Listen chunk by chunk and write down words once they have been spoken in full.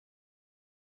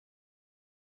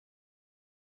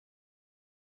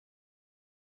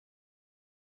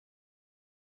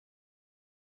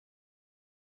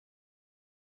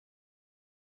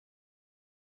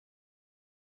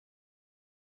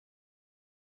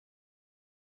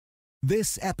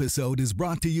This episode is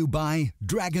brought to you by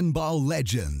Dragon Ball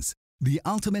Legends, the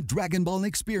ultimate Dragon Ball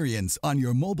experience on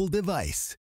your mobile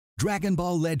device. Dragon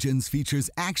Ball Legends features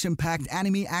action-packed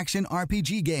anime action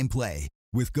RPG gameplay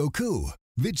with Goku,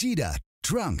 Vegeta,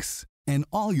 Trunks, and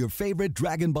all your favorite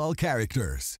Dragon Ball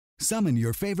characters. Summon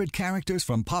your favorite characters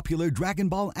from popular Dragon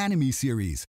Ball anime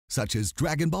series, such as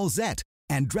Dragon Ball Z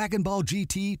and Dragon Ball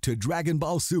GT to Dragon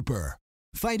Ball Super.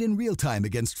 Fight in real time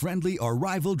against friendly or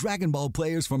rival Dragon Ball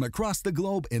players from across the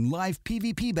globe in live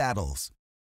PvP battles.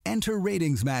 Enter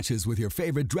ratings matches with your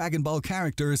favorite Dragon Ball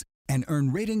characters and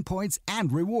earn rating points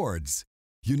and rewards.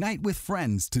 Unite with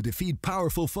friends to defeat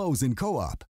powerful foes in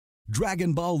co-op.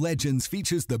 Dragon Ball Legends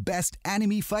features the best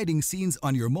anime fighting scenes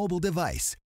on your mobile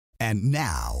device. And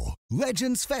now,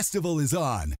 Legends Festival is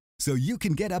on, so you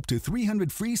can get up to 300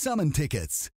 free summon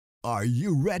tickets. Are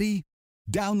you ready?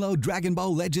 Download Dragon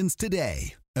Ball Legends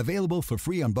today. Available for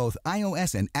free on both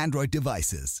iOS and Android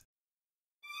devices.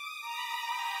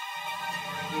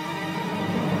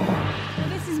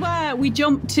 This is where we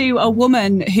jump to a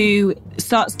woman who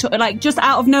starts to, like, just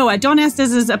out of nowhere. Don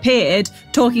Estes has appeared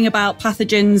talking about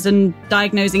pathogens and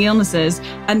diagnosing illnesses.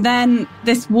 And then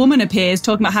this woman appears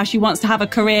talking about how she wants to have a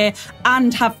career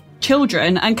and have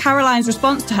children, and Caroline's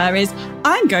response to her is,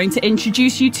 I'm going to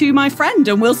introduce you to my friend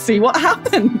and we'll see what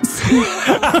happens.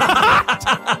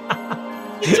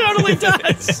 It totally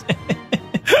does.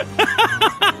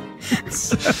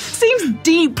 Seems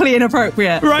deeply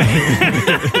inappropriate. Right.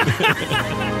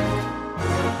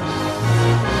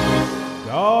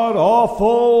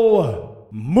 God-Awful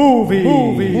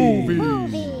Movies.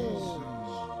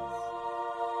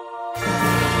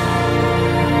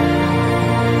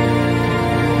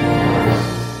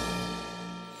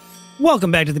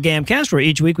 Welcome back to the GAMcast, where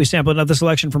each week we sample another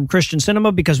selection from Christian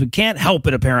cinema because we can't help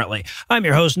it, apparently. I'm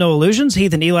your host, Noah Lugeons.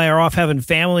 Heath and Eli are off having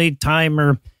family time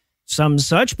or some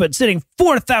such, but sitting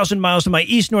 4,000 miles to my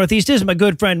east-northeast is my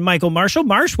good friend Michael Marshall.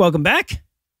 Marsh, welcome back.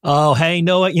 Oh, hey,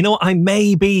 Noah, you know what? I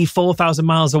may be 4,000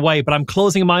 miles away, but I'm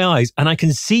closing my eyes and I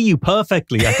can see you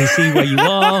perfectly. I can see where you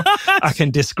are. I can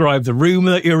describe the room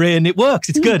that you're in. It works.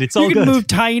 It's good. It's all good. You can move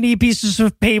tiny pieces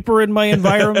of paper in my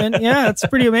environment. Yeah, it's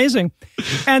pretty amazing.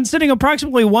 And sitting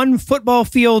approximately one football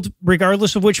field,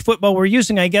 regardless of which football we're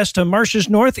using, I guess, to Marsh's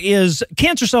north is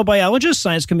cancer cell biologist,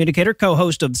 science communicator,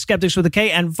 co-host of Skeptics with a K,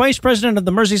 and vice president of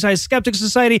the Merseyside Skeptic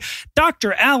Society,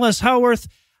 Dr. Alice Howarth,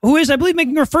 who is, I believe,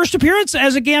 making her first appearance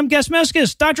as a GAM guest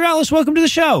mescus. Dr. Alice, welcome to the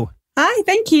show. Hi,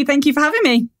 thank you. Thank you for having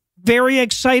me. Very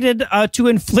excited to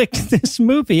inflict this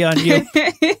movie on you.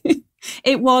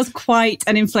 It was quite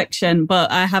an infliction,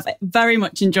 but I have very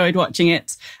much enjoyed watching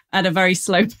it at a very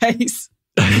slow pace.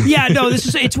 Yeah, no,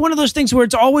 it's one of those things where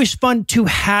it's always fun to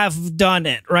have done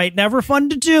it, right? Never fun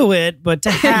to do it, but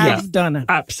to have done it.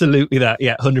 Absolutely that.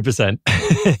 Yeah, 100%.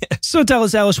 So tell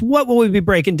us, Alice, what will we be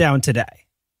breaking down today?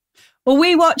 Well,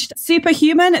 we watched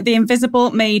Superhuman, The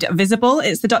Invisible Made Visible.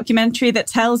 It's the documentary that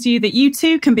tells you that you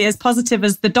too can be as positive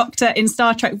as the Doctor in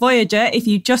Star Trek Voyager if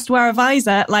you just wear a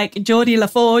visor like Geordie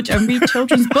LaForge and read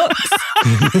children's books.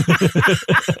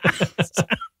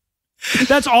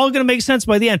 That's all going to make sense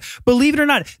by the end. Believe it or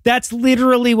not, that's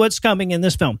literally what's coming in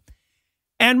this film.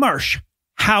 And Marsh,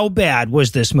 how bad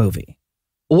was this movie?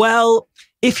 Well,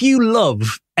 if you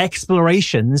love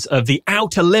explorations of the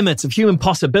outer limits of human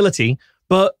possibility,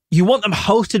 but you want them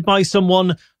hosted by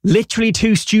someone literally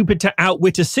too stupid to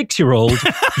outwit a 6-year-old,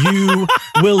 you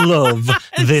will love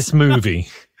this movie.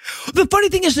 The funny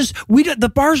thing is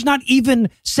the bar's not even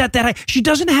set that high. She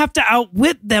doesn't have to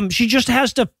outwit them. She just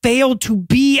has to fail to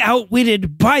be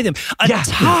outwitted by them. A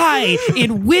tie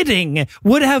in witting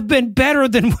would have been better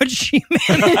than what she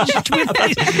managed with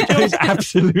these. That is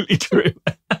absolutely true.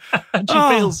 And she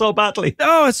fails so badly.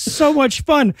 Oh, it's so much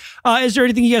fun. Is there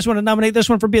anything you guys want to nominate this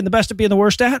one for being the best at being the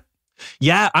worst at?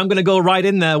 Yeah, I'm going to go right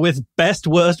in there with best,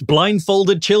 worst,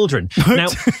 blindfolded children. Now,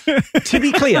 to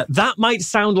be clear, that might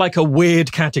sound like a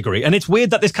weird category. And it's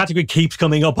weird that this category keeps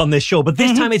coming up on this show. But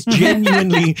this time it's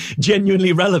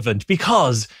genuinely relevant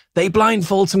because they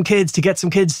blindfold some kids to get some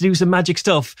kids to do some magic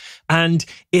stuff. And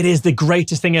it is the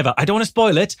greatest thing ever. I don't want to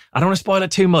spoil it. I don't want to spoil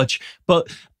it too much. But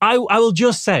I will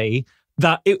just say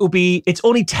that it's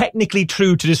only technically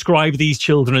true to describe these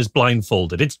children as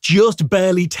blindfolded. It's just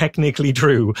barely technically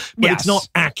true, but It's not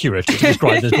accurate to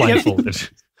describe them as blindfolded.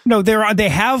 No, they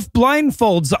have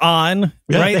blindfolds on,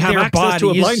 right? They have their access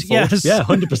to a blindfold. Yes. Yeah,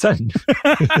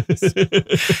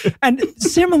 100%. And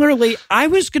similarly, I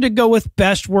was going to go with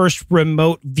best, worst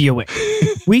remote viewing.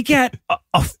 We get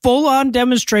a full-on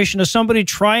demonstration of somebody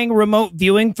trying remote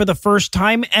viewing for the first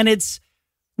time, and it's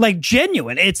like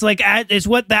genuine. It's like, it's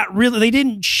what that really, they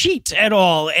didn't cheat at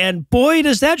all. And boy,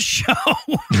 does that show.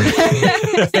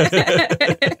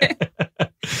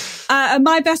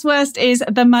 My best worst is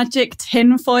the magic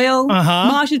tinfoil.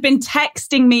 Marsh has been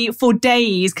texting me for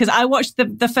days because I watched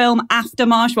the film after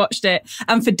Marsh watched it.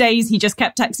 And for days, he just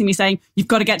kept texting me saying, you've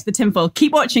got to get to the tinfoil.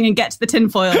 Keep watching and get to the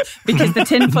tinfoil because the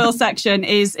tinfoil section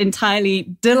is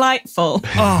entirely delightful.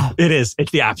 Oh, it is.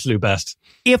 It's the absolute best.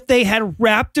 If they had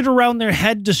wrapped it around their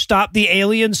head to stop the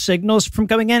alien signals from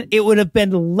coming in, it would have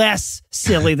been less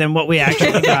silly than what we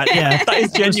actually got. Yeah, that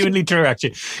is genuinely true,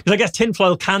 actually. Because I guess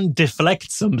tinfoil can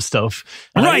deflect some stuff.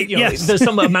 And right, yes. There's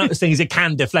some amount of things it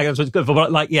can deflect, so it's good for.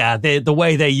 But like, yeah, the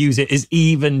way they use it is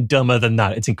even dumber than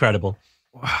that. It's incredible.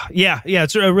 Yeah,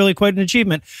 it's really quite an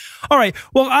achievement. All right,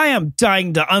 well, I am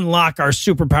dying to unlock our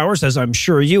superpowers, as I'm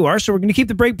sure you are, so we're going to keep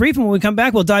the break brief, and when we come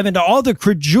back, we'll dive into all the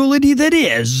credulity that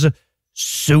is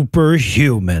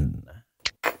Superhuman.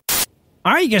 All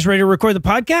right, you guys ready to record the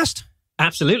podcast?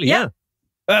 Absolutely, yeah.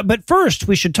 But first,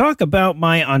 we should talk about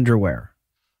my underwear.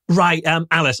 Right,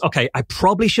 Alice, okay, I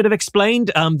probably should have explained.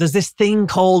 There's this thing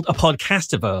called a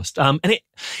podcastiverse, and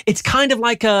it's kind of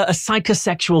like a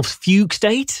psychosexual fugue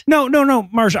state. No,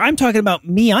 Marsh, I'm talking about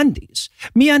MeUndies.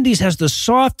 MeUndies has the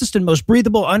softest and most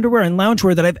breathable underwear and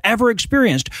loungewear that I've ever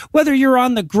experienced. Whether you're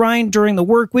on the grind during the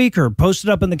work week or posted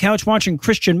up on the couch watching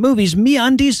Christian movies,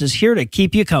 MeUndies is here to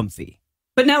keep you comfy.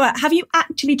 But Noah, have you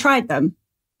actually tried them?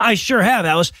 I sure have,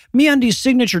 Alice. MeUndies'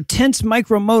 signature tense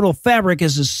micromodal fabric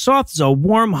is as soft as a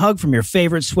warm hug from your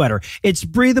favorite sweater. It's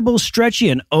breathable, stretchy,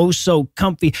 and oh so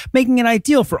comfy, making it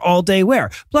ideal for all-day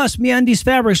wear. Plus, MeUndies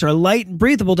fabrics are light and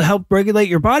breathable to help regulate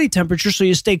your body temperature so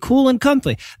you stay cool and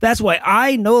comfy. That's why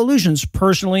I, No Illusions,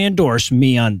 personally endorse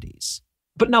MeUndies.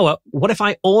 But Noah, what if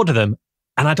I order them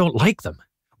and I don't like them?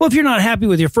 Well, if you're not happy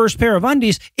with your first pair of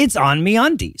undies, it's on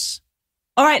MeUndies.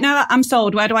 All right, Noah, I'm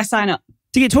sold. Where do I sign up?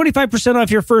 To get 25% off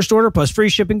your first order plus free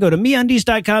shipping, go to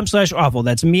MeUndies.com/awful.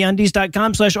 That's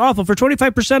MeUndies.com/awful for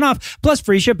 25% off plus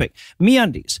free shipping.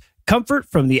 MeUndies, comfort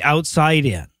from the outside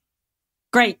in.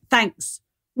 Great, thanks.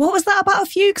 What was that about a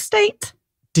fugue state?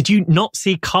 Did you not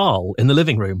see Carl in the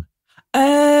living room?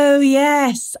 Oh,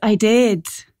 yes, I did.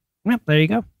 Yep, there you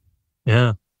go.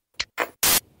 Yeah.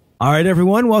 All right,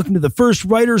 everyone, welcome to the first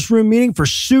writer's room meeting for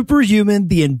Superhuman,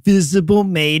 the Invisible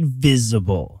Made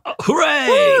Visible. Hooray!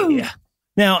 Woo!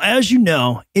 Now, as you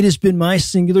know, it has been my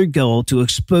singular goal to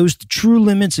expose the true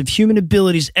limits of human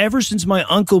abilities ever since my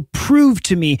uncle proved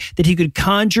to me that he could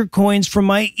conjure coins from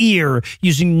my ear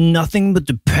using nothing but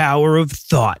the power of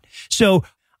thought. So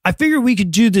I figured we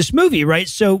could do this movie, right?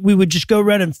 So we would just go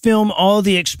around and film all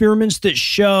the experiments that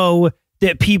show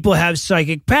that people have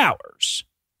psychic powers.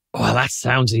 Well, that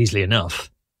sounds easily enough.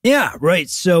 Yeah, right.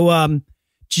 So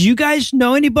do you guys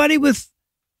know anybody with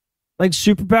like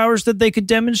superpowers that they could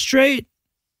demonstrate?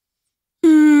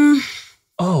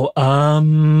 Oh,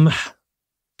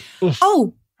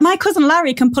 my cousin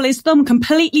Larry can pull his thumb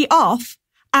completely off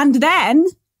and then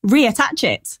reattach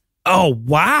it. Oh,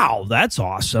 wow. That's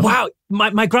awesome. Wow.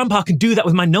 My grandpa can do that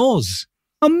with my nose.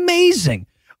 Amazing.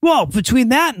 Well, between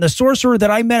that and the sorcerer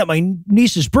that I met at my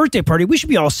niece's birthday party, we should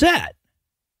be all set.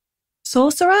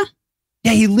 Sorcerer?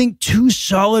 Yeah, he linked two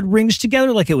solid rings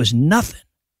together like it was nothing.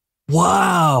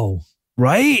 Wow.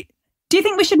 Right? Do you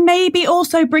think we should maybe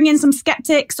also bring in some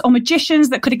skeptics or magicians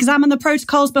that could examine the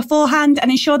protocols beforehand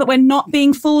and ensure that we're not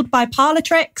being fooled by parlor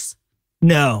tricks?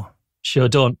 No. Sure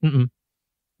don't.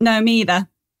 No, me either.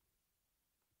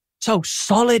 So,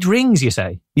 solid rings, you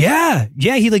say? Yeah,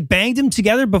 he like banged them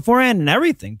together beforehand and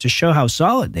everything to show how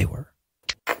solid they were.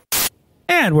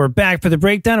 And we're back for the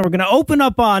breakdown, and we're going to open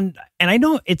up on, and I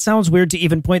know it sounds weird to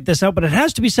even point this out, but it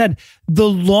has to be said, the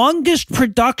longest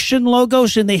production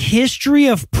logos in the history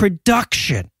of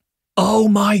production. Oh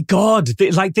my God.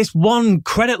 Like this one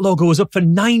credit logo was up for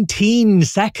 19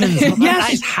 seconds. Yes.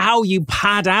 That is how you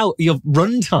pad out your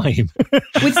runtime.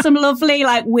 With some lovely,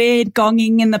 like, weird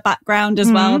gonging in the background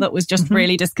as well that was just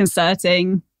really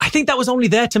disconcerting. I think that was only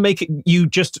there to make you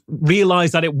just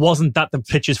realize that it wasn't that the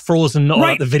picture's frozen or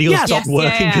that the video stopped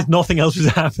working because nothing else was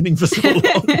happening for so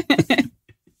long.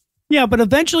 Yeah, but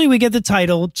eventually we get the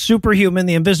title, Superhuman,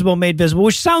 the Invisible Made Visible,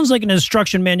 which sounds like an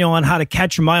instruction manual on how to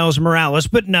catch Miles Morales,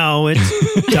 but no,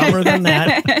 it's dumber than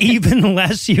that, even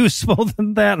less useful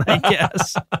than that, I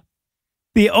guess.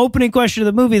 The opening question of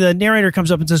the movie, the narrator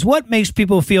comes up and says, what makes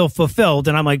people feel fulfilled?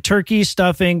 And I'm like, turkey,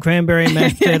 stuffing, cranberry,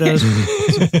 mashed potatoes.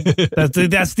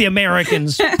 That's the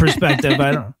American's perspective.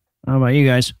 I don't know. How about you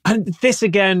guys? And this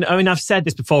again, I mean, I've said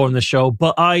this before on the show,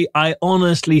 but I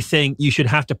honestly think you should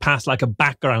have to pass like a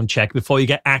background check before you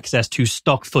get access to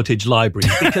stock footage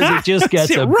libraries, because it just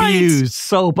gets abused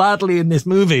so badly in this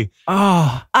movie.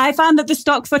 Oh, I found that the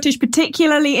stock footage,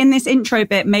 particularly in this intro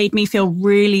bit, made me feel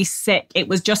really sick. It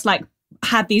was just like,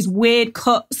 had these weird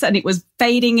cuts and it was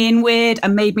fading in weird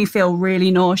and made me feel really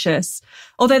nauseous.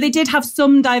 Although they did have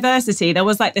some diversity. There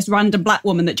was like this random black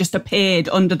woman that just appeared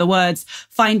under the words,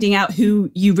 finding out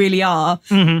who you really are.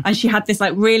 Mm-hmm. And she had this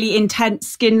like really intense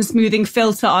skin smoothing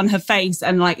filter on her face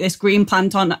and like this green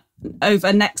plant on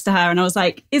over next to her. And I was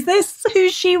like, is this who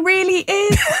she really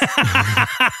is?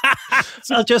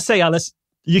 I'll just say, Alice,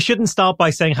 you shouldn't start by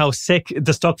saying how sick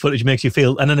the stock footage makes you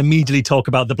feel and then immediately talk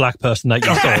about the black person that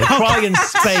you saw. Try and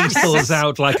space those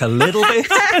out like a little bit.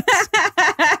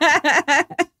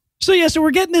 So we're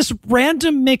getting this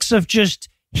random mix of just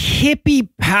hippie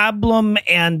pablum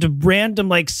and random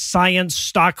like science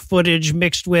stock footage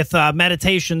mixed with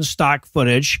meditation stock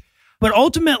footage. But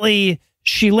ultimately,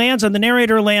 the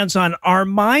narrator lands on, our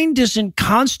mind is in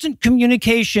constant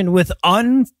communication with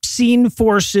unseen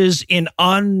forces in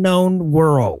unknown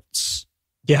worlds.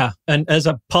 Yeah, and as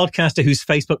a podcaster whose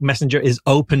Facebook Messenger is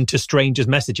open to strangers'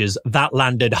 messages, that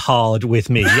landed hard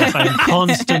with me. Yes, I'm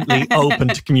constantly open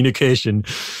to communication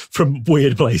from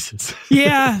weird places.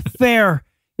 Yeah, fair.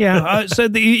 Yeah,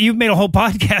 you've made a whole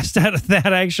podcast out of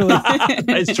that, actually.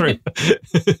 It's true.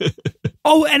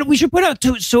 Oh, and we should put out,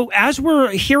 too, so as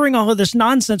we're hearing all of this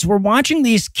nonsense, we're watching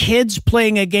these kids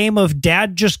playing a game of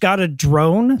Dad Just Got a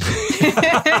Drone in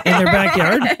their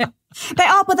backyard. They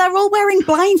are, but they're all wearing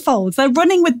blindfolds. They're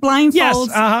running with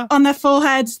blindfolds on their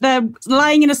foreheads. They're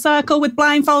lying in a circle with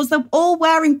blindfolds. They're all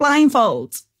wearing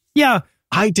blindfolds. Yeah.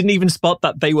 I didn't even spot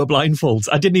that they were blindfolds.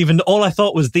 All I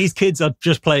thought was these kids are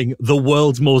just playing the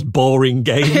world's most boring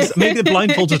games. Maybe the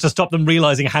blindfolds are to stop them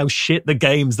realizing how shit the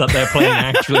games that they're playing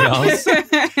actually are.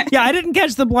 Yeah, I didn't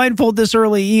catch the blindfold this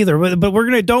early either,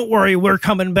 but don't worry, we're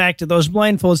coming back to those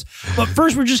blindfolds. But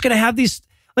first, we're just going to have these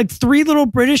like three little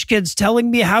British kids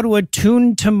telling me how to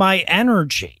attune to my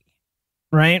energy,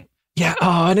 right? Yeah,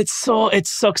 and it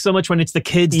sucks so much when it's the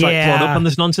kids like brought up on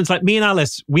this nonsense. Like me and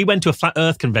Alice, we went to a Flat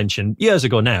Earth convention years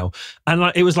ago now, and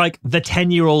it was like the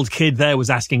 10-year-old kid there was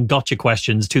asking gotcha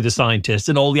questions to the scientists,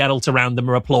 and all the adults around them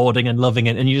are applauding and loving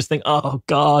it, and you just think, oh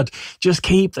God, just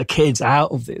keep the kids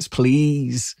out of this,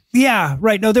 please. Yeah,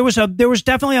 right. No, there was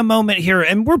definitely a moment here,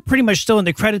 and we're pretty much still in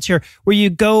the credits here, where you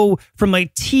go from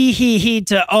like tee-hee-hee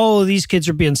to, oh, these kids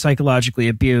are being psychologically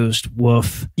abused.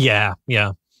 Woof. Yeah.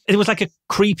 It was like a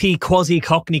creepy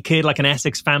quasi-Cockney kid, like an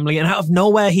Essex family. And out of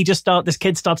nowhere, this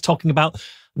kid starts talking about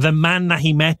the man that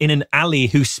he met in an alley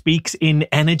who speaks in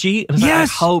energy. And I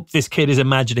hope this kid is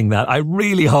imagining that. I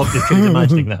really hope this kid is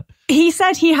imagining that. He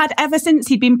said he had ever since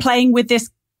he'd been playing with this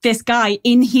guy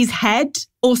in his head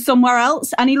or somewhere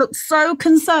else. And he looked so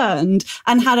concerned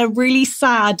and had a really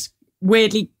sad,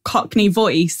 weirdly Cockney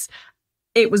voice.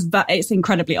 It's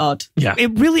incredibly odd. Yeah.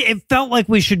 It felt like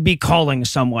we should be calling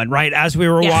someone, right? As we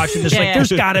were watching this, like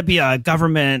there's got to be a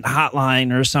government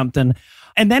hotline or something.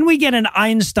 And then we get an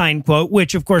Einstein quote,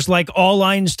 which of course, like all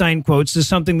Einstein quotes, is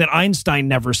something that Einstein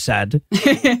never said.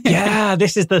 Yeah,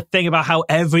 this is the thing about how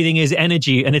everything is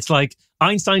energy. And it's like,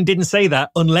 Einstein didn't say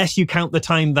that unless you count the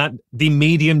time that the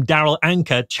medium Daryl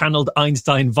Anker channeled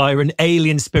Einstein via an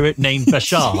alien spirit named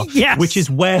Bashar, which is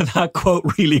where that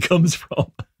quote really comes from.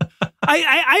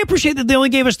 I appreciate that they only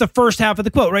gave us the first half of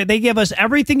the quote, right? They give us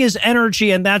everything is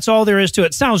energy and that's all there is to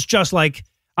it. Sounds just like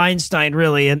Einstein,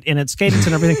 really, in its cadence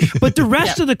and everything. But the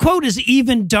rest of the quote is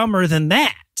even dumber than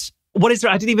that. What is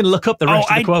there? I didn't even look up the rest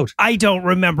of the quote. I don't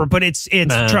remember, but it's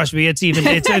trust me,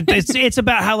 it's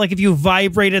about how like if you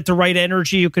vibrate at the right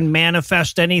energy, you can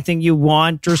manifest anything you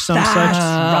want or some such.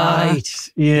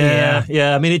 Right. Yeah.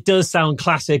 I mean, it does sound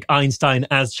classic Einstein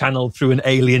as channeled through an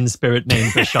alien spirit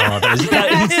named Bashar.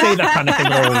 He'd say that kind of thing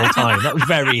all the time. That was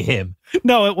very him.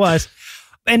 No, it was.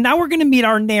 And now we're going to meet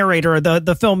our narrator, the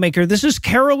filmmaker. This is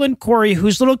Carolyn Corey,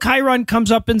 whose little chyron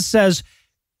comes up and says,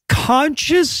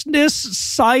 consciousness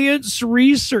science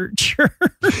researcher.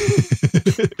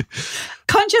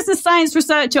 Consciousness science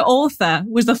researcher author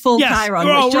was the full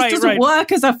chyron, which just doesn't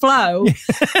work as a flow.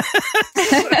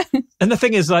 And the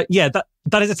thing is, like,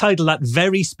 that is a title that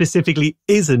very specifically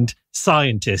isn't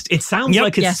scientist. It sounds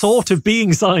like it's sort of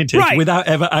being scientist without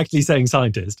ever actually saying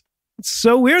scientist. It's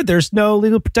so weird. There's no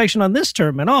legal protection on this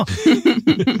term at all.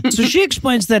 So she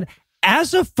explains that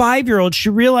as a 5-year-old, she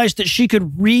realized that she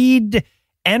could read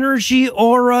energy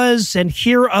auras and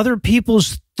hear other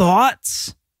people's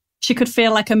thoughts. She could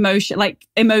feel like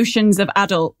emotions of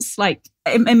adults, like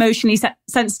emotionally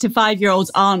sensitive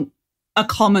 5-year-olds aren't a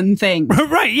common thing.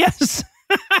 Right, yes.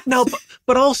 No,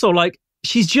 but also, like,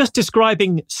 she's just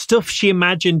describing stuff she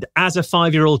imagined as a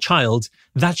 5-year-old child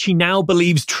that she now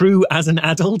believes true as an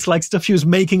adult, like stuff she was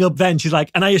making up then. She's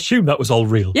like, and I assume that was all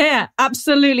real. Yeah,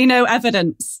 absolutely no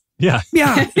evidence. Yeah.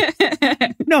 Yeah.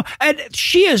 No, and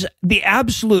she is the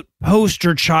absolute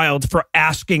poster child for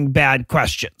asking bad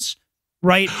questions,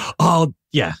 right? Oh,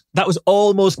 yeah. That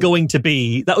was going to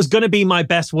be my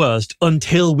best worst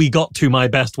until we got to my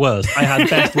best worst. I had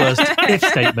best worst if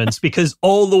statements, because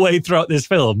all the way throughout this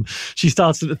film, she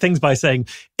starts things by saying,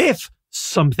 if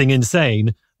something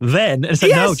insane, then, and it's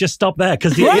like, no, just stop there,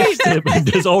 because the if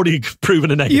statement has already proven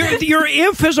a negative. Your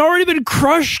if has already been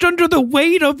crushed under the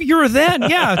weight of your then.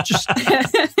 Yeah, just...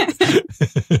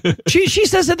 She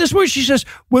says at this point, she says,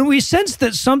 when we sense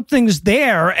that something's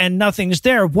there and nothing's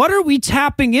there, what are we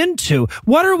tapping into?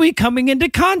 What are we coming into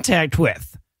contact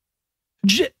with?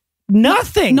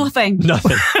 Nothing. Nothing.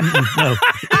 Nothing. No.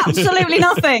 Absolutely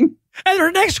nothing. And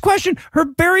her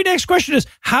very next question is,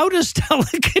 how does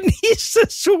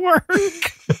telekinesis work?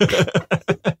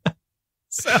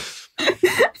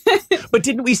 But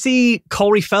didn't we see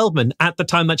Corey Feldman at the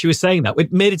time that she was saying that?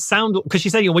 It made it sound, because she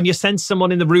said, when you sense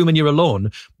someone in the room and you're alone,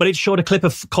 but it showed a clip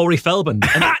of Corey Feldman,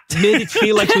 and it made it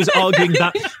feel like she was arguing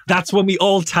that that's when we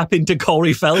all tap into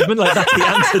Corey Feldman. Like, that's the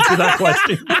answer to that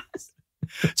question.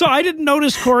 So I didn't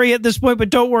notice Corey at this point, but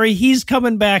don't worry, he's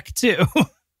coming back too.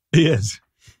 He is.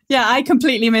 Yeah, I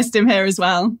completely missed him here as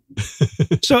well.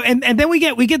 So, and then we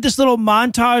get this little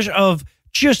montage of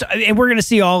just, and we're going to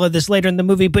see all of this later in the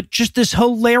movie, but just this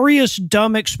hilarious,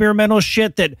 dumb experimental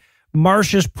shit that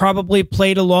Marsh has probably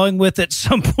played along with at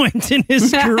some point in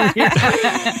his career.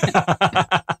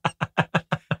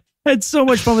 Had so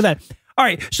much fun with that. All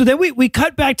right, so then we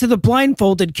cut back to the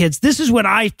blindfolded kids. This is when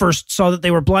I first saw that they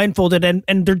were blindfolded,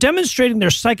 and they're demonstrating their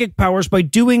psychic powers by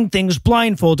doing things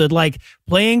blindfolded, like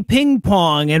playing ping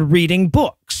pong and reading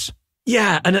books.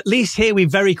 Yeah, and at least here we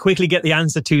very quickly get the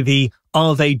answer to the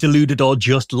are they deluded or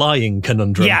just lying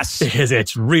conundrum. Yes. Because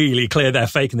it's really clear they're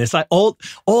faking this. Like all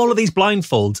of these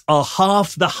blindfolds are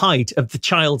half the height of the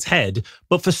child's head,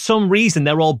 but for some reason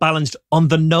they're all balanced on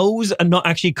the nose and not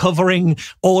actually covering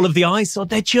all of the eyes. So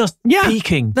they're just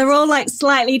peeking. They're all like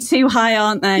slightly too high,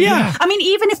 aren't they? Yeah. I mean,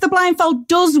 even if the blindfold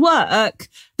does work,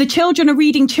 the children are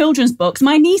reading children's books.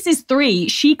 My niece is 3.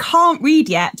 She can't read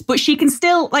yet, but she can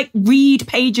still like read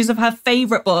pages of her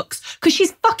favorite books because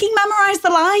she's fucking memorized the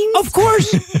lines. Of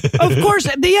course.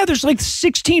 Yeah, there's like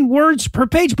 16 words per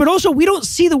page, but also we don't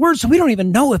see the words, so we don't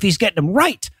even know if he's getting them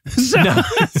right. So. No.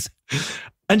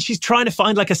 And she's trying to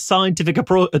find like a scientific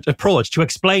approach to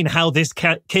explain how this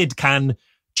kid can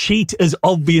cheat as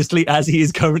obviously as he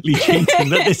is currently cheating,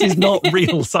 that this is not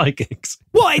real psychics.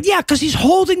 Well, yeah, because he's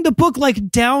holding the book like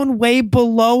down way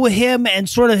below him and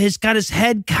sort of has got his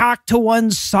head cocked to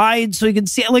one side so he can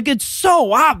see it. Like, it's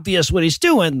so obvious what he's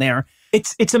doing there.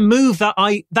 It's a move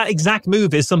that exact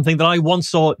move is something that I once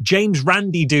saw James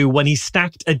Randi do when he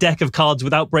stacked a deck of cards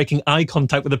without breaking eye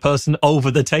contact with the person over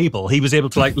the table. He was able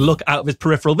to like look out of his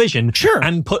peripheral vision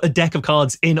and put a deck of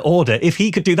cards in order. If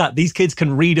he could do that, these kids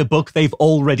can read a book they've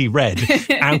already read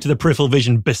out of the peripheral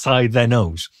vision beside their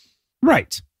nose.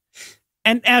 Right.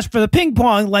 And as for the ping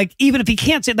pong, like, even if he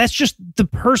can't see it, that's just the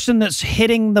person that's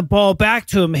hitting the ball back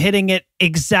to him, hitting it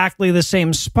exactly the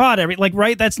same spot.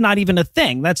 Right? That's not even a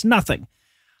thing. That's nothing.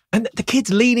 And the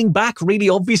kid's leaning back really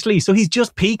obviously, so he's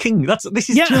just peeking. This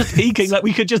is just peeking. Like,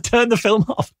 we could just turn the film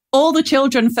off. All the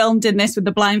children filmed in this with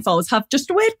the blindfolds have just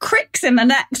weird cricks in their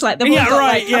necks. Like,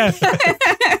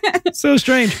 So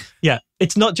strange. Yeah,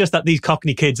 it's not just that these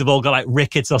Cockney kids have all got like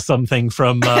rickets or something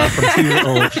from too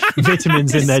little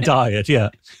vitamins in their diet. Yeah,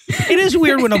 it is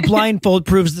weird when a blindfold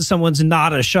proves that someone's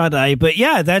not a shut-eye, but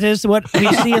yeah, that is what we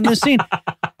see in this scene.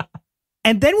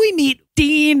 And then we meet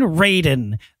Dean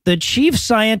Radin, the chief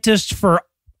scientist for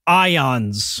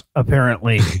ions,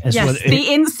 apparently. Yes,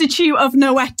 the Institute of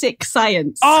Noetic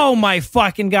Science. Oh my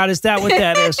fucking God, is that what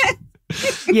that is?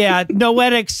 Yeah,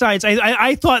 noetic science.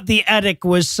 I thought the etic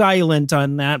was silent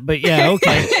on that, but yeah,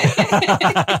 okay.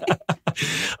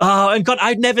 Oh, and God,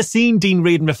 I'd never seen Dean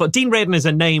Radin before. Dean Radin is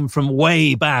a name from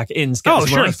way back in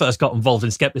skepticism. When I first got involved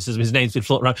in skepticism, his name's been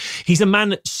floating around. He's a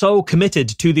man so committed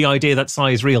to the idea that psi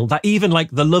is real that even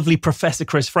like the lovely Professor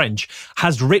Chris French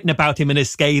has written about him in a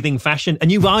scathing fashion.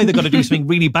 And you've either got to do something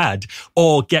really bad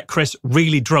or get Chris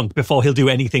really drunk before he'll do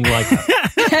anything like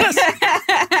that.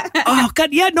 Oh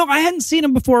God, yeah, no, I hadn't seen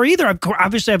him before either.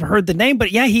 Obviously, I've heard the name,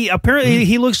 but yeah, he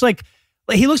looks like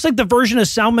the version of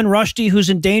Salman Rushdie who's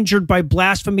endangered by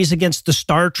blasphemies against the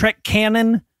Star Trek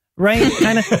canon, right?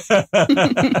 Kind of.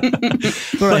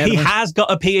 But he has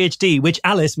got a PhD, which,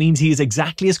 Alice, means he is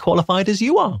exactly as qualified as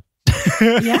you are.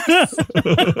 Yes.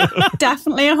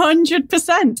 Definitely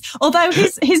 100%. Although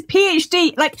his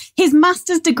PhD, like his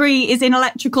master's degree is in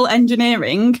electrical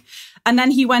engineering. And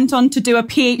then he went on to do a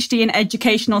PhD in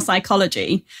educational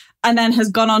psychology. And then has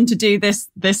gone on to do this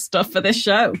stuff for this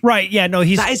show. Right, yeah, no,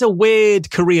 that is a weird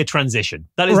career transition.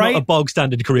 That is not a bog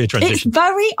standard career transition. It's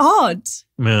very odd.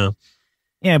 Yeah.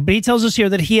 Yeah, but he tells us here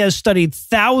that he has studied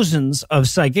thousands of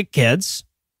psychic kids,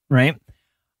 right?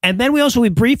 And then we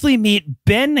briefly meet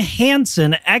Ben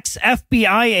Hansen,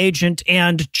 ex-FBI agent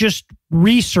and just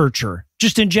researcher,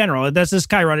 just in general. That's this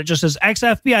Chiron. It just says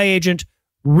ex-FBI agent,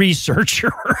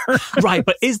 researcher. Right,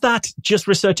 but is that just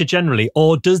researcher generally,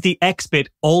 or does the X bit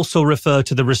also refer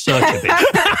to the researcher bit?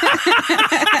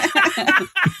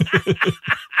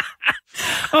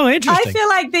 Oh, interesting. I feel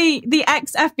like the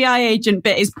ex-FBI agent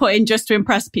bit is put in just to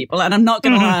impress people, and I'm not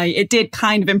going to lie, it did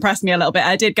kind of impress me a little bit.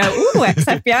 I did go, ooh,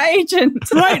 ex-FBI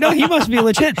agent. Right, no, he must be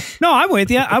legit. No, I'm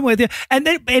with you.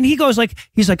 And he goes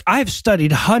he's like, I've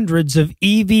studied hundreds of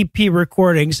EVP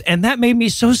recordings, and that made me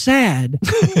so sad.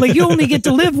 Like, you only get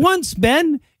to live once,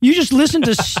 Ben. You just listen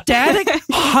to static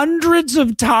hundreds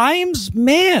of times?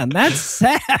 Man, that's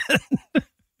sad.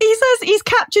 He says he's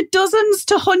captured dozens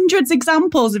to hundreds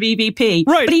examples of EVP,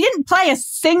 right? But he didn't play a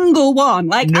single one.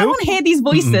 Like, nope. I want to hear these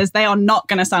voices. They are not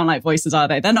going to sound like voices, are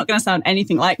they? They're not going to sound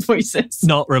anything like voices.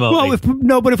 Not remotely.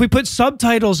 Well, but if we put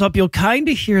subtitles up, you'll kind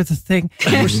of hear the thing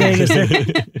we're saying is there.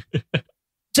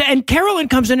 So, and Carolyn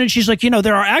comes in and she's like,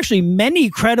 there are actually many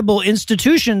credible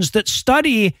institutions that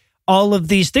study all of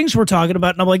these things we're talking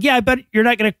about. And I'm like, yeah, I bet you're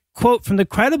not going to quote from the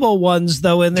credible ones,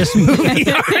 though, in this movie.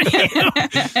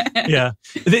 Yeah.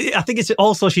 I think it's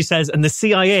also, she says, and the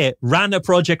CIA ran a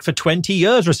project for 20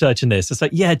 years researching this. It's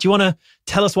like, yeah, do you want to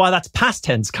tell us why that's past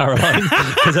tense, Caroline?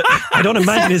 Because I don't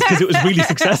imagine it's because it was really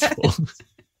successful.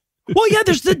 Well, yeah,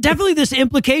 there's definitely this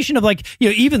implication of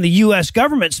even the U.S.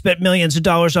 government spent millions of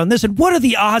dollars on this. And what are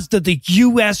the odds that the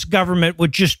U.S. government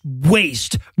would just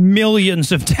waste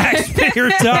millions of taxpayer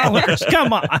dollars?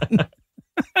 Come on.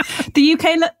 The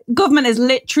UK government has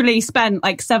literally spent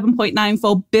like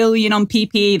 7.94 billion on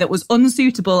PPE that was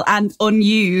unsuitable and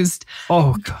unused.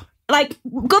 Oh, God. Like,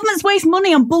 governments waste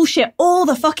money on bullshit all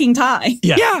the fucking time.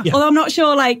 Yeah. Although I'm not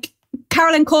sure,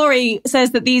 Carolyn Corey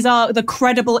says that these are the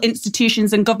credible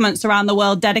institutions and governments around the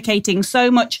world dedicating so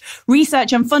much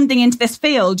research and funding into this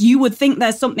field. You would think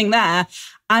there's something there.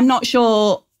 I'm not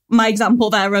sure my example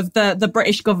there of the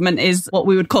British government is what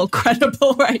we would call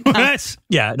credible right now.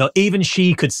 Yeah, no, even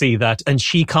she could see that, and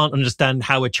she can't understand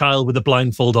how a child with a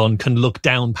blindfold on can look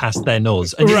down past their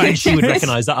nose. And even she would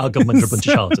recognize that our government are a bunch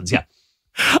of charlatans, yeah.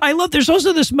 I love, there's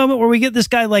also this moment where we get this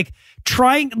guy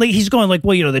he's going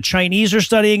well, the Chinese are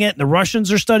studying it and the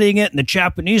Russians are studying it and the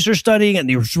Japanese are studying it and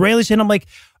the Israelis. And I'm like,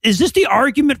 is this the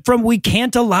argument from we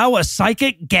can't allow a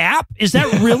psychic gap? Is that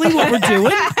really what we're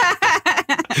doing?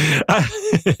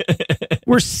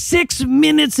 We're 6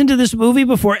 minutes into this movie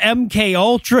before MK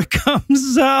Ultra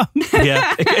comes up.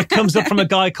 Yeah, it comes up from a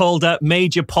guy called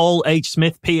Major Paul H.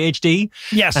 Smith, PhD.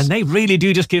 Yes. And they really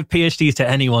do just give PhDs to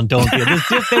anyone, don't they?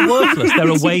 They're worthless. They're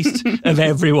a waste of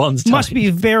everyone's time. Must be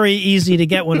very easy to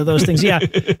get one of those things. Yeah.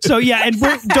 So, yeah, and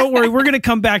don't worry, we're going to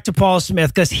come back to Paul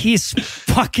Smith because he's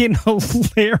fucking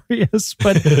hilarious.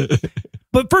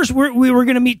 But first, we were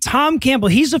going to meet Tom Campbell.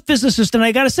 He's a physicist, and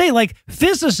I got to say,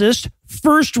 physicist,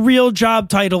 first real job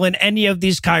title in any of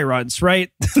these Chirons,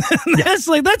 right?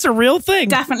 That's a real thing.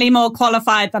 Definitely more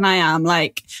qualified than I am.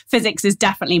 Physics is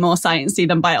definitely more sciencey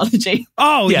than biology.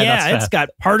 Oh, yeah. It's got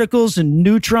particles and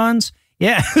neutrons.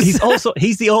 Yeah.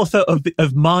 He's the author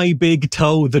of My Big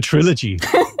Toe, the trilogy,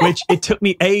 which it took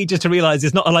me ages to realize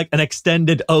is not an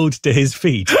extended ode to his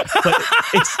feet, but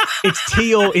it's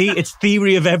TOE, it's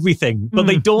theory of everything. But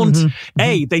they don't,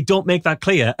 A, they don't make that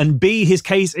clear, and B, his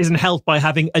case isn't helped by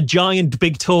having a giant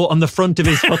big toe on the front of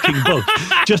his fucking book,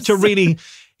 just to really...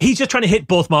 He's just trying to hit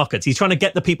both markets. He's trying to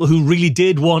get the people who really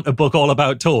did want a book all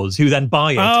about toes, who then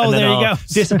buy it and then are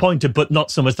disappointed, but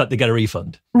not so much that they get a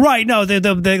refund. Right. No, they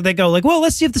go well,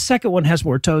 let's see if the second one has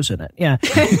more toes in it. Yeah.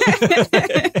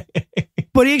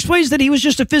 But he explains that he was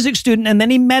just a physics student and then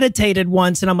he meditated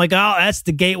once. And I'm like, oh, that's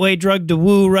the gateway drug to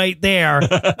woo right there.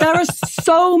 There are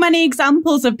so many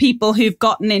examples of people who've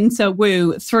gotten into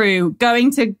woo through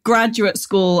going to graduate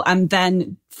school and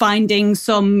then finding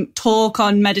some talk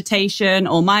on meditation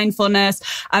or mindfulness.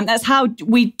 That's how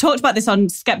we talked about this on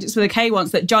Skeptics with a K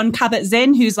once, that John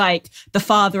Kabat-Zinn, who's the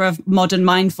father of modern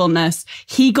mindfulness,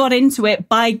 he got into it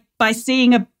by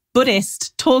seeing a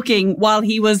Buddhist talking while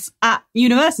he was at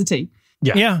university.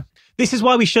 Yeah. This is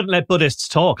why we shouldn't let Buddhists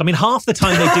talk. I mean, half the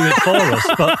time they do it for us,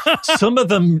 but some of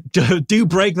them do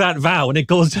break that vow and it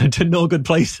goes to no good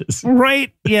places.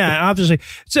 Right. Yeah, obviously.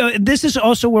 So this is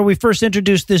also where we first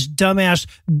introduced this dumbass,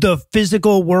 the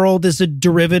physical world is a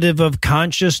derivative of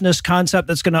consciousness concept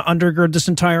that's going to undergird this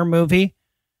entire movie.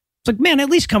 It's like, man, at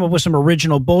least come up with some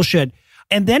original bullshit.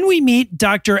 And then we meet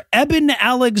Dr. Eben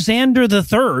Alexander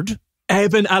III.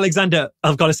 Eben Alexander,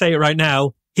 I've got to say it right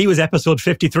now. He was episode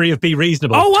 53 of Be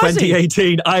Reasonable. Oh, was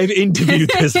 2018. I've interviewed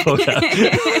this fucker.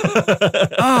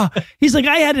 He's like,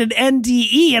 I had an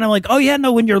NDE. And I'm like, oh, yeah,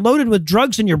 no, when you're loaded with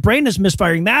drugs and your brain is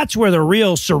misfiring, that's where the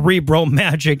real cerebral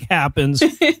magic happens.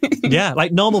 Yeah,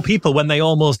 like normal people, when they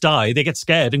almost die, they get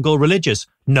scared and go religious.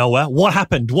 Noah, what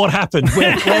happened? What happened?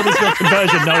 Where was your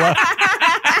conversion, Noah?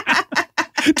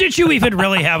 Did you even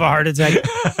really have a heart attack?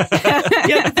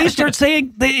 Yeah, they start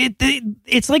saying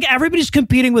it's like everybody's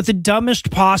competing with the dumbest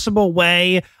possible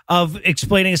way of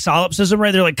explaining solipsism,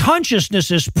 right? They're like, consciousness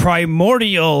is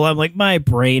primordial. I'm like, my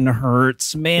brain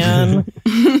hurts, man.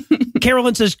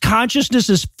 Carolyn says consciousness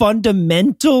is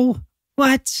fundamental.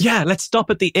 What? Yeah, let's stop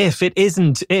at the if. It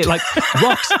isn't it. Like,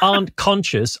 rocks aren't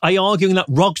conscious. Are you arguing that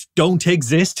rocks don't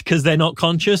exist because they're not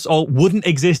conscious or wouldn't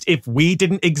exist if we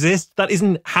didn't exist? That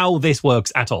isn't how this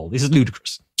works at all. This is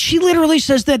ludicrous. She literally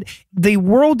says that the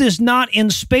world is not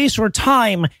in space or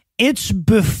time. It's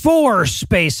before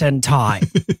space and time.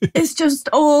 It's just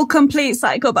all complete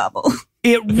psychobabble.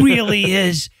 It really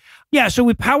is. Yeah, so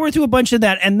we power through a bunch of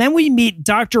that. And then we meet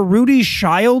Dr. Rudy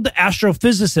Schild,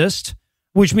 astrophysicist,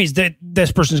 which means that this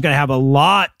person's going to have a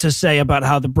lot to say about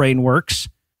how the brain works.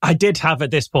 I did have at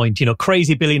this point,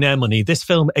 crazy billionaire money, this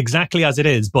film exactly as it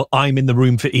is, but I'm in the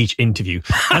room for each interview.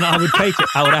 And I would take it.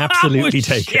 I would absolutely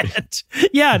take it.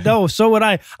 Yeah, no, so would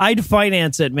I. I'd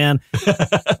finance it, man.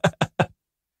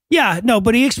 Yeah, no,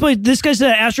 but he explained, this guy's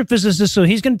an astrophysicist, so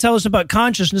he's going to tell us about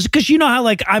consciousness. Because you know how,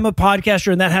 like, I'm a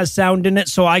podcaster and that has sound in it,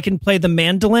 so I can play the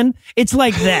mandolin? It's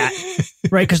like that,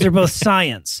 right? Because they're both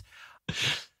science.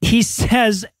 He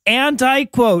says, and I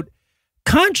quote,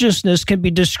 consciousness can be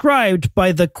described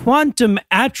by the quantum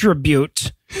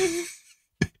attribute.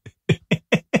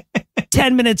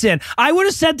 10 minutes in. I would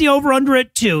have set the over-under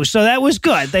at 2, so that was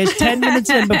good. There's 10 minutes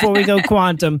in before we go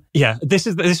quantum. Yeah, this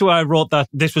is where I wrote that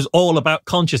this was all about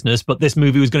consciousness, but this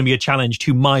movie was going to be a challenge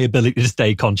to my ability to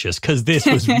stay conscious, because this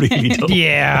was really tough.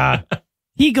 Yeah.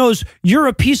 He goes, you're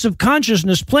a piece of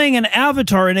consciousness playing an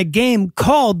avatar in a game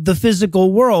called the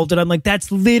physical world. And I'm like,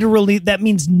 that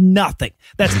means nothing.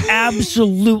 That's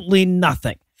absolutely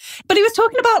nothing. But he was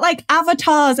talking about like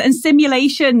avatars and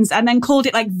simulations and then called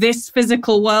it like this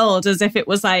physical world as if it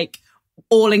was like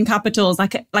all in capitals,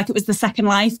 like it was the Second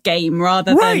Life game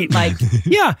rather than like...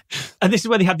 Yeah. And this is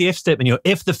where they have the if statement,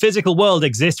 if the physical world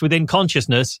exists within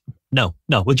consciousness... No,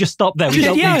 we'll just stop there. We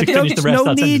don't need to finish the rest of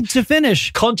that need sentence. to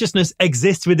finish. Consciousness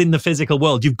exists within the physical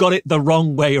world. You've got it the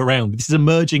wrong way around. This is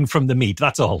emerging from the meat.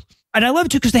 That's all. And I love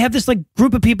it too because they have this like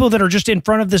group of people that are just in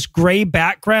front of this gray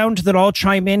background that all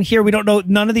chime in here. We don't know.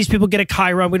 None of these people get a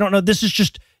Chiron. We don't know. This is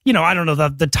just, I don't know,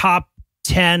 the top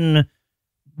 10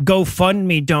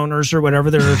 GoFundMe donors or whatever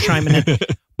that are chiming in.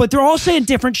 But they're all saying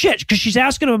different shit because she's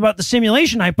asking them about the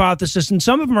simulation hypothesis. And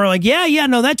some of them are like, yeah,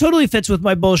 no, that totally fits with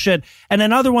my bullshit. And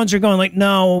then other ones are going like,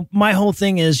 no, my whole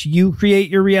thing is you create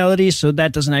your reality. So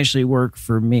that doesn't actually work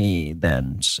for me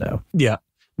then. So, yeah.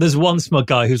 There's one smug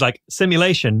guy who's like,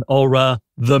 simulation or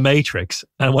The Matrix.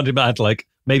 And I wanted to add, like,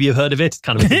 maybe you've heard of it. It's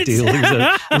kind of a big deal.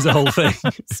 It was a whole thing.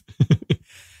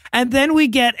 And then we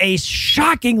get a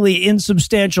shockingly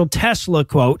insubstantial Tesla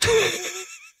quote.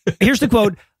 Here's the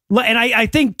quote. And I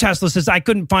think Tesla says, I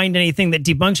couldn't find anything that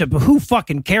debunks it, but who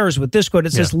fucking cares with this quote?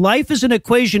 It says, life is an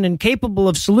equation incapable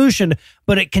of solution,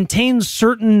 but it contains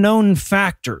certain known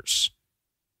factors.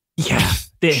 Yeah,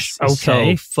 this is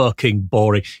so fucking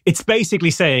boring. It's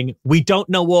basically saying, we don't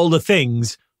know all the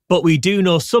things, but we do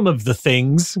know some of the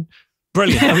things.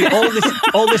 Brilliant. I mean,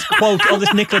 all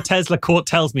this Nikola Tesla quote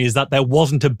tells me is that there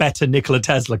wasn't a better Nikola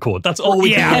Tesla quote. That's all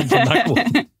we can learn from that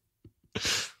quote.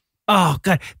 Oh,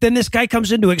 God. Then this guy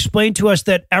comes in to explain to us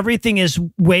that everything is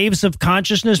waves of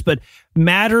consciousness, but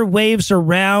matter waves are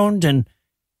round and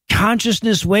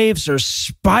consciousness waves are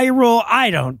spiral. I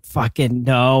don't fucking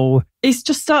know. It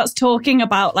just starts talking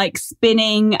about like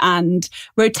spinning and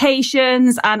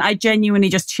rotations, and I genuinely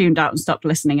just tuned out and stopped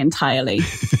listening entirely.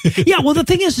 Yeah, well, the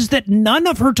thing is that none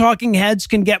of her talking heads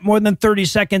can get more than 30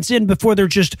 seconds in before they're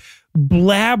just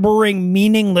blabbering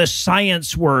meaningless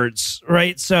science words,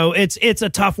 right? So it's a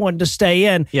tough one to stay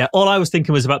in. Yeah, all I was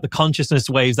thinking was about the consciousness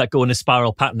waves that go in a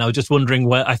spiral pattern. I was just wondering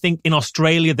where, I think in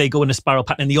Australia they go in a spiral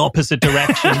pattern in the opposite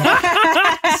direction.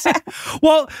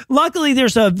 Well, luckily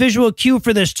there's a visual cue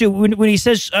for this too. When she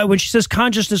says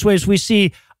consciousness waves, we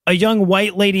see a young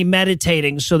white lady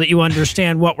meditating so that you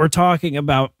understand what we're talking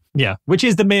about. Yeah, which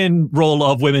is the main role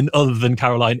of women other than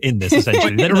Caroline in this,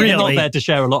 essentially. They're not there to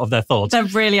share a lot of their thoughts. There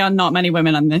really are not many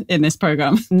women in this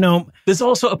program. No. There's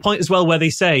also a point as well where they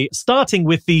say, starting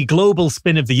with the global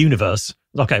spin of the universe.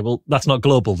 Okay, well, that's not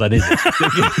global then, is it?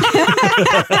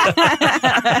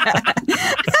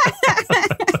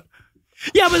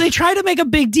 Yeah, but they try to make a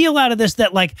big deal out of this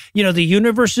that, like, you know, the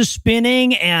universe is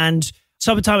spinning and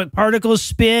subatomic particles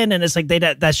spin, and it's like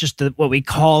that's just what we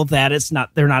call that. It's not,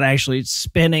 they're not actually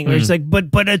spinning. It's like,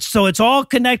 but it's all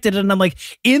connected, and I'm like,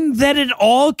 in that it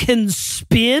all can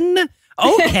spin.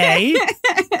 Okay.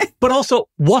 But also,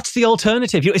 what's the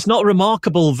alternative? It's not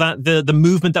remarkable that the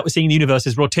movement that we're seeing in the universe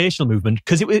is rotational movement,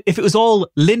 because if it was all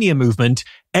linear movement,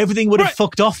 everything would have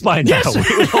fucked off by now. Yes.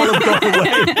 It would all have gone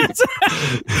away.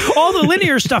 All the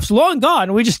linear stuff's long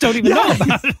gone. We just don't even know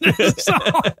about it. So.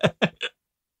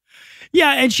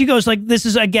 Yeah, and she goes like, this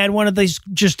is, again, one of these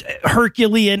just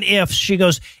Herculean ifs. She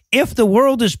goes, if the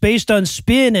world is based on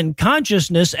spin and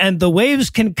consciousness and the waves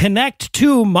can connect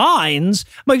two minds,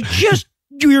 I'm like,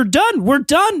 you're done. We're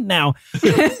done now.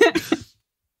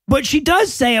 But she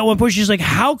does say at one point, she's like,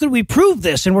 how could we prove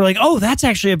this? And we're like, oh, that's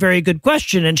actually a very good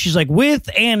question. And she's like, with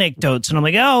anecdotes. And I'm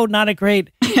like, oh, not a great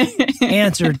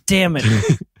answer. Damn it.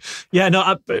 Yeah,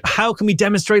 no, how can we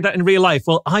demonstrate that in real life?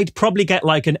 Well, I'd probably get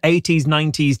like an 80s,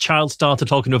 90s child starter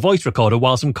talking to a voice recorder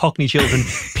while some Cockney children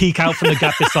peek out from the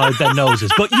gap beside their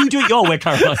noses. But you do it your way,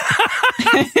 Caroline.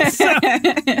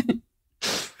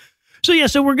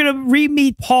 So we're going to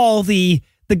re-meet Paul, the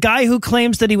guy who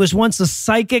claims that he was once a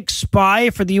psychic spy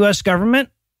for the U.S. government.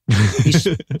 He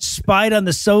spied on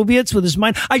the Soviets with his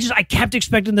mind. I kept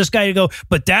expecting this guy to go,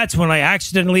 but that's when I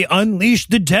accidentally unleashed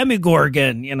the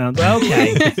Demigorgon. You know,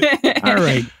 okay. All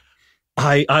right.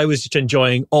 I was just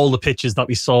enjoying all the pictures that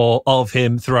we saw of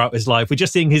him throughout his life. We're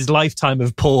just seeing his lifetime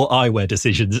of poor eyewear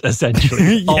decisions,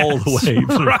 essentially, all the way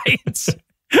through. Right.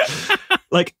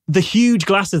 Like the huge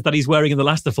glasses that he's wearing in the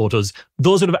last of photos,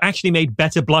 those would have actually made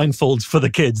better blindfolds for the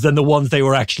kids than the ones they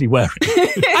were actually wearing.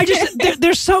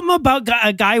 There's something about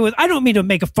a guy with, I don't mean to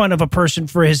make fun of a person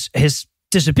for his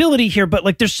disability here, but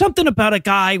like there's something about a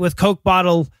guy with Coke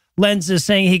bottle lenses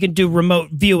saying he can do remote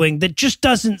viewing that just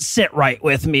doesn't sit right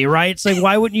with me, right? It's like,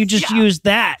 why wouldn't you just use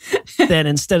that then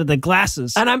instead of the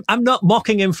glasses? And I'm not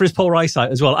mocking him for his poor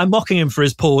eyesight as well. I'm mocking him for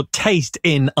his poor taste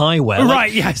in eyewear. Like,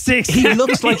 right, yes. Exactly. He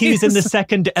looks like he was in the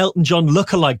second Elton John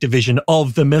lookalike division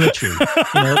of the military.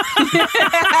 You know?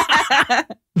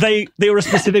 They were a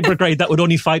specific brigade that would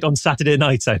only fight on Saturday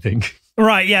nights, I think.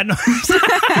 Right, yeah. No.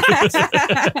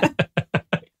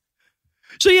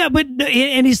 So yeah,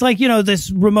 and he's like, you know,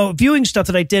 this remote viewing stuff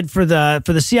that I did for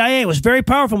the CIA was very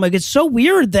powerful. I'm like, it's so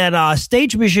weird that a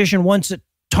stage musician once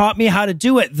taught me how to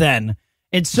do it then.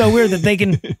 It's so weird that they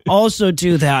can also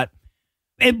do that.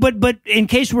 But in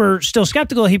case we're still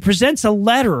skeptical, he presents a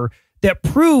letter that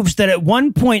proves that at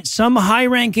one point some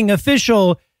high-ranking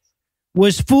official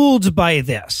was fooled by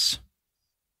this.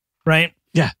 Right?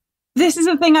 Yeah. This is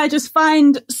the thing I just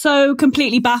find so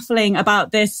completely baffling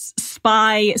about this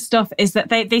spy stuff, is that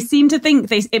they seem to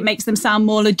think it makes them sound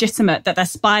more legitimate that they're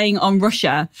spying on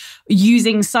Russia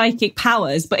using psychic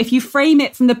powers. But if you frame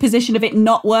it from the position of it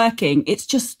not working, it's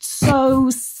just so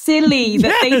silly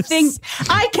that they think,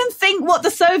 I can think what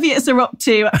the Soviets are up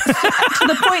to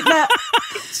the point that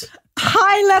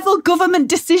high-level government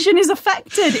decision is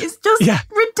affected. It's just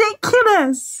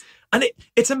ridiculous. And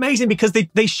it's amazing because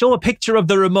they show a picture of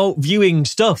the remote viewing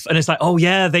stuff, and it's like, oh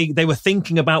yeah, they were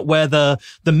thinking about where the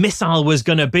missile was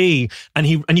going to be, and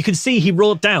you can see he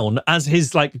wrote down as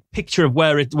his like picture of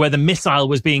where the missile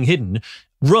was being hidden,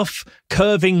 rough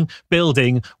curving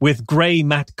building with grey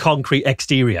matte concrete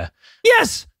exterior.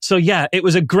 Yes. So yeah, it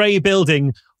was a grey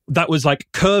building that was like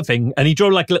curving, and he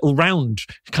drew like a little round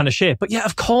kind of shape. But yeah,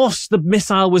 of course, the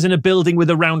missile was in a building with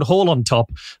a round hole on top.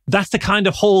 That's the kind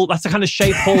of hole, that's the kind of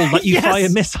shaped hole that you fire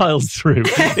missiles through.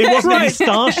 It wasn't any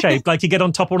star shaped like you get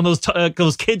on top of one of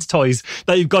those kids' toys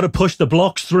that you've got to push the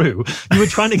blocks through. You were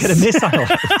trying to get a missile.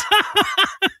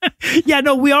 Yeah,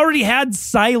 no, we already had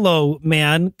Silo,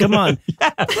 man. Come on.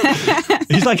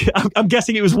 He's like, I'm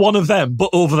guessing it was one of them, but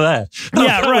over there.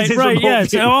 Yeah,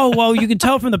 right. Yeah. Oh, well, you can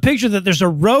tell from the picture that there's a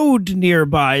road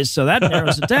nearby, so that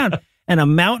narrows it down. And a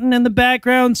mountain in the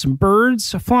background, some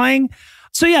birds flying.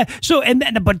 So yeah,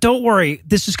 but don't worry,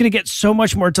 this is going to get so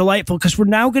much more delightful because we're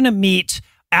now going to meet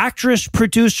actress,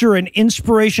 producer, and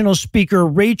inspirational speaker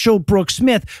Rachel Brooks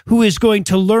Smith, who is going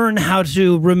to learn how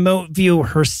to remote view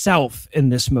herself in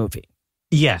this movie.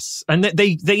 Yes. And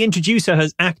they introduce her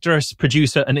as actress,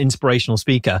 producer, and inspirational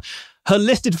speaker. Her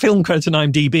listed film credits on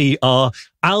IMDb are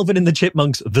Alvin and the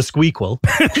Chipmunks, The Squeakquel,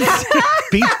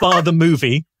 Beach Bar, the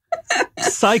movie,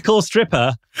 Psycho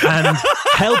Stripper, and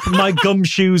Help My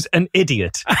Gumshoes an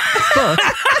Idiot. But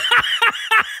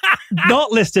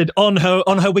not listed on her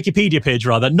Wikipedia page,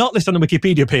 not listed on the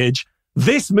Wikipedia page,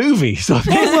 this movie. So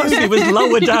this movie was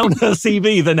lower down her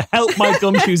CV than Help My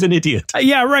Gumshoes an Idiot.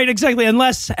 Yeah, right, exactly.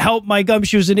 Unless Help My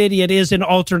Gumshoes an Idiot is an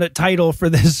alternate title for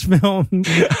this film.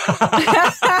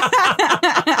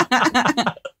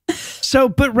 So,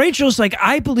 but Rachel's like,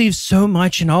 I believe so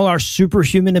much in all our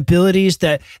superhuman abilities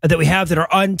that we have that are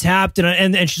untapped.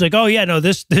 And she's like, oh yeah, no,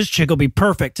 this chick will be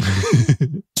perfect.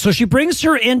 So she brings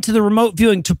her into the remote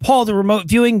viewing to Paul, the remote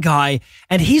viewing guy,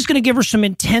 and he's going to give her some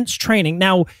intense training.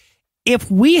 Now,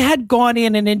 if we had gone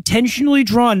in and intentionally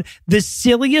drawn the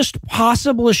silliest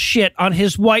possible shit on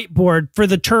his whiteboard for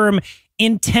the term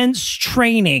intense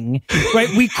training, right?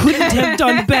 We couldn't have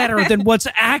done better than what's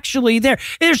actually there.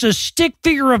 There's a stick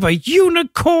figure of a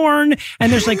unicorn,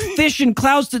 and there's like fish and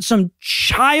clouds that some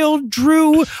child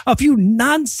drew, a few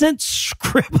nonsense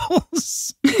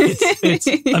scribbles. It's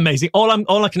amazing. All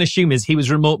I can assume is he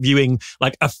was remote viewing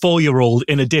like a 4-year-old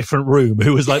in a different room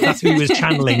who was like, that's who he was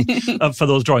channeling for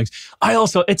those drawings.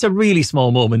 It's a really small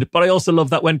moment, but I also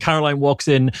love that when Caroline walks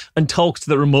in and talks to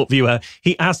the remote viewer,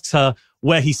 he asks her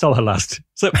where he saw her last.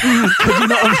 So could you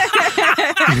not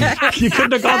have, you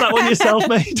couldn't have got that one yourself,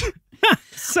 mate?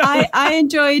 So. I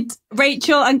enjoyed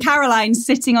Rachel and Caroline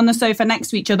sitting on the sofa next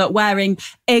to each other wearing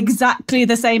exactly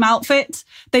the same outfit.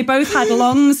 They both had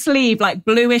long sleeve, like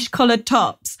bluish coloured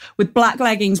tops with black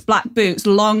leggings, black boots,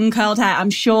 long curled hair.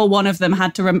 I'm sure one of them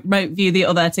had to remote view the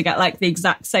other to get like the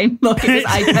exact same look. It was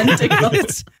identical.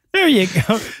 There you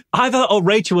go. Either or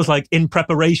Rachel was like in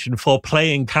preparation for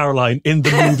playing Caroline in the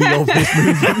movie of this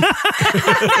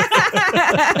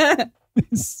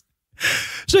movie.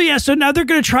 So now they're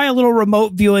going to try a little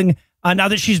remote viewing. Now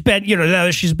that she's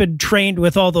been trained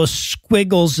with all those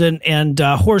squiggles and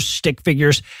horse stick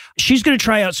figures, she's going to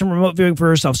try out some remote viewing for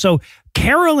herself. So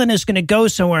Carolyn is going to go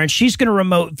somewhere and she's going to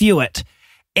remote view it.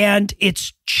 And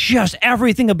it's just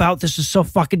everything about this is so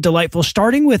fucking delightful.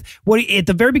 Starting with at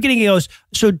the very beginning, he goes,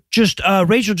 so just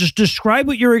Rachel, just describe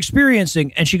what you're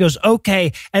experiencing. And she goes,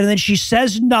 okay. And then she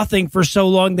says nothing for so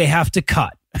long they have to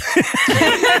cut.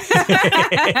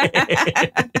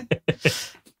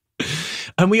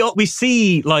 And we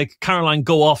see like Caroline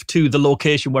go off to the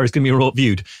location where it's going to be remote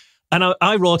viewed. And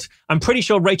I wrote, I'm pretty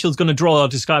sure Rachel's going to draw or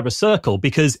describe a circle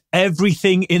because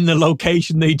everything in the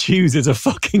location they choose is a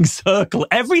fucking circle.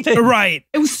 Everything. Right.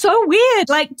 It was so weird.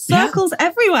 Like circles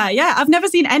everywhere. Yeah. I've never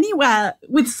seen anywhere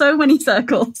with so many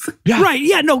circles. Yeah. Right.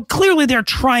 Yeah. No, clearly they're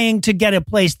trying to get a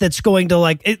place that's going to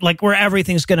like where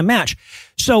everything's going to match.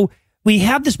 So we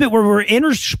have this bit where we're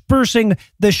interspersing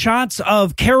the shots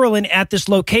of Carolyn at this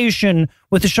location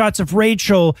with the shots of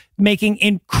Rachel making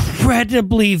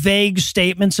incredibly vague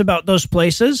statements about those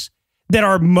places that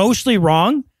are mostly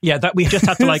wrong. Yeah, that we just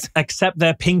have to like accept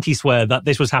their pinky swear that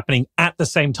this was happening at the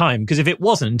same time. Because if it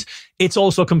wasn't, it's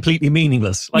also completely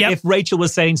meaningless. Like if Rachel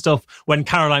was saying stuff when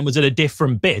Caroline was at a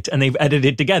different bit and they've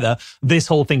edited it together, this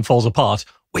whole thing falls apart,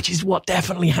 which is what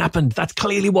definitely happened. That's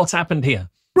clearly what's happened here.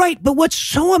 Right, but what's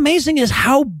so amazing is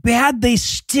how bad they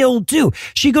still do.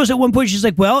 She goes at one point, she's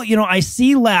like, well, I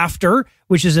see laughter,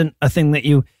 which isn't a thing that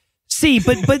you see,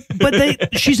 but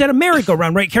she's at a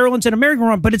merry-go-round, right? Carolyn's at a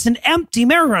merry-go-round, but it's an empty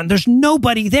merry-go-round. There's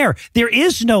nobody there. There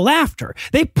is no laughter.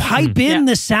 They pipe in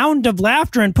the sound of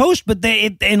laughter in post, but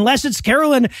unless it's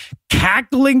Carolyn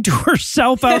cackling to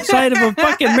herself outside of a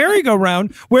fucking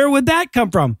merry-go-round, where would that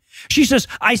come from? She says,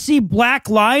 I see black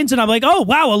lines, and I'm like, oh,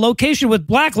 wow, a location with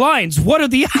black lines. What are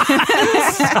the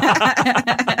odds?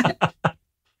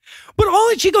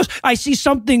 But she goes, I see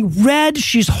something red.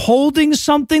 She's holding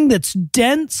something that's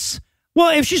dense.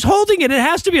 Well, if she's holding it, it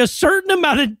has to be a certain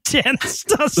amount of dense,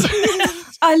 doesn't it?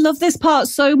 I love this part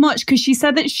so much because she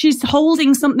said that she's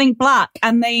holding something black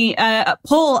and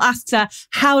Paul asks her,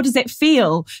 how does it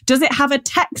feel? Does it have a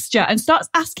texture? And starts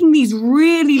asking these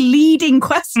really leading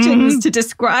questions to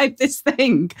describe this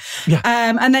thing. Yeah.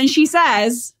 And then she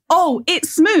says, oh, it's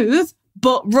smooth,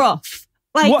 but rough.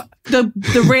 Like the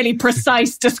really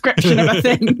precise description of a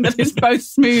thing that is both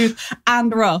smooth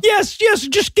and rough. Yes.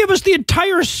 Just give us the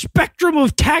entire spectrum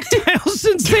of tactile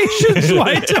sensations.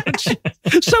 Why don't you?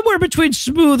 somewhere between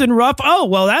smooth and rough. Oh,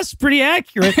 well, that's pretty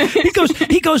accurate.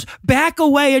 He goes, back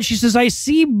away. And she says, I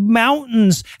see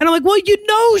mountains. And I'm like, well, you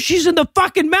know, she's in the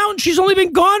fucking mountain. She's only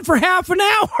been gone for half an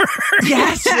hour.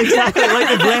 Yes, exactly. Like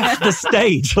they've left the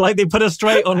stage. Like they put her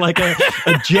straight on like a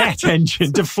jet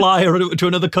engine to fly her to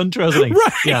another country or something.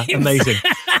 Right. Yeah, amazing.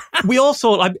 We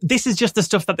also, like, this is just the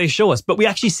stuff that they show us, but we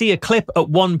actually see a clip at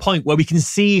one point where we can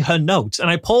see her notes. And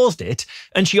I paused it,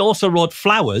 and she also wrote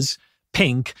flowers,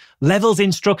 pink, levels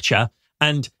in structure,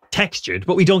 and textured,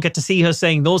 but we don't get to see her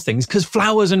saying those things because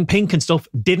flowers and pink and stuff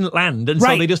didn't land, and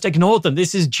so they just ignored them.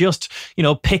 This is just, you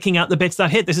know, picking out the bits that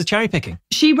hit. This is cherry picking.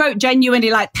 She wrote genuinely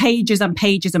like pages and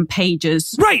pages and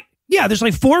pages. Right. Yeah, there's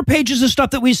like 4 pages of stuff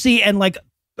that we see and like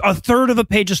a third of a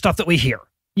page of stuff that we hear.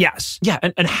 Yes. Yeah,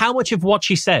 and how much of what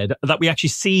she said that we actually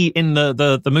see in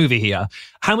the movie here,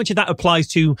 how much of that applies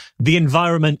to the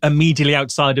environment immediately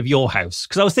outside of your house?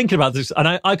 Because I was thinking about this,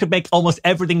 and I could make almost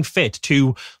everything fit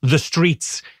to the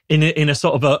streets in a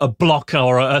sort of a block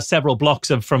or several blocks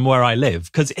from where I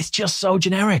live, because it's just so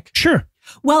generic. Sure.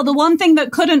 Well, the one thing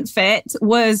that couldn't fit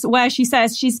was where she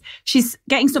says she's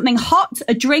getting something hot,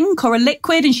 a drink or a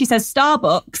liquid, and she says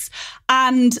Starbucks.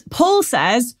 And Paul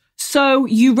says, so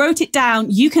you wrote it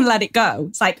down, you can let it go.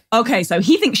 It's like, okay, so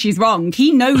he thinks she's wrong.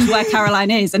 He knows where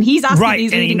Caroline is, and he's asking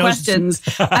these leading questions,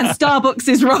 and Starbucks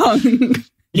is wrong.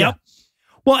 Yep.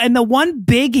 Well, and the one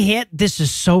big hit, this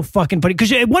is so fucking funny,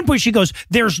 because at one point she goes,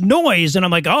 there's noise, and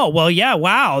I'm like, oh, well, yeah,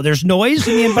 wow, there's noise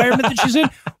in the environment that she's in?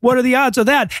 What are the odds of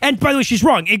that? And by the way, she's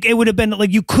wrong. It would have been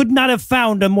like, you could not have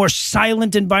found a more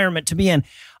silent environment to be in.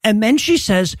 And then she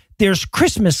says, there's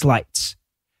Christmas lights,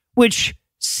 which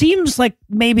seems like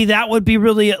maybe that would be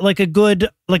really like a good,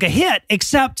 like a hit,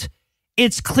 except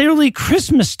it's clearly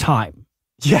Christmas time.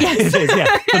 Yeah, it is,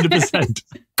 yeah, 100%.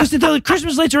 Because the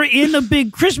Christmas lights are in a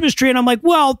big Christmas tree, and I'm like,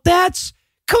 well, that's,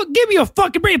 give me a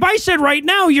fucking break. If I said right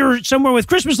now you're somewhere with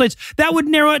Christmas lights, that would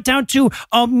narrow it down to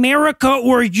America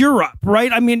or Europe,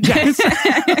 right? I mean,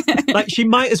 like she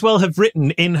might as well have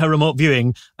written in her remote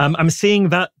viewing, I'm seeing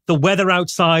that the weather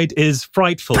outside is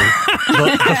frightful,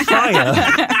 but the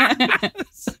fire...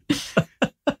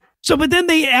 So, but then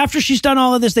after she's done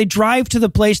all of this, they drive to the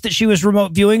place that she was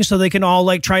remote viewing so they can all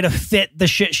like try to fit the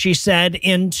shit she said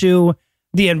into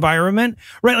the environment,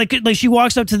 right? Like she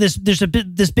walks up to this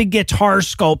big guitar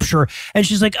sculpture, and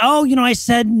she's like, oh, you know, I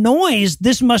said noise.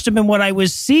 This must have been what I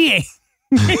was seeing.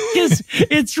 Because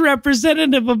it's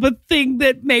representative of a thing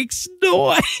that makes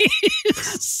noise.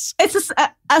 It's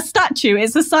a statue.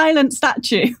 It's a silent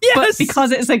statue. Yes. But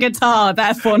because it's a guitar,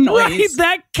 therefore noise. Right,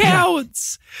 that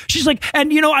counts. Yeah. She's like,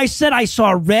 and you know, I said I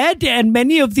saw red, and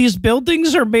many of these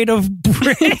buildings are made of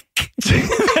brick.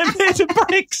 They're made of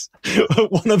bricks.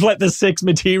 One of like the 6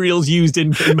 materials used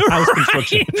in house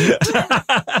construction.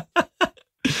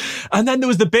 And then there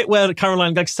was the bit where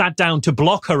Caroline like sat down to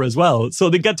block her as well. So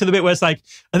they get to the bit where it's like,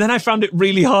 and then I found it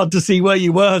really hard to see where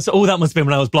you were. So, that must have been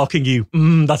when I was blocking you.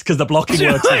 That's because the blocking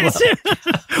works as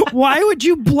well. Why would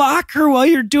you block her while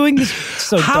you're doing this?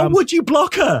 So how dumb. would you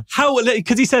block her? How?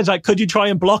 Because he says like, could you try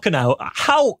and block her now?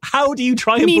 How do you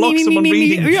try and block someone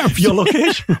reading your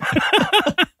location?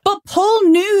 But Paul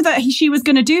knew that she was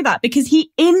going to do that because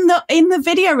he, in the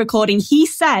video recording, he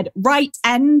said, right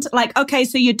end, like, okay,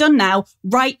 so you're done now,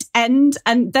 right end.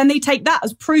 And then they take that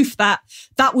as proof that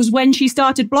was when she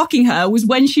started blocking her, was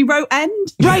when she wrote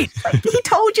end. Right. He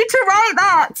told you to write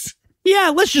that.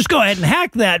 Yeah, let's just go ahead and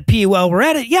hack that, P, while we're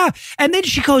at it. Yeah. And then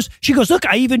she goes, look,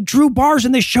 I even drew bars,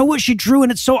 and they show what she drew,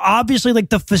 and it's so obviously like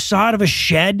the facade of a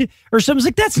shed or something. It's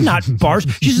like, that's not bars.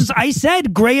 She says, I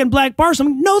said gray and black bars. I'm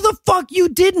like, no, the fuck you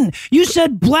didn't. You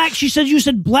said black. She said, you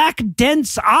said black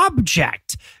dense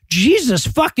object. Jesus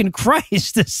fucking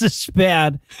Christ, this is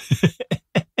bad.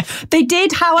 They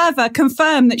did, however,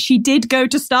 confirm that she did go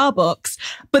to Starbucks.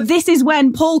 But this is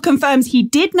when Paul confirms he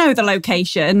did know the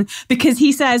location, because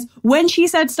he says, when she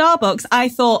said Starbucks, I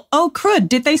thought, oh, crud,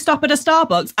 did they stop at a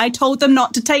Starbucks? I told them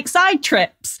not to take side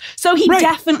trips. So he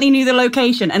definitely knew the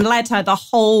location and led her the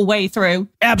whole way through.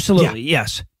 Absolutely,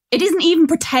 yes. It isn't even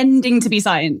pretending to be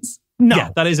science. No. Yeah,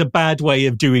 that is a bad way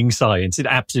of doing science. It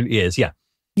absolutely is, yeah.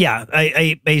 Yeah,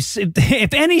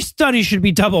 if any study should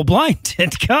be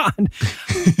double-blinded, God.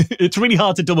 It's really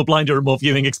hard to double-blind a remote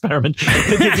viewing experiment.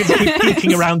 You keep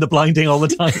peeking around the blinding all the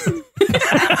time.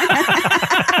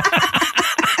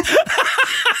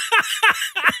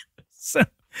 So,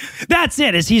 That's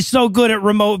it. Is he's so good at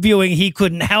remote viewing, he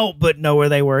couldn't help but know where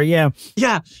they were. Yeah.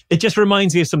 Yeah. It just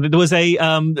reminds me of something. There was a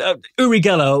Uri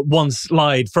Geller once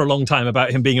lied for a long time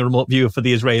about him being a remote viewer for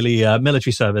the Israeli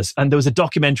military service. And there was a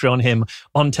documentary on him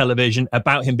on television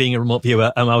about him being a remote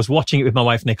viewer. And I was watching it with my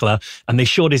wife, Nicola, and they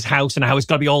showed his house and how it's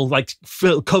got to be all like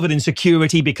covered in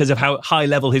security because of how high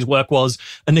level his work was.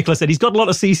 And Nicola said, he's got a lot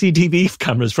of CCTV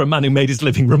cameras for a man who made his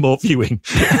living remote viewing.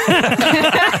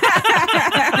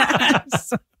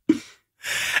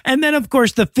 And then, of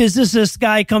course, the physicist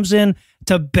guy comes in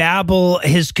to babble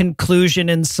his conclusion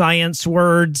in science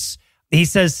words. He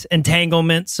says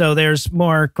entanglement, so there's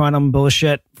more quantum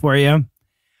bullshit for you.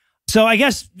 So I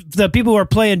guess the people who are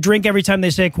playing drink every time they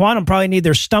say quantum probably need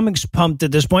their stomachs pumped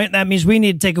at this point. That means we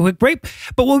need to take a quick break,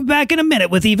 but we'll be back in a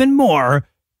minute with even more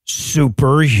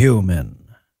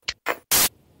Superhuman.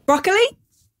 Broccoli?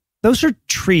 Those are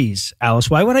trees, Alice.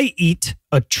 Why would I eat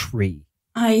a tree?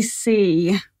 I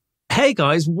see. Hey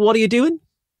guys, what are you doing?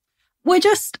 We're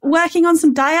just working on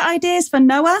some diet ideas for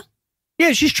Noah.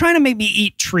 Yeah, she's trying to make me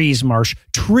eat trees, Marsh.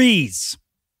 Trees.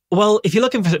 Well, if you're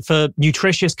looking for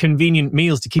nutritious, convenient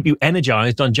meals to keep you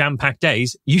energized on jam-packed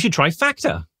days, you should try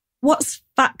Factor. What's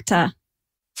Factor?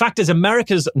 Factor's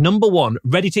America's #1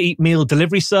 ready-to-eat meal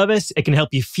delivery service. It can help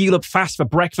you fuel up fast for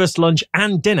breakfast, lunch,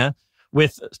 and dinner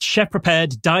with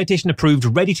chef-prepared,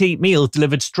 dietitian-approved, ready-to-eat meals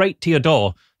delivered straight to your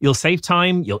door. You'll save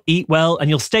time, you'll eat well, and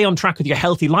you'll stay on track with your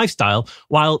healthy lifestyle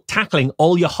while tackling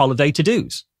all your holiday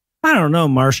to-dos. I don't know,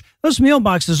 Marsh. Those meal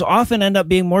boxes often end up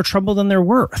being more trouble than they're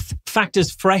worth.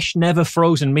 Factor's fresh, never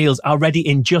frozen meals are ready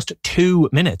in just 2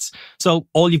 minutes. So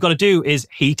all you've got to do is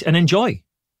heat and enjoy.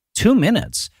 2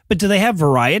 minutes? But do they have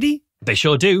variety? They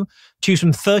sure do. Choose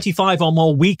from 35 or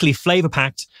more weekly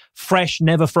flavor-packed, fresh,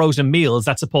 never frozen meals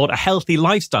that support a healthy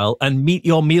lifestyle and meet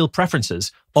your meal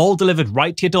preferences, all delivered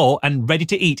right to your door and ready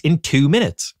to eat in 2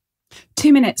 minutes.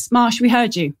 2 minutes. Marsh, we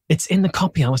heard you. It's in the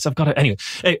copy, Alice. I've got it. Anyway,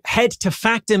 head to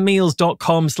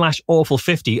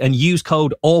factormeals.com/awful50 and use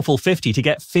code awful50 to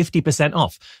get 50%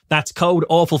 off. That's code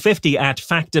awful50 at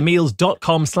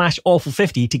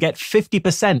factormeals.com/awful50 to get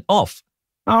 50% off.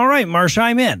 All right, Marsh,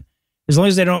 I'm in. As long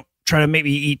as they don't try to make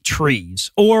me eat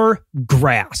trees or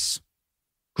grass.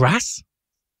 Grass?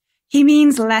 He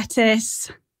means lettuce.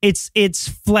 It's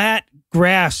flat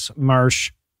grass,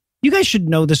 Marsh. You guys should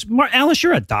know this. Alice,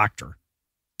 you're a doctor.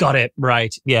 Got it.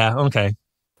 Right. Yeah. Okay.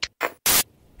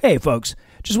 Hey, folks.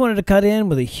 Just wanted to cut in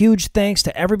with a huge thanks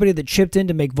to everybody that chipped in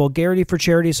to make Vulgarity for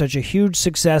Charity such a huge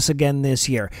success again this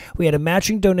year. We had a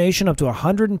matching donation up to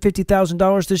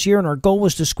 $150,000 this year, and our goal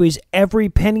was to squeeze every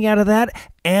penny out of that,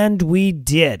 and we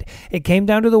did. It came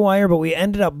down to the wire, but we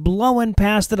ended up blowing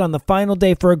past it on the final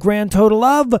day for a grand total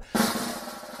of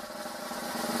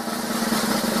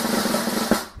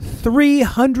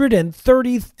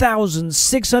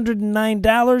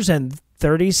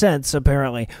 $330,609.30,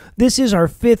 apparently. This is our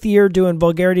 5th year doing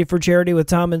Vulgarity for Charity with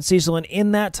Tom and Cecil, and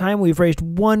in that time, we've raised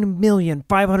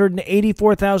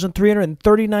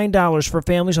 $1,584,339 for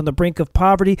families on the brink of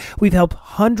poverty. We've helped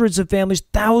hundreds of families,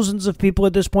 thousands of people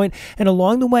at this point, and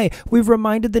along the way, we've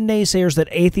reminded the naysayers that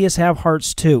atheists have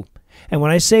hearts too. And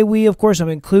when I say we, of course, I'm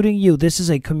including you. This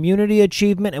is a community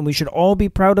achievement, and we should all be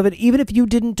proud of it, even if you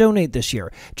didn't donate this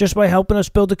year. Just by helping us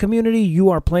build a community, you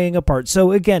are playing a part.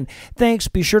 So again, thanks.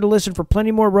 Be sure to listen for plenty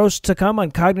more roasts to come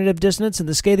on cognitive dissonance and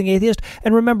the Scathing Atheist.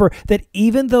 And remember that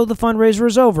even though the fundraiser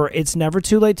is over, it's never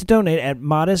too late to donate at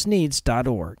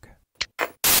modestneeds.org.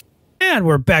 And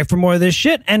we're back for more of this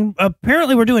shit. And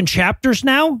apparently we're doing chapters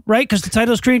now, right? Because the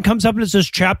title screen comes up and it says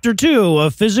Chapter 2,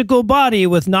 a physical body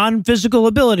with non-physical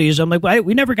abilities. I'm like,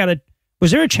 we never got a...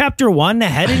 Was there a Chapter 1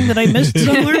 heading that I missed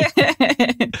somewhere?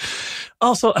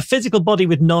 Also, a physical body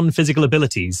with non-physical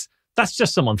abilities. That's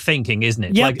just someone thinking, isn't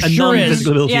it? Yep, like a sure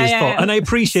non-physical ability is thought. Yeah. And I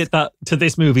appreciate that to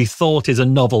this movie, thought is a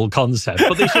novel concept,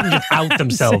 but they shouldn't just out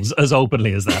themselves as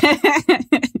openly as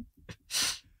that.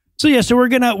 So yeah, so we're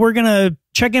gonna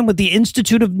check in with the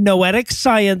Institute of Noetic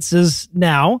Sciences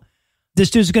now.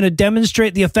 This dude's gonna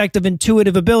demonstrate the effect of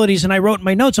intuitive abilities, and I wrote in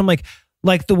my notes, I'm like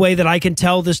the way that I can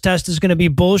tell this test is gonna be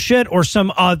bullshit or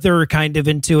some other kind of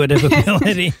intuitive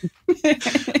ability.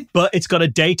 But it's got a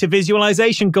data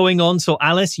visualization going on, so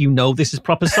Alice, you know this is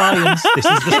proper science. This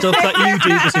is the stuff that you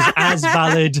do. This is as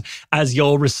valid as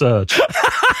your research.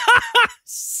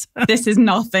 This is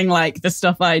nothing like the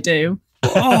stuff I do.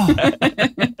 Oh,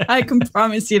 I can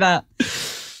promise you that.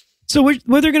 So what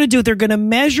they're going to do, they're going to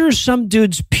measure some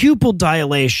dude's pupil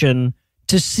dilation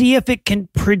to see if it can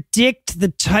predict the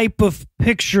type of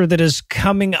picture that is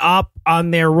coming up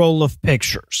on their roll of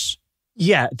pictures.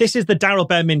 Yeah, this is the Darrell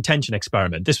Bem intention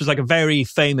experiment. This was like a very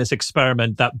famous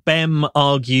experiment that Bem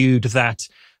argued that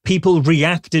people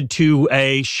reacted to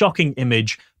a shocking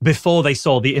image before they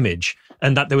saw the image,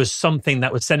 and that there was something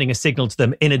that was sending a signal to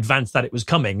them in advance that it was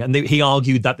coming. And he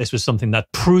argued that this was something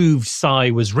that proved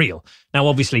psi was real. Now,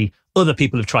 obviously, other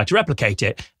people have tried to replicate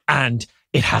it, and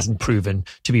it hasn't proven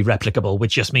to be replicable,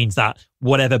 which just means that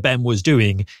whatever Ben was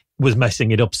doing was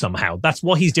messing it up somehow. That's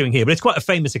what he's doing here. But it's quite a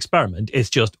famous experiment. It's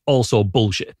just also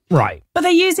bullshit. Right. But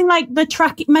they're using like the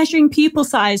measuring pupil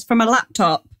size from a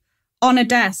laptop on a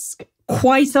desk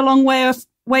quite a long way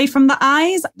away from the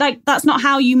eyes. Like, that's not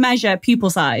how you measure pupil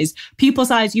size. Pupil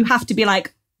size, you have to be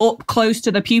like up close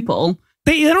to the pupil.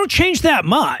 They don't change that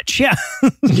much. Yeah.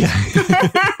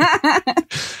 Yeah.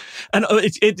 And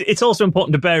it's also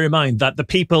important to bear in mind that the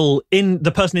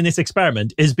person in this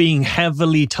experiment is being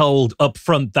heavily told up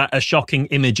front that a shocking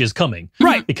image is coming.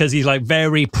 Right. Because he's like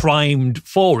very primed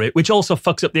for it, which also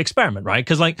fucks up the experiment, right?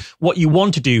 Because like what you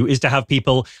want to do is to have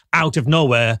people out of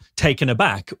nowhere taken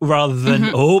aback rather than,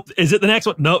 oh, is it the next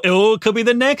one? No, oh, it could be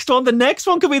the next one. The next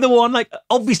one could be the one. Like,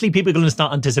 obviously people are going to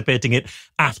start anticipating it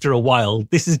after a while.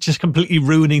 This is just completely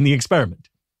ruining the experiment.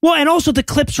 Well, and also the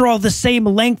clips are all the same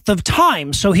length of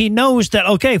time. So he knows that,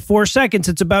 okay, 4 seconds,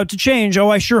 it's about to change. Oh,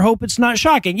 I sure hope it's not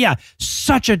shocking. Yeah,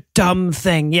 such a dumb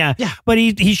thing. Yeah. But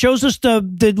he shows us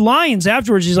the lines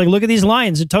afterwards. He's like, look at these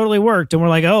lines. It totally worked. And we're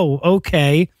like, oh,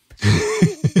 okay.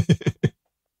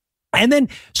 And then,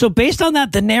 so based on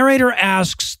that, the narrator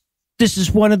asks, this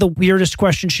is one of the weirdest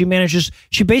questions she manages.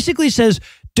 She basically says,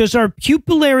 does our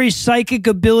pupillary psychic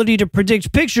ability to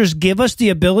predict pictures give us the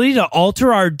ability to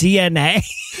alter our DNA?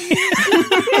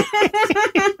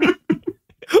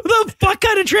 The fuck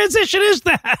kind of transition is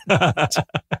that?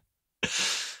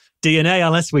 DNA,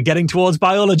 Alice, we're getting towards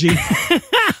biology.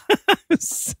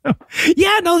 This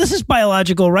is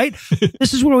biological, right?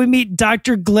 This is where we meet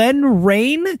Dr. Glenn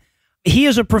Rain. He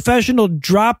is a professional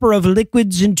dropper of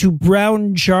liquids into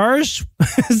brown jars.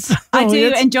 I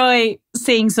do enjoy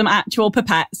seeing some actual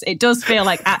pipettes. It does feel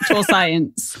like actual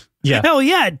science. Yeah. Hell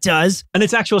yeah, it does. And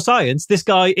it's actual science. This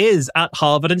guy is at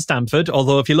Harvard and Stanford,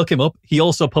 although if you look him up, he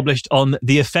also published on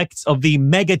the effects of the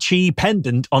Mega Chi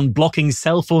pendant on blocking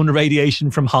cell phone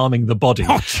radiation from harming the body.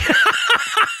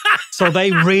 So they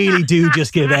really do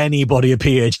just give anybody a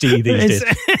PhD these days.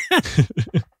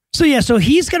 So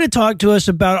he's going to talk to us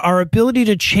about our ability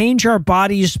to change our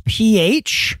body's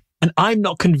pH. And I'm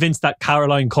not convinced that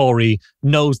Caroline Corey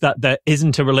knows that there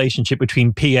isn't a relationship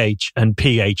between pH and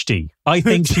PhD. I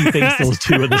think she thinks those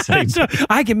two are the same. So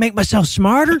I can make myself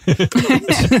smarter.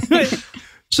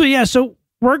 So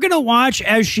we're going to watch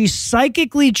as she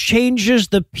psychically changes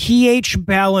the pH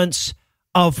balance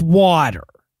of water,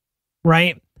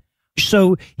 right?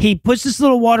 So he puts this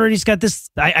little water and he's got this,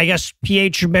 I guess,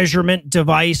 pH measurement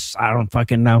device. I don't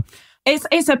fucking know.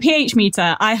 It's a pH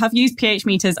meter. I have used pH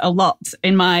meters a lot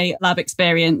in my lab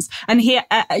experience. And here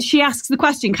she asks the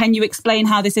question, can you explain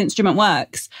how this instrument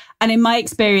works? And in my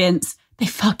experience, they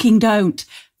fucking don't.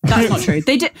 That's not true.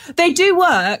 They do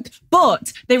work,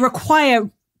 but they require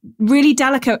really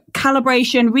delicate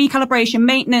calibration, recalibration,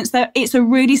 maintenance. It's a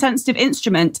really sensitive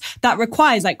instrument that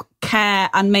requires like care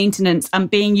and maintenance and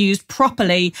being used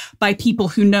properly by people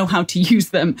who know how to use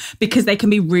them, because they can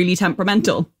be really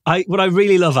temperamental. What I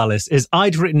really love, Alice, is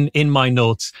I'd written in my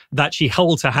notes that she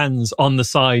holds her hands on the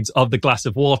sides of the glass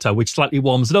of water, which slightly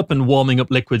warms it up, and warming up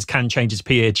liquids can change its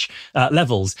pH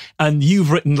levels. And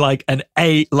you've written like an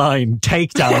 8-line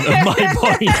takedown of my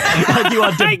point. And you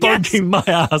are debunking my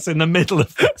ass in the middle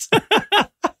of this.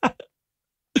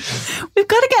 We've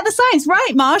got to get the science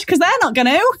right, Marsh, because they're not going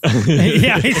to.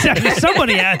 Yeah, exactly.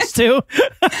 Somebody has to.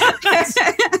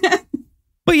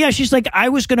 But yeah, she's like, I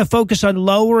was going to focus on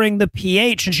lowering the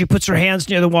pH, and she puts her hands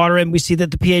near the water and we see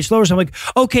that the pH lowers. I'm like,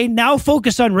 okay, now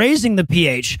focus on raising the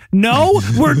pH. No,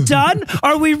 we're done?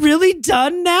 Are we really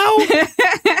done now?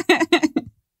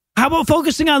 How about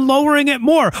focusing on lowering it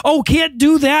more? Oh, can't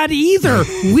do that either.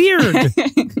 Weird.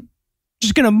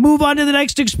 Just going to move on to the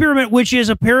next experiment, which is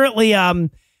apparently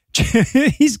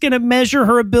he's going to measure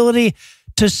her ability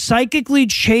to psychically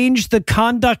change the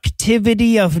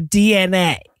conductivity of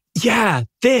DNA. Yeah,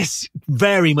 this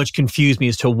very much confused me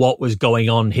as to what was going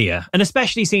on here. And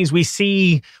especially since we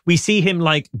see him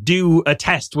like do a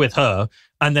test with her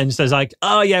and then says like,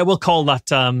 oh yeah, we'll call that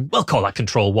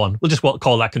control one. We'll just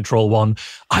call that control one.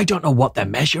 I don't know what they're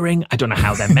measuring. I don't know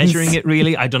how they're measuring it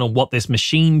really. I don't know what this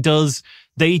machine does.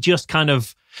 They just kind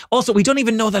of, also, we don't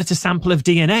even know that it's a sample of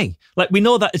DNA. Like, we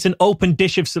know that it's an open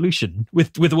dish of solution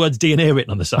with the words DNA written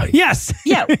on the side. Yes.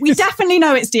 Yeah, we definitely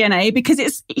know it's DNA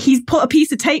because he's put a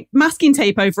piece of masking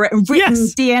tape over it and written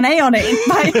DNA on it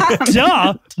by hand.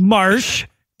 Duh, Marsh.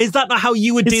 Is that not how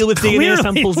you would deal with DNA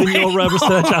samples in your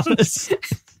research, Alice?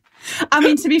 I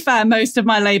mean, to be fair, most of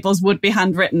my labels would be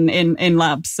handwritten in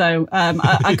labs, so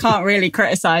I can't really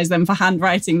criticize them for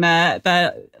handwriting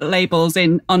their labels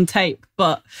on tape.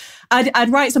 But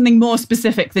I'd write something more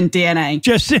specific than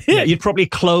DNA. You'd probably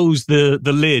close the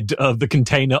lid of the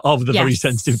container of the very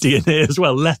sensitive DNA as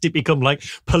well, lest it become like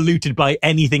polluted by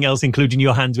anything else, including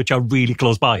your hands, which are really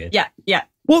close by it. Yeah.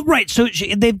 Well, right. So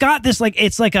they've got this, like,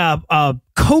 it's like a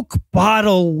Coke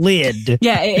bottle lid.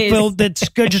 Yeah, it is. That's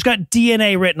just got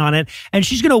DNA written on it. And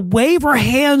she's going to wave her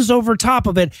hands over top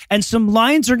of it, and some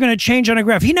lines are going to change on a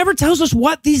graph. He never tells us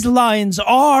what these lines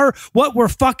are, what we're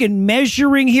fucking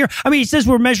measuring here. I mean, he says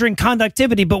we're measuring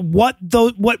conductivity, but what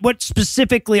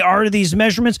specifically are these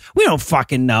measurements? We don't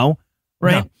fucking know,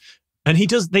 right? No. And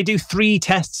they do 3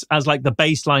 tests as like the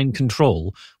baseline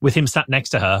control with him sat next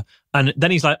to her. And then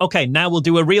he's like, okay, now we'll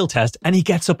do a real test. And he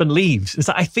gets up and leaves. It's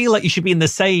like, I feel like you should be in the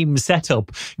same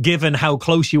setup, given how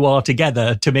close you are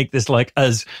together, to make this like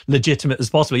as legitimate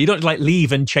as possible. You don't like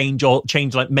leave and change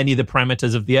like many of the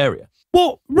parameters of the area.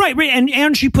 Well, right.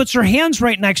 And she puts her hands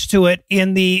right next to it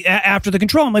in the after the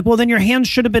control. I'm like, well, then your hands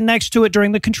should have been next to it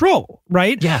during the control,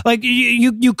 right? Yeah. Like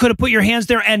you could have put your hands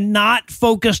there and not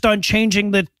focused on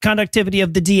changing the conductivity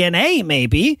of the DNA,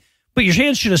 maybe, but your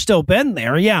hands should have still been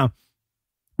there. Yeah.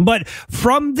 But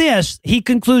from this, he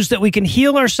concludes that we can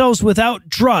heal ourselves without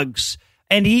drugs.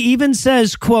 And he even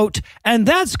says, quote, and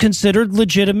that's considered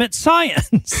legitimate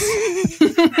science.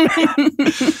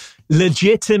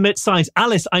 Legitimate science.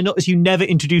 Alice, I notice you never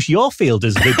introduce your field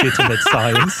as legitimate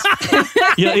science.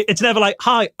 It's never like,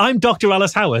 hi, I'm Dr.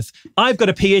 Alice Howarth. I've got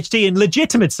a PhD in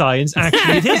legitimate science.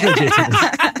 Actually, it is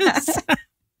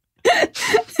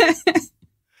legitimate.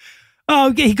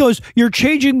 Oh, he goes, you're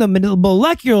changing the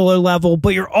molecular level, but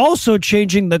you're also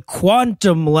changing the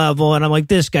quantum level. And I'm like,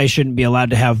 this guy shouldn't be allowed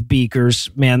to have beakers.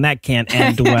 Man, that can't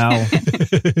end well.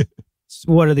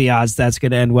 What are the odds that's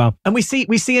going to end well? And we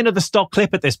see another stock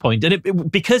clip at this point,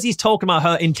 and because he's talking about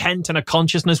her intent and her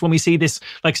consciousness, when we see this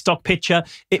like stock picture,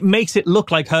 it makes it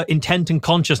look like her intent and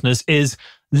consciousness is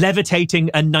levitating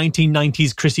a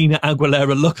 1990s Christina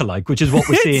Aguilera lookalike, which is what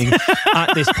we're seeing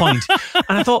at this point.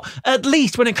 And I thought, at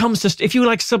least when it comes to, if you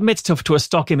like submit stuff to a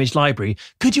stock image library,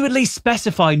 could you at least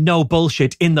specify no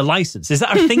bullshit in the license? Is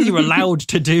that a thing you're allowed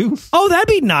to do? Oh, that'd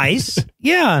be nice.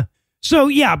 Yeah. So,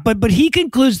 yeah, but he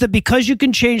concludes that because you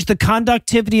can change the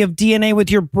conductivity of DNA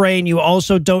with your brain, you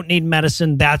also don't need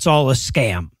medicine. That's all a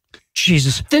scam.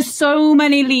 Jesus. There's so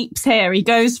many leaps here. He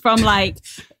goes from like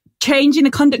changing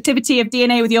the conductivity of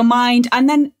DNA with your mind, and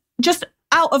then just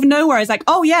out of nowhere, it's like,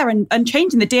 oh yeah, and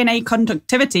changing the DNA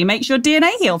conductivity makes your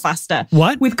DNA heal faster.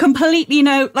 What? With completely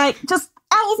just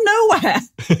out of nowhere.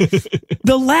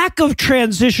 The lack of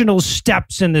transitional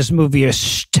steps in this movie is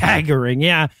staggering.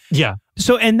 Yeah. Yeah.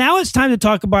 So, and now it's time to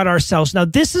talk about ourselves. Now,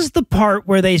 this is the part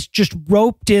where they just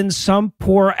roped in some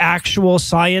poor actual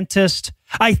scientist,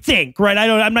 I think, right?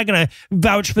 I'm not going to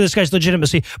vouch for this guy's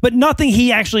legitimacy, but nothing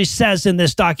he actually says in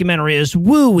this documentary is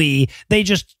wooey. They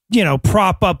just,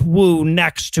 prop up woo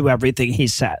next to everything he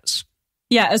says.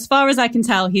 Yeah, as far as I can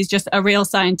tell, he's just a real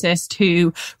scientist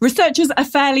who researches a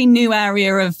fairly new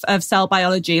area of cell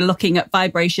biology, looking at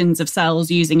vibrations of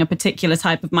cells using a particular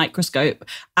type of microscope.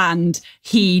 And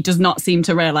he does not seem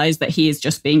to realize that he is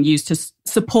just being used to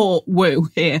support woo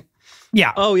here.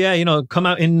 Yeah. Oh, yeah. Come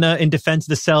out in defense of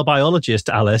the cell biologist,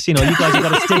 Alice. You guys have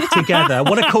got to stick together.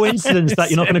 What a coincidence that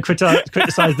you're not going to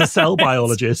criticize the cell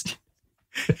biologist.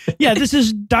 Yeah, this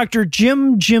is Dr.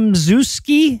 Jim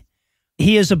Jimzewski.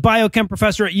 He is a biochem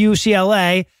professor at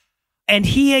UCLA, and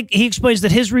he explains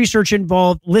that his research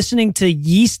involved listening to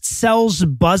yeast cells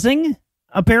buzzing,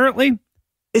 apparently.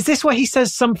 Is this where he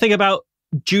says something about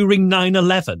during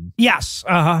 9/11? Yes.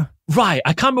 Right.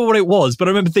 I can't remember what it was, but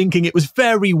I remember thinking it was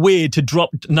very weird to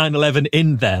drop 9/11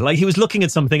 in there. Like he was looking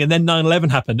at something and then 9/11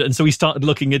 happened. And so he started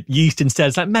looking at yeast instead.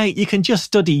 It's like, mate, you can just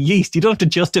study yeast. You don't have to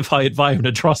justify it via an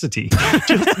atrocity.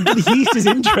 Yeast is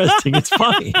interesting. It's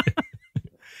fine.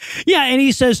 Yeah, and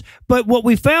he says, but what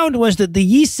we found was that the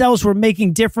yeast cells were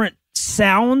making different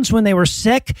sounds when they were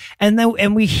sick,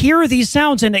 and we hear these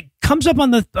sounds, and it comes up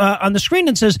on the screen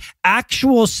and says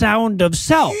actual sound of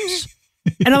cells.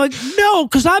 And I'm like, no,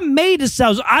 because I'm made of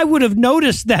cells. I would have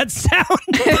noticed that sound.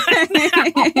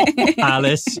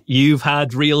 Alice, you've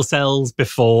had real cells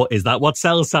before. Is that what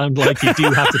cells sound like? You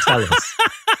do have to tell us.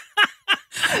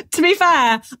 To be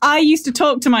fair, I used to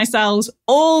talk to my cells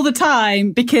all the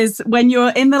time because when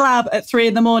you're in the lab at 3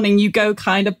 a.m, you go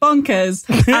kind of bonkers,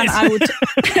 and I would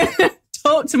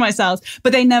talk to my cells,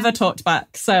 but they never talked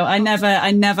back. So I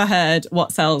never heard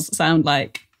what cells sound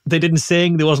like. They didn't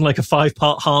sing. There wasn't like a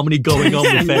 5-part harmony going on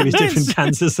with various different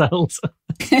cancer cells.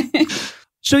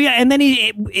 So yeah, and then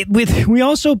we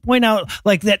also point out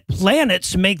like that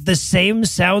planets make the same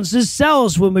sounds as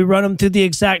cells when we run them through the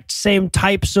exact same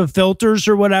types of filters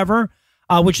or whatever,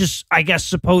 which is, I guess,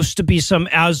 supposed to be some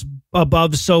as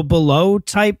above, so below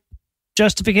type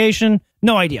justification.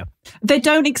 No idea. They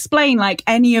don't explain like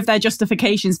any of their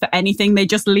justifications for anything. They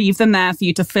just leave them there for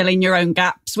you to fill in your own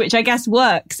gaps, which I guess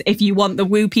works if you want the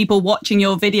woo people watching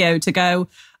your video to go,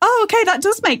 oh, okay, that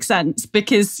does make sense,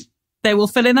 because they will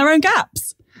fill in their own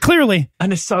gaps. Clearly.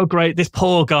 And it's so great, this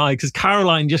poor guy, because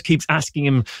Caroline just keeps asking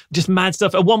him just mad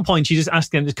stuff. At one point, she just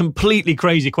asked him this completely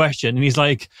crazy question. And he's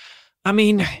like, I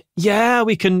mean, yeah,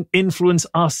 we can influence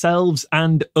ourselves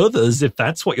and others if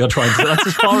that's what you're trying to do. That's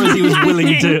as far as he was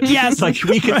willing to. Yes. It's like,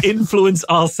 we can influence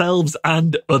ourselves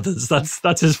and others.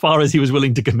 That's as far as he was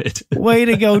willing to commit. Way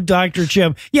to go, Dr.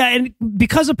 Jim. Yeah, and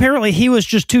because apparently he was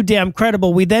just too damn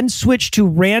credible, we then switched to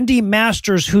Randy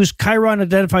Masters, whose Chiron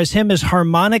identifies him as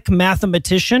harmonic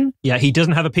mathematician. Yeah, he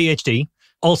doesn't have a PhD.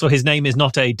 Also, his name is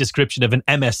not a description of an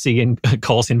MSc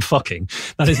course in fucking.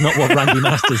 That is not what Randy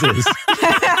Masters is.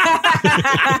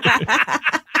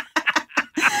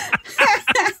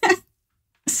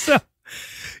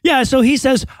 So he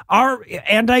says,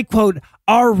 and I quote,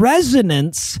 our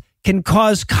resonance can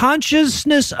cause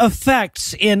consciousness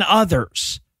effects in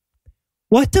others.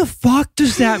 What the fuck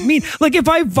does that mean? Like, if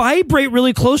I vibrate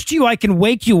really close to you, I can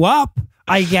wake you up,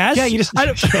 I guess. Yeah, you just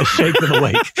shake them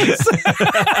awake.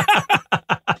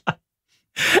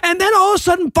 And then all of a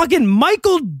sudden, fucking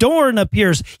Michael Dorn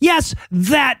appears. Yes,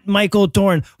 that Michael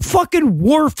Dorn. Fucking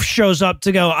Worf shows up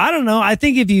to go, I don't know. I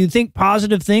think if you think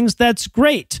positive things, that's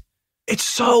great. It's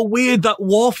so weird that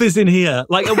Worf is in here.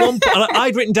 Like, at one point,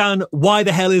 I'd written down, why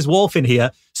the hell is Worf in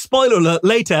here? Spoiler alert,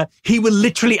 later, he will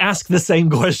literally ask the same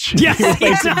question. Yes, he will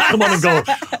basically come on and go,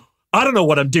 I don't know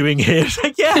what I'm doing here. It's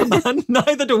like, yeah, man,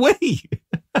 neither do we.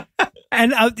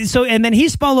 And and then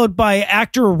he's followed by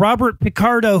actor Robert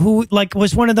Picardo, who like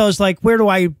was one of those like, where do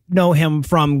I know him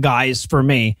from guys for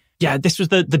me? Yeah, this was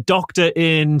the doctor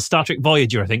in Star Trek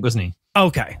Voyager, I think, wasn't he?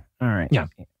 Okay. All right. Yeah.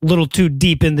 A little too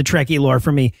deep in the Trekkie lore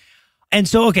for me. And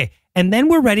so, okay. And then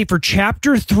we're ready for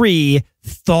Chapter 3,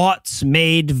 Thoughts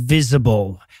Made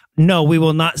Visible. No, we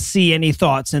will not see any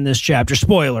thoughts in this chapter.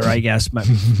 Spoiler, I guess. But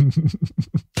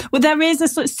well, there is a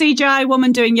sort of CGI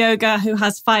woman doing yoga who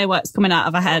has fireworks coming out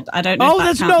of her head. I don't know. Oh,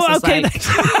 if that that's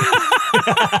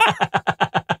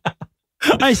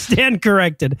okay. I stand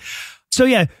corrected. So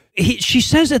yeah, she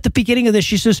says at the beginning of this,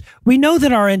 she says, we know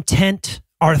that our intent,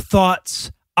 our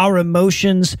thoughts, our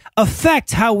emotions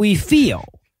affect how we feel.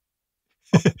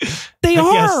 They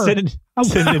are.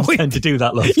 Synonyms tend to do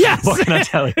that, love. Yes. What can I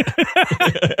tell you?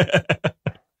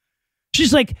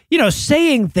 She's like,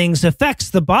 saying things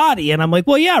affects the body. And I'm like,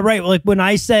 well, yeah, right. Like when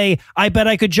I say, I bet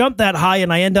I could jump that high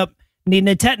and I end up needing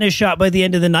a tetanus shot by the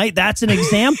end of the night. That's an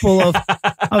example of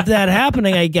that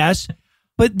happening, I guess.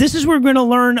 But this is where we're going to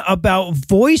learn about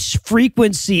voice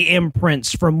frequency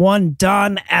imprints from one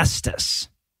Don Estes,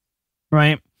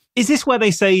 right? Is this where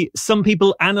they say some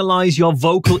people analyze your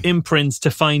vocal imprints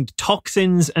to find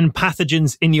toxins and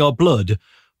pathogens in your blood,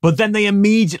 but then they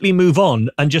immediately move on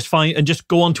and just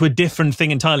go on to a different thing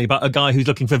entirely about a guy who's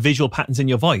looking for visual patterns in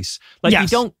your voice? Like,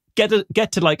 yes. You don't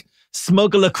get to like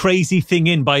smuggle a crazy thing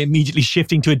in by immediately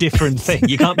shifting to a different thing.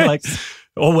 You can't be like,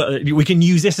 oh, well, we can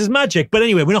use this as magic. But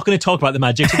anyway, we're not going to talk about the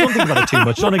magic, so don't think about it too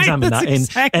much. Don't examine that in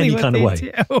any kind of way.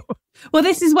 Do. Well,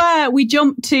 this is where we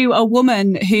jump to a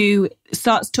woman who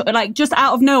starts to, like, just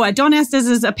out of nowhere. Don Estes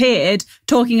has appeared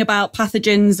talking about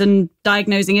pathogens and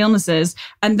diagnosing illnesses.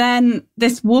 And then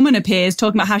this woman appears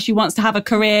talking about how she wants to have a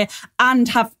career and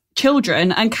have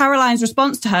children. And Caroline's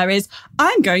response to her is,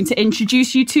 I'm going to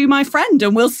introduce you to my friend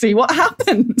and we'll see what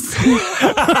happens.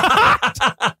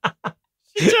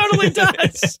 She totally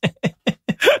does.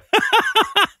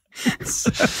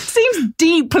 Seems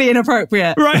deeply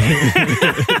inappropriate. Right.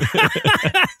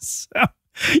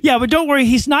 Yeah, but don't worry.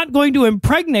 He's not going to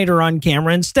impregnate her on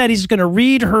camera. Instead, he's going to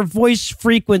read her voice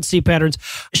frequency patterns.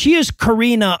 She is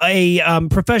Karina, a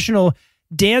professional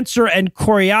dancer and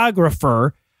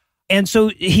choreographer. And so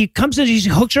he comes in, he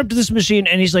hooks her up to this machine,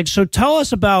 and he's like, so tell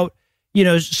us about,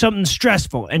 something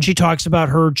stressful. And she talks about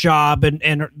her job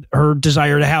and her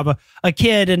desire to have a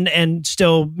kid and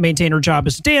still maintain her job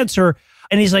as a dancer.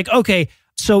 And he's like, okay,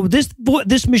 so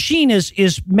this machine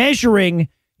is measuring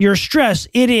your stress.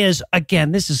 It is,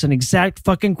 again, this is an exact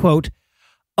fucking quote,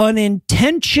 an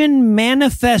intention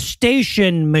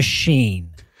manifestation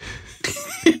machine.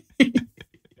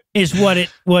 is what it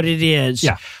is.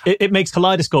 Yeah. It makes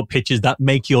kaleidoscope pictures that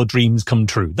make your dreams come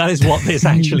true. That is what this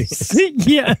actually is.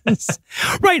 Yes.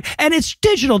 Right. And it's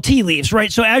digital tea leaves,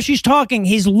 right? So as she's talking,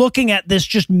 he's looking at this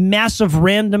just mess of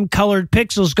random colored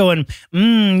pixels going,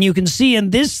 you can see in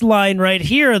this line right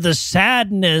here, the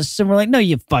sadness. And we're like, no,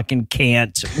 you fucking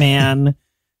can't, man.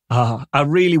 I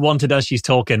really wanted, as she's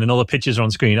talking, and all the pictures are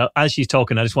on screen, as she's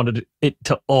talking, I just wanted it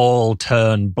to all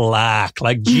turn black,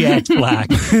 like jet black.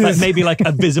 Like maybe like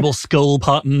a visible skull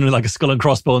pattern, like a skull and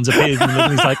crossbones appears in the middle.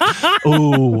 He's like,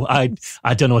 oh,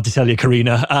 I don't know what to tell you,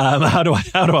 Karina. How do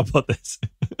I put this?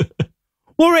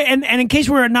 Well, right, and in case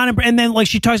we're not, and then like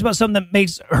she talks about something that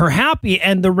makes her happy,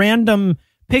 and the random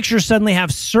pictures suddenly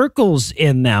have circles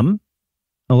in them.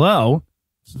 Hello?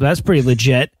 So that's pretty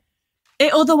legit.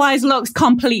 It otherwise looks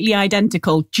completely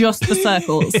identical. Just the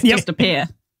circles just appear.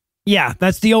 Yeah,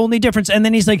 that's the only difference. And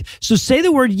then he's like, so say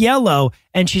the word yellow.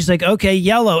 And she's like, okay,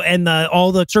 yellow. And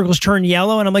all the circles turn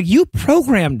yellow. And I'm like, you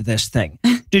programmed this thing.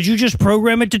 Did you just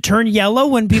program it to turn yellow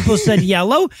when people said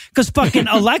yellow? Because fucking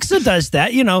Alexa does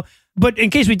that, you know. But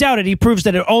in case we doubt it, he proves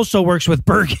that it also works with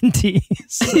burgundy.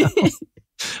 So.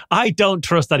 I don't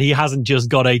trust that he hasn't just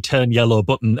got a turn yellow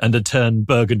button and a turn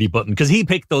burgundy button, because he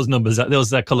picked those numbers,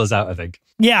 those colors out, I think.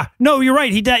 Yeah, no, you're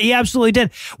right. He did. He absolutely did.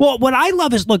 Well, what I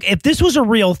love is, look, if this was a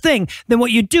real thing, then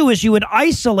what you do is you would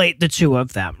isolate the two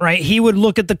of them, right? He would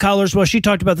look at the colors while she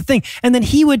talked about the thing, and then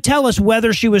he would tell us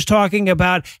whether she was talking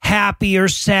about happy or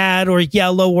sad or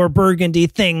yellow or burgundy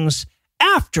things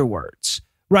afterwards.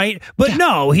 Right? But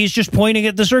no, he's just pointing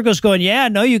at the circles going, yeah,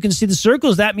 no, you can see the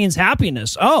circles. That means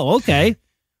happiness. Oh, okay.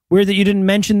 Weird that you didn't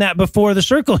mention that before the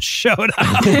circles showed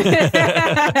up.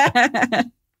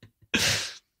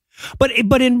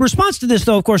 But in response to this,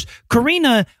 though, of course,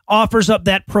 Karina offers up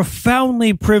that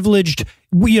profoundly privileged,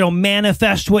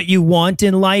 manifest what you want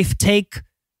in life take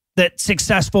that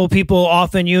successful people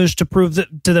often use to prove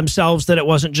to themselves that it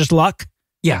wasn't just luck.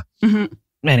 Yeah. Mm-hmm.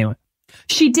 Anyway.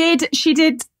 She did.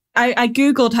 I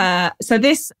Googled her. So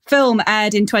this film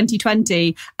aired in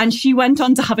 2020 and she went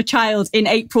on to have a child in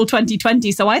April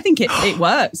 2020. So I think it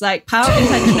works. Like power,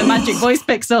 intention and magic voice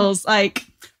pixels, like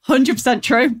 100%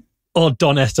 true. Or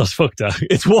Don Estos fucked her.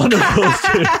 It's one of those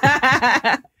two.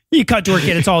 You cut to her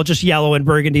kid, it's all just yellow and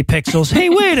burgundy pixels. Hey,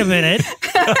 wait a minute.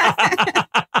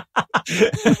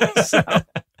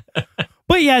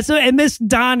 But yeah, so and this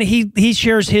Don, he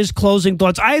shares his closing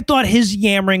thoughts. I thought his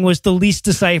yammering was the least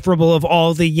decipherable of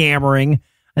all the yammering.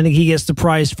 I think he gets the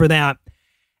prize for that.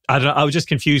 I don't know. I was just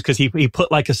confused because he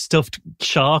put like a stuffed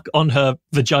shark on her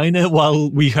vagina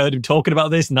while we heard him talking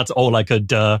about this, and that's all I could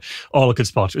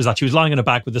spot. It was that she was lying on her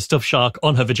back with a stuffed shark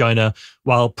on her vagina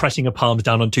while pressing her palms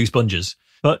down on two sponges.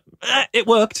 But it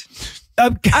worked.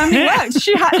 It worked.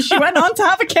 She went on to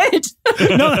have a kid.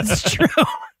 No, that's true.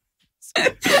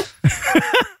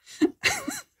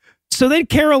 So then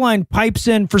Caroline pipes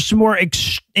in for some more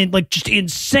just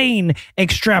insane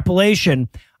extrapolation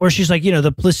where she's like,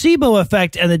 the placebo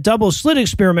effect and the double slit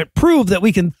experiment prove that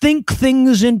we can think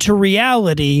things into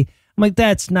reality. I'm like,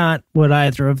 that's not what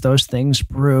either of those things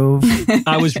prove.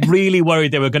 I was really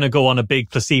worried they were going to go on a big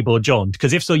placebo jaunt,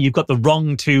 because if so, you've got the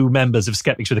wrong two members of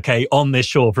Skeptics with a K on this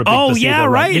show for a big placebo. Yeah,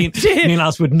 right. Neil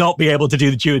else would not be able to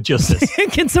do the due justice.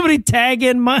 Can somebody tag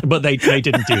in my... But they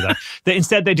didn't do that.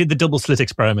 Instead, they did the double slit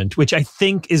experiment, which I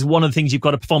think is one of the things you've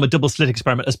got to perform a double slit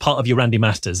experiment as part of your Randy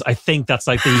Masters. I think that's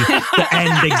like the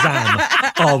end exam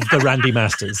of the Randy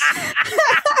Masters.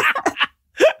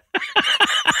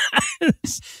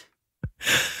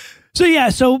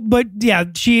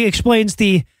 She explains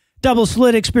the double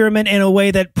slit experiment in a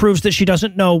way that proves that she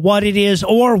doesn't know what it is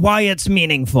or why it's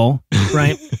meaningful,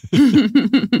 right?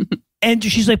 And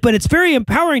she's like, but it's very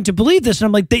empowering to believe this. And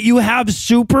I'm like, that you have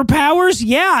superpowers?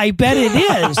 Yeah, I bet it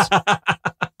is.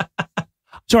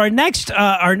 So our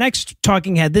next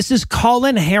talking head, this is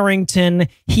Colin Harrington.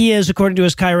 He is, according to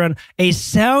his Chiron, a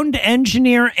sound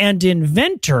engineer and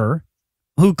inventor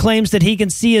who claims that he can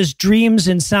see his dreams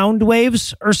in sound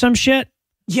waves or some shit.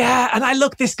 Yeah, and I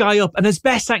looked this guy up, and as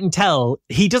best I can tell,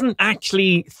 he doesn't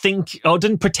actually think or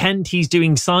doesn't pretend he's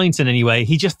doing science in any way.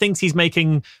 He just thinks he's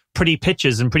making pretty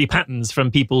pictures and pretty patterns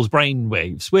from people's brain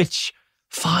waves, which,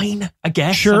 fine, I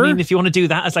guess. Sure. I mean, if you want to do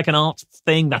that as like an art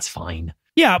thing, that's fine.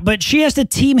 Yeah, but she has to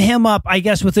team him up, I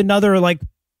guess, with another like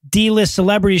D-list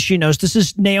celebrity she knows. This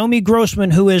is Naomi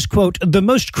Grossman, who is, quote, the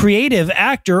most creative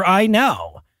actor I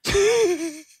know.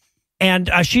 And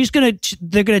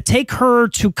they're gonna take her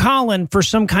to Colin for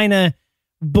some kind of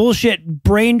bullshit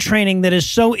brain training that is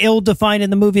so ill-defined in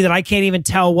the movie that I can't even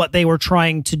tell what they were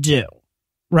trying to do.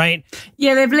 Right?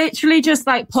 Yeah, they've literally just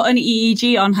like put an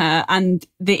EEG on her, and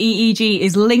the EEG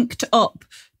is linked up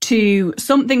to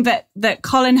something that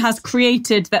Colin has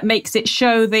created that makes it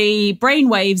show the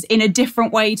brainwaves in a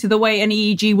different way to the way an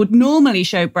EEG would normally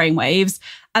show brainwaves.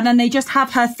 And then they just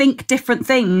have her think different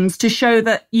things to show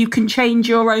that you can change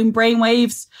your own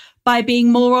brainwaves by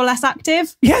being more or less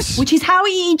active. Yes. Which is how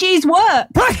EEGs work.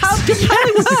 Right. How they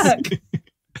work.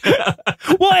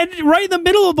 Well, and right in the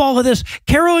middle of all of this,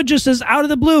 Carolyn just says out of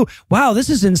the blue, wow, this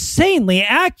is insanely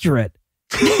accurate.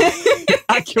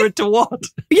 Accurate to what?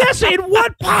 Yes, in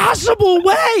what possible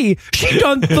way? She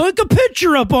done thunk a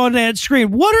picture up on that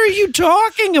screen. What are you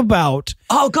talking about?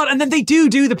 Oh, God. And then they do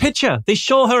the picture. They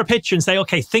show her a picture and say,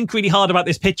 okay, think really hard about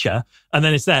this picture. And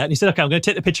then it's there. And he said, okay, I'm going to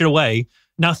take the picture away.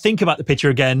 Now think about the picture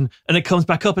again. And it comes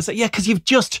back up and say, yeah, because you've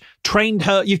just trained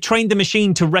her. You've trained the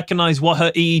machine to recognize what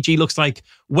her EEG looks like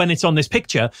when it's on this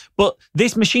picture. But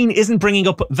this machine isn't bringing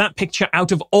up that picture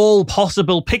out of all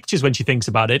possible pictures when she thinks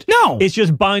about it. No. It's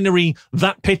just binary,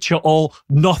 that picture or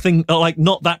nothing, or like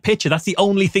not that picture. That's the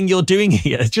only thing you're doing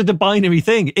here. It's just a binary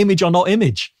thing, image or not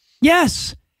image.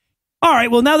 Yes. All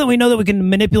right, well, now that we know that we can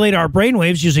manipulate our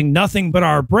brainwaves using nothing but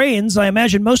our brains, I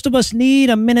imagine most of us need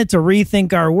a minute to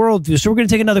rethink our worldview. So we're going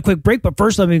to take another quick break, but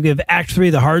first let me give Act 3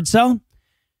 the hard sell.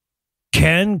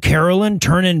 Can Carolyn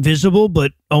turn invisible,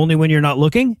 but only when you're not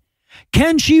looking?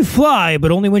 Can she fly,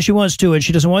 but only when she wants to and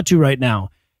she doesn't want to right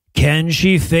now? Can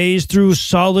she phase through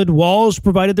solid walls,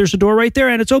 provided there's a door right there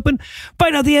and it's open?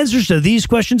 Find out the answers to these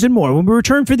questions and more when we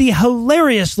return for the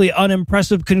hilariously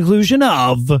unimpressive conclusion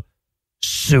of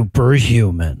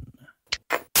Superhuman.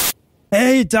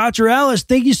 Hey, Dr. Alice,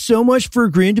 thank you so much for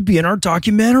agreeing to be in our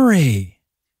documentary.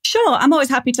 Sure, I'm always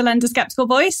happy to lend a skeptical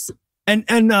voice. And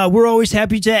we're always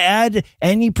happy to add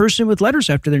any person with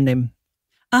letters after their name.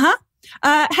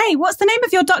 Hey, what's the name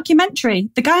of your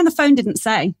documentary? The guy on the phone didn't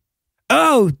say.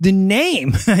 Oh, the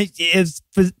name is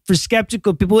for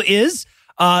skeptical people is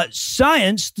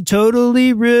Science, the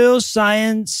totally real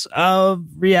science of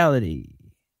reality.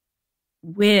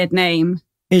 Weird name.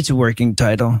 It's a working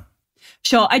title.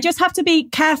 Sure, I just have to be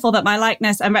careful that my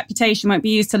likeness and reputation won't be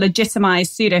used to legitimize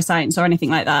pseudoscience or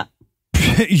anything like that.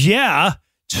 Yeah,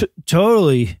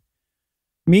 totally.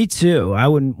 Me too. I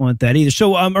wouldn't want that either.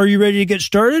 So, are you ready to get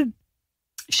started?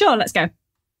 Sure, let's go.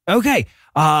 Okay.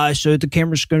 So the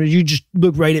camera's you just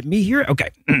look right at me here. Okay.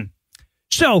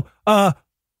 So,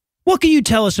 what can you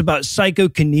tell us about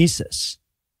psychokinesis?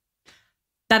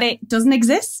 That it doesn't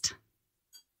exist?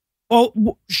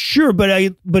 Oh, sure, but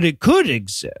it could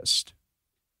exist.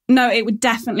 No, it would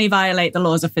definitely violate the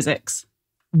laws of physics.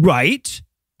 Right.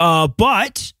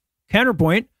 But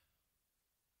counterpoint,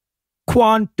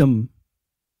 quantum.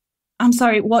 I'm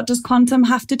sorry, what does quantum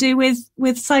have to do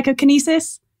with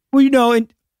psychokinesis? Well,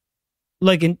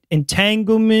 like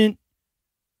entanglement,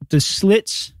 the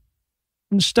slits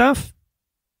and stuff.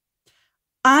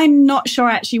 I'm not sure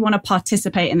I actually want to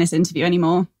participate in this interview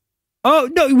anymore. Oh,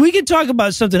 no, we can talk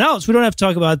about something else. We don't have to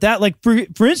talk about that. Like,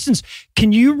 for instance,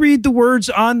 can you read the words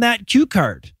on that cue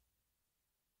card?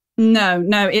 No,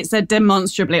 it's a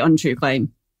demonstrably untrue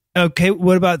claim. Okay,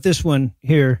 what about this one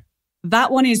here?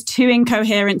 That one is too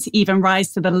incoherent to even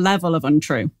rise to the level of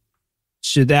untrue.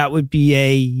 So that would be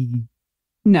a...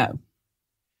 No.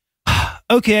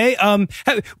 Okay,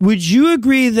 would you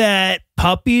agree that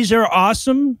puppies are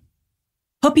awesome?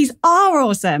 Puppies are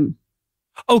awesome.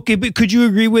 Okay, but could you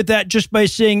agree with that just by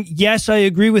saying, yes, I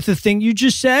agree with the thing you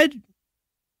just said?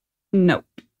 Nope.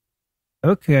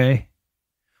 Okay.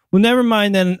 Well, never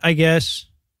mind then, I guess.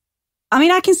 I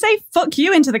mean, I can say fuck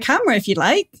you into the camera if you'd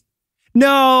like.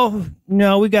 No,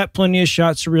 we got plenty of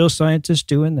shots of real scientists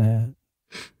doing that.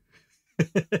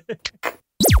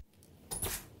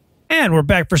 And we're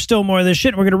back for still more of this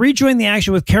shit. We're going to rejoin the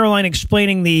action with Caroline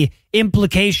explaining the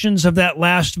implications of that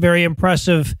last very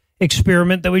impressive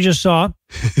experiment that we just saw.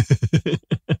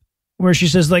 Where she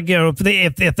says, like,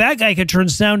 if that guy could turn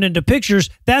sound into pictures,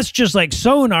 that's just like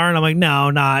sonar. And I'm like, no,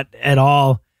 not at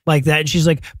all like that. And she's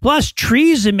like, plus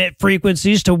trees emit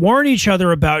frequencies to warn each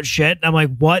other about shit. And I'm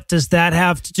like, what does that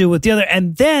have to do with the other?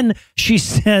 And then she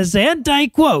says, and I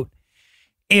quote,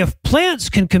 if plants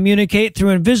can communicate through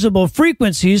invisible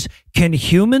frequencies, can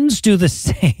humans do the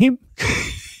same?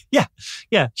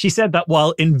 Yeah. She said that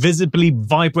while invisibly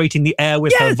vibrating the air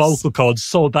with her vocal cords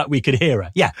so that we could hear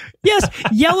her. Yeah. Yes.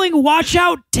 Yelling, watch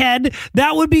out, Ted.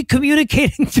 That would be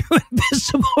communicating through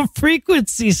invisible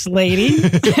frequencies, lady.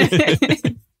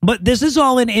 But this is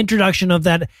all an introduction of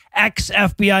that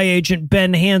ex-FBI agent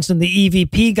Ben Hansen, the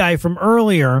EVP guy from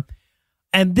earlier.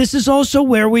 And this is also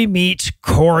where we meet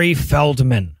Corey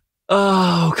Feldman.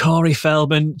 Oh, Corey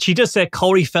Feldman. She does say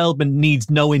Corey Feldman needs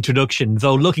no introduction,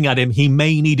 though looking at him, he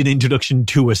may need an introduction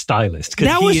to a stylist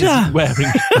because he is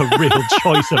wearing a real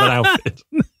choice of an outfit.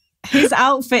 his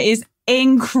outfit is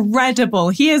incredible.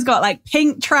 He has got like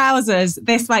pink trousers,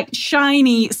 this like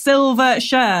shiny silver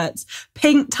shirt,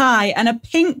 pink tie, and a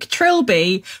pink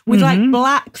trilby with like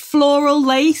black floral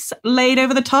lace laid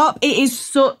over the top. It is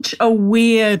such a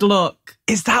weird look.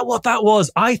 Is that what that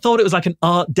was? I thought it was like an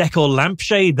Art Deco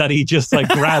lampshade that he just like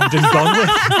grabbed and gone with.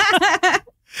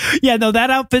 Yeah, no, that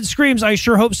outfit screams, I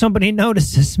sure hope somebody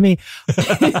notices me.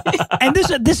 And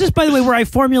this is, by the way, where I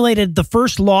formulated the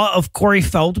first law of Corey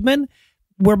Feldman,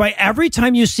 whereby every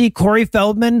time you see Corey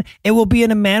Feldman, it will be in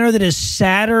a manner that is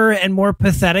sadder and more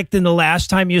pathetic than the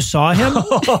last time you saw him.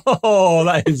 Oh,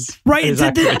 that is right.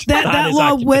 That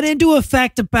law went into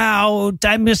effect about,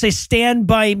 I'm going to say, Stand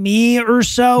By Me or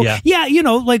so. Yeah, you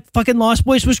know, like fucking Lost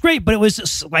Boys was great, but it was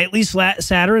slightly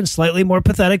sadder and slightly more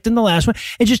pathetic than the last one.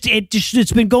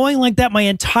 It's been going like that my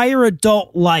entire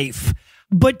adult life.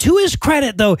 But to his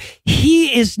credit, though,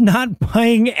 he is not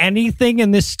buying anything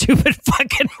in this stupid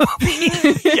fucking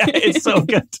movie. Yeah, it's so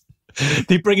good.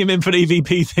 They bring him in for the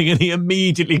EVP thing and he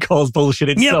immediately calls bullshit.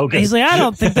 It's so good. He's like, I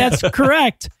don't think that's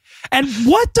correct. And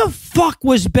what the fuck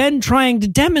was Ben trying to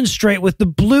demonstrate with the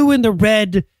blue and the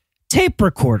red tape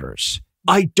recorders?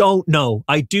 I don't know.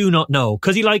 I do not know.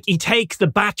 Because he takes the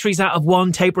batteries out of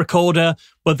one tape recorder,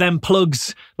 but then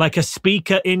plugs like a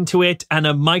speaker into it and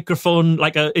a microphone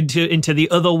into the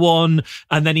other one.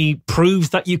 And then he proves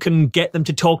that you can get them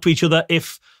to talk to each other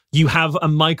if you have a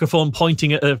microphone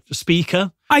pointing at a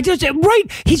speaker.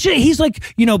 Right. He's like,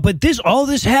 you know, but all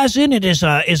this has in it is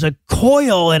a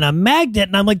coil and a magnet.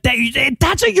 And I'm like,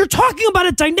 that's you're talking about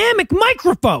a dynamic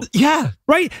microphone. Yeah.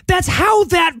 Right. That's how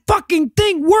that fucking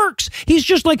thing works. He's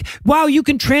just like, wow, you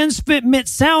can transmit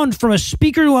sound from a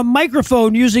speaker to a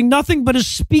microphone using nothing but a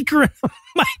speaker and a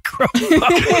microphone.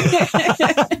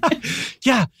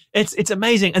 Yeah. It's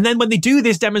amazing. And then when they do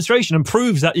this demonstration and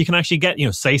proves that you can actually get,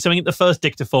 say something at the first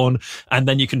dictaphone and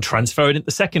then you can transfer it into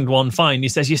the second one, fine. He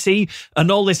says, you see, and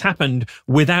all this happened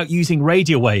without using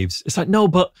radio waves. It's like, no,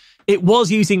 but it was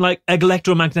using like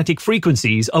electromagnetic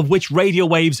frequencies of which radio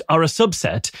waves are a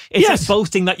subset. It's like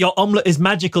boasting that your omelette is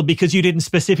magical because you didn't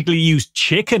specifically use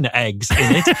chicken eggs in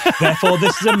it. Therefore,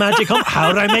 this is a magic omelette.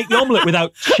 How did I make the omelette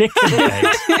without chicken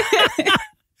eggs?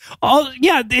 Oh,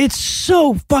 yeah, it's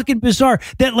so fucking bizarre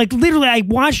that like literally I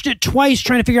watched it twice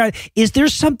trying to figure out, is there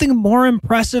something more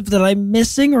impressive that I'm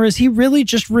missing, or is he really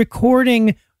just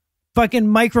recording fucking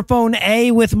microphone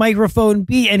A with microphone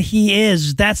B? And he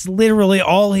is. That's literally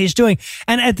all he's doing.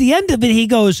 And at the end of it, he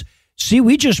goes, see,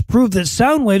 we just proved that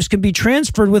sound waves can be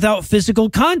transferred without physical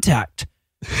contact.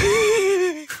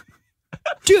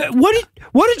 Dude, what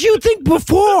did you think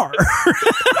before?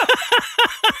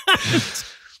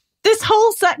 This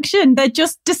whole section, they're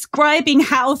just describing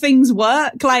how things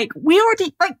work. Like, we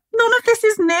already, like, none of this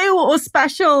is new or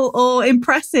special or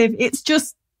impressive. It's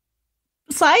just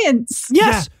science.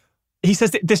 Yes. Yeah. He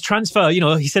says that this transfer,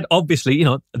 he said, obviously,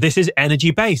 this is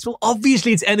energy-based. Well,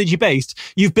 obviously it's energy-based.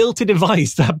 You've built a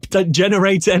device that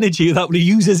generates energy, that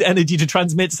uses energy to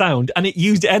transmit sound, and it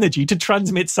used energy to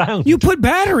transmit sound. You put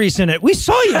batteries in it. We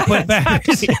saw you put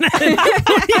batteries in it.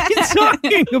 What are you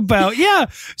talking about? Yeah.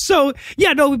 So,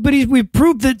 yeah, no, but we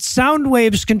proved that sound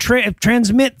waves can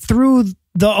transmit through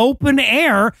the open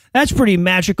air. That's pretty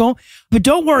magical. But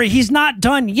don't worry, he's not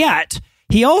done yet.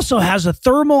 He also has a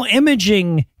thermal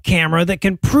imaging camera that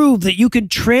can prove that you can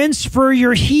transfer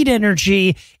your heat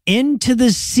energy into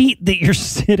the seat that you're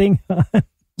sitting on.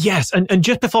 Yes, and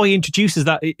just before he introduces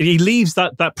that, he leaves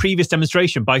that previous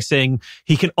demonstration by saying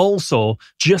he can also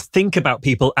just think about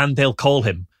people and they'll call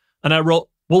him. And I wrote,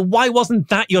 well, why wasn't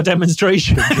that your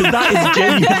demonstration? Because that is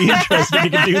genuinely interesting. You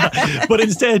can do that. But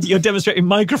instead, you're demonstrating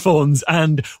microphones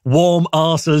and warm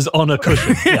arses on a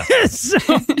cushion. Yeah.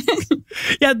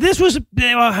 Yeah, this was,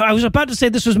 I was about to say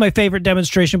this was my favorite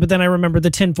demonstration, but then I remember the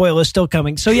tinfoil is still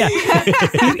coming. So yeah,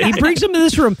 he brings him to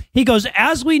this room. He goes,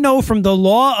 as we know from the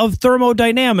law of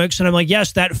thermodynamics, and I'm like,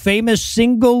 yes, that famous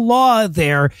single law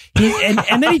there.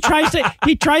 And then he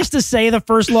tries to say the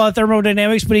first law of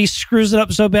thermodynamics, but he screws it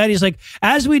up so bad. He's like,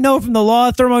 as we know from the law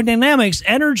of thermodynamics,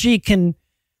 energy can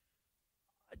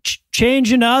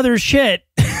change into other shit.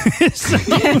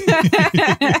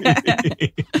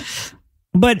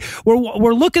 But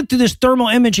we're looking through this thermal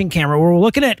imaging camera where we're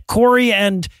looking at Corey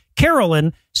and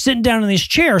Carolyn sitting down in these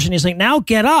chairs, and he's like, now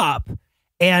get up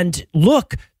and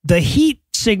look, the heat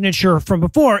signature from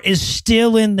before is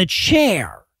still in the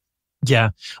chair. Yeah.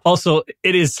 Also,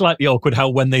 it is slightly awkward how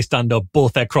when they stand up,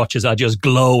 both their crotches are just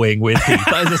glowing with heat.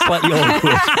 That is a slightly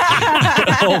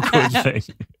awkward thing.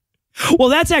 Well,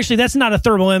 that's not a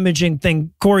thermal imaging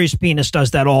thing. Corey's penis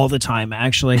does that all the time,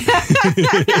 actually.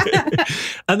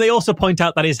 And they also point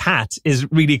out that his hat is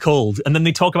really cold. And then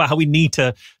they talk about how we need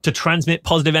to transmit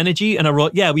positive energy. And I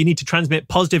wrote, we need to transmit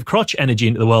positive crotch energy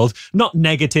into the world, not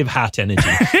negative hat energy.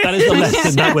 That is the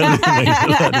lesson that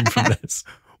we're learning from this.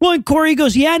 Well, and Corey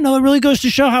goes, it really goes to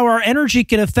show how our energy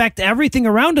can affect everything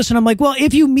around us. And I'm like, well,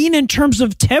 if you mean in terms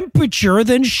of temperature,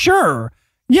 then sure.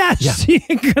 Yes, you're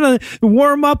going to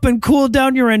warm up and cool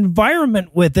down your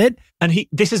environment with it. And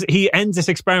he ends this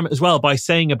experiment as well by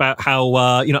saying about how,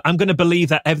 I'm going to believe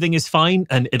that everything is fine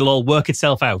and it'll all work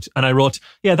itself out. And I wrote,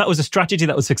 that was a strategy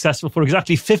that was successful for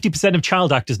exactly 50% of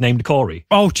child actors named Corey.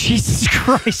 Oh, Jesus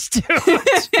Christ, dude.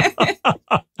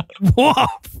 Whoa.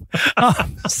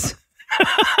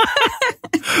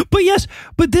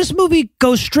 But this movie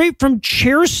goes straight from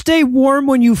chairs stay warm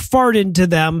when you fart into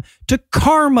them to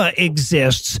karma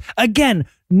exists. Again,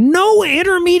 no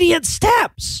intermediate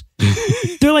steps.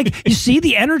 They're like, you see,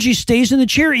 the energy stays in the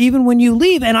chair even when you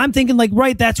leave. And I'm thinking like,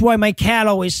 right, that's why my cat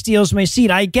always steals my seat.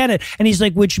 I get it. And he's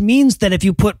like, which means that if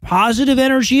you put positive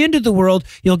energy into the world,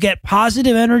 you'll get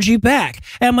positive energy back.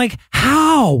 And I'm like,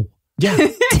 how? Yeah.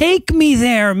 Take me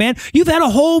there, man. You've had a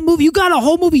whole movie. You got a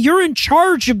whole movie. You're in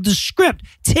charge of the script.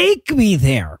 Take me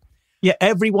there. Yeah,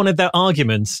 every one of their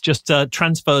arguments just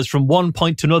transfers from one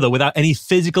point to another without any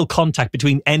physical contact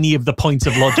between any of the points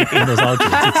of logic in those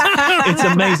arguments. It's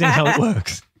amazing how it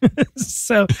works.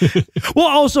 So, well,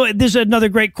 also, there's another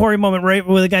great Corey moment, right,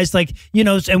 where the guy's like,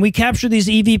 and we capture these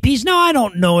EVPs. No, I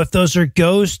don't know if those are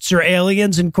ghosts or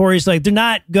aliens. And Corey's like, they're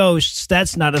not ghosts.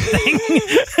 That's not a thing.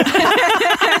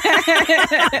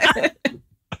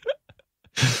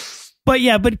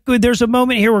 But there's a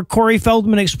moment here where Corey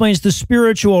Feldman explains the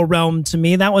spiritual realm to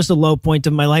me. That was the low point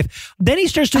of my life. Then he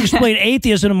starts to explain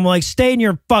atheism. And I'm like, stay in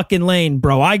your fucking lane,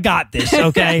 bro. I got this,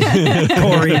 okay,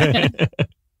 Corey.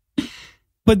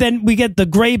 But then we get the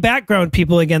gray background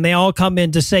people again. They all come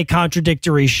in to say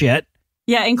contradictory shit.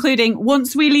 Yeah, including,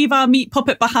 once we leave our meat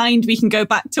puppet behind, we can go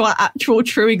back to our actual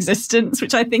true existence,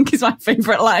 which I think is my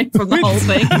favorite line from the whole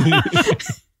thing.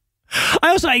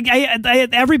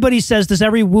 Everybody says this,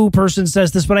 every woo person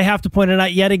says this, but I have to point it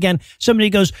out yet again. Somebody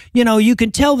goes, you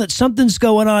can tell that something's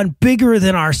going on bigger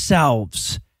than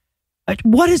ourselves.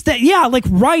 What is that? Yeah, like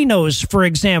rhinos, for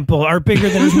example, are bigger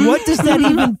than us. What does that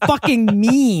even fucking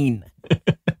mean?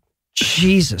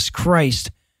 Jesus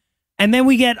Christ. And then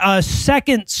we get a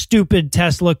second stupid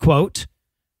Tesla quote.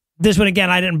 This one, again,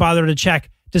 I didn't bother to check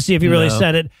to see if he really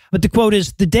said it. But the quote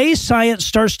is, the day science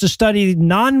starts to study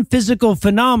non-physical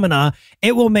phenomena,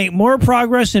 it will make more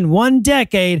progress in 1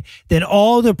 decade than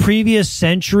all the previous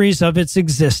centuries of its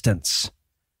existence.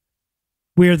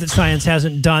 Weird that science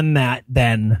hasn't done that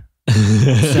then.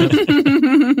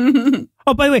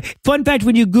 Oh, by the way, fun fact,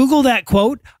 when you Google that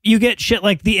quote, you get shit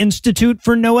like the Institute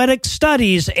for Noetic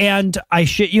Studies and, I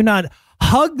shit you not,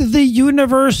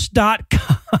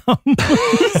 hugtheuniverse.com.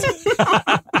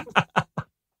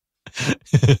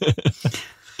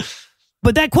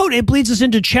 But that quote, it bleeds us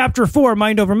into chapter 4,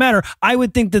 Mind Over Matter. I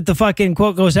would think that the fucking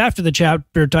quote goes after the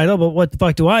chapter title, but what the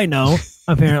fuck do I know,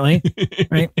 apparently,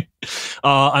 right? And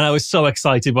I was so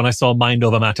excited when I saw Mind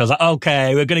Over Matter. I was like,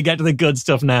 okay, we're going to get to the good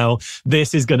stuff now.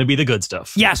 This is going to be the good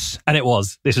stuff. Yes. And it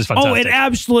was. This was fantastic. Oh, it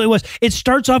absolutely was. It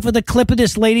starts off with a clip of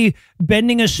this lady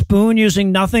bending a spoon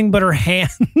using nothing but her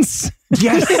hands.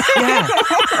 Yes, yeah.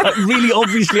 Really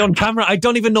obviously on camera. I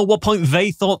don't even know what point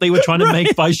they thought they were trying to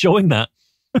make by showing that.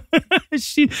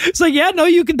 It's like, yeah, no,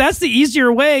 you can. That's the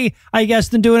easier way, I guess,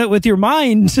 than doing it with your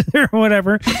mind or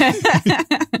whatever.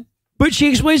 But she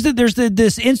explains that there's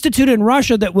this institute in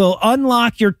Russia that will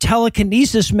unlock your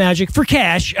telekinesis magic for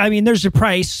cash. I mean, there's a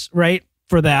price, right,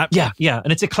 for that. Yeah, yeah.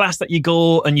 And it's a class that you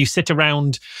go and you sit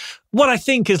around what I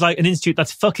think is like an institute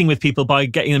that's fucking with people by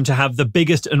getting them to have the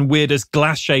biggest and weirdest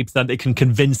glass shape that they can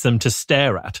convince them to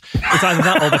stare at. It's either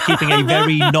that or they're keeping a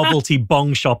very novelty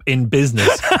bong shop in business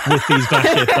with these glass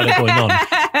shapes that are going on.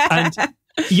 And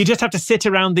you just have to sit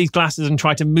around these glasses and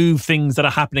try to move things that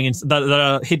are happening, that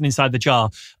are hidden inside the jar.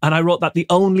 And I wrote that the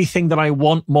only thing that I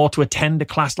want more to attend a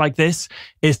class like this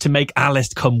is to make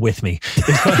Alice come with me.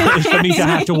 It's for me to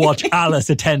have to watch Alice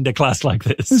attend a class like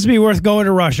this. This would be worth going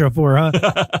to Russia for, huh?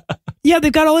 Yeah,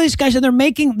 they've got all these guys and they're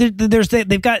making,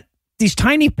 they've got these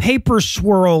tiny paper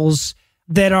swirls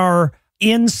that are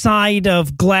inside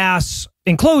of glass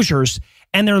enclosures.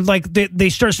 And they're like, they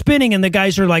start spinning and the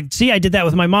guys are like, see, I did that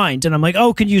with my mind. And I'm like,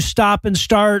 oh, can you stop and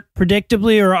start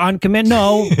predictably or on command?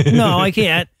 No, I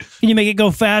can't. Can you make it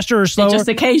go faster or slower? Just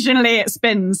occasionally it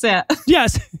spins, yeah.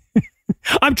 Yes.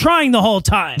 I'm trying the whole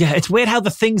time. Yeah, it's weird how the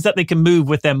things that they can move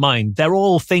with their mind, they're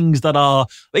all things that are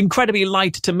incredibly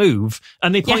light to move.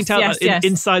 And they point out that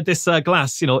inside this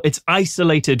glass, it's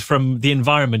isolated from the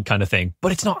environment kind of thing.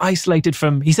 But it's not isolated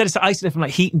from, he said it's isolated from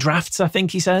like heat and drafts, I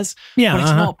think he says. Yeah. But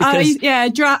it's not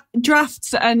because...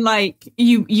 drafts and like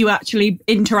you actually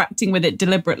interacting with it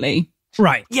deliberately.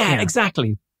 Right. Yeah,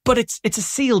 exactly. But it's a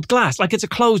sealed glass, like it's a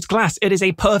closed glass. It is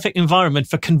a perfect environment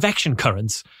for convection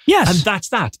currents. Yes. And that's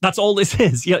that. That's all this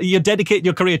is. You dedicate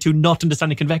your career to not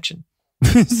understanding convection.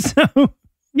 So,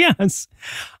 yes.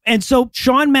 And so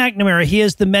Sean McNamara, he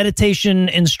is the meditation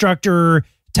instructor,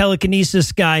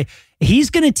 telekinesis guy. He's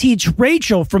going to teach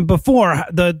Rachel from before,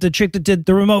 the chick that did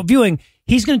the remote viewing,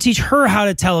 he's going to teach her how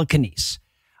to telekinesis.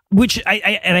 Which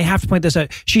I have to point this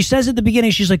out. She says at the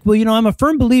beginning, she's like, well, I'm a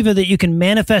firm believer that you can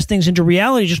manifest things into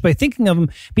reality just by thinking of them,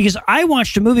 because I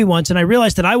watched a movie once and I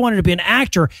realized that I wanted to be an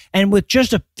actor. And with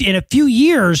just in a few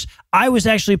years, I was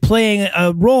actually playing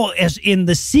a role as in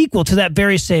the sequel to that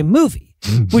very same movie,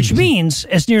 which means,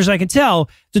 as near as I can tell,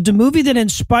 that the movie that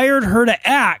inspired her to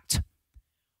act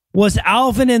was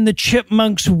Alvin and the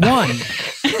Chipmunks 1.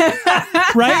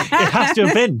 Right? It has to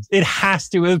have been. It has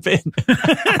to have been.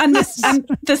 And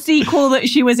the sequel that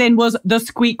she was in was The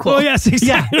Squeakquel. Oh, yes,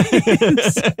 exactly.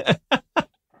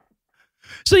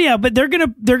 So yeah, but they're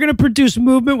gonna produce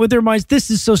movement with their minds. This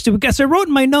is so stupid. Guys, I wrote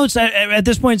in my notes at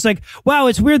this point, it's like, wow,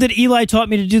 it's weird that Eli taught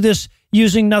me to do this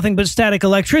using nothing but static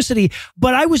electricity,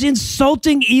 but I was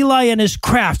insulting Eli and his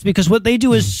craft, because what they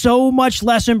do is so much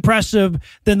less impressive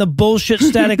than the bullshit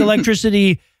static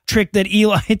electricity trick that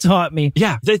Eli taught me.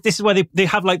 Yeah, this is where they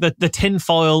have like the tin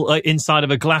foil inside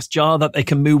of a glass jar that they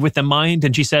can move with their mind.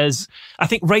 And she says, I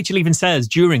think Rachel even says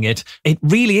during it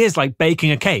really is like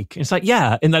baking a cake. It's like,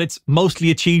 yeah, in that it's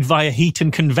mostly achieved via heat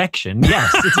and convection.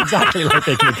 Yes, it's exactly like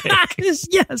baking a cake.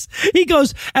 Yes. He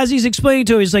goes, as he's explaining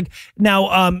to her, he's like,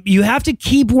 now you have to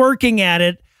keep working at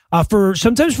it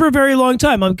sometimes for a very long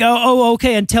time. I'm go, oh,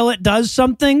 okay, until it does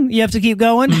something, you have to keep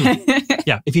going.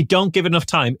 Yeah, if you don't give enough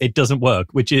time, it doesn't work,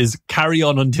 which is carry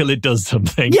on until it does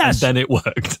something, yes. And then it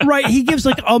worked. Right, he gives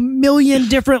like a million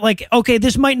different, like, okay,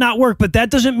 this might not work, but that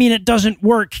doesn't mean it doesn't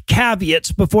work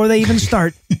caveats before they even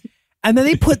start. And then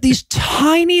they put these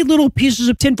tiny little pieces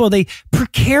of tinfoil, they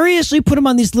precariously put them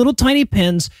on these little tiny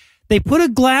pins, they put a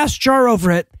glass jar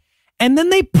over it, and then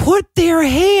they put their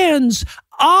hands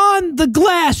on the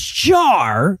glass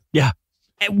jar. Yeah.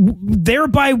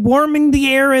 Thereby warming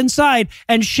the air inside,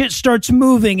 and shit starts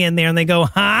moving in there, and they go,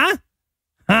 huh?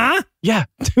 Yeah.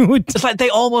 It's like they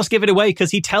almost give it away, because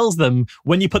he tells them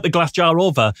when you put the glass jar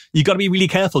over, you got to be really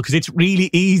careful, because it's really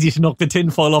easy to knock the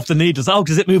tinfoil off the needles. Oh,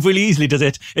 does it move really easily? Does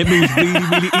it? It moves really,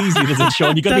 really easily, does it,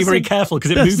 Sean? You got to be very careful, because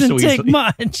it moves so easily. Doesn't take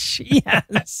much.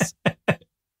 Yes.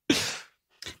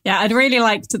 Yeah, I'd really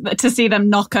like to see them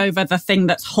knock over the thing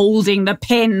that's holding the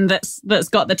pin that's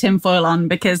got the tinfoil on,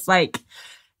 because like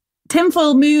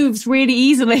tinfoil moves really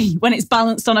easily when it's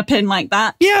balanced on a pin like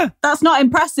that. Yeah. That's not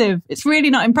impressive. It's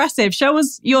really not impressive. Show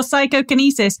us your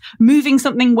psychokinesis moving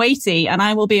something weighty and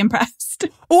I will be impressed.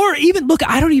 Or even, look,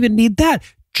 I don't even need that.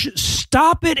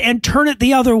 Stop it and turn it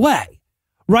the other way.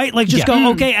 Right? Like just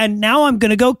go, okay, and now I'm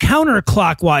going to go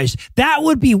counterclockwise. That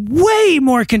would be way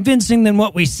more convincing than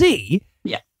what we see.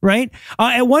 Right?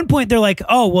 At one point, they're like,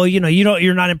 oh, well,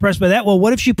 you're not impressed by that. Well,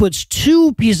 what if she puts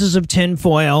 2 pieces of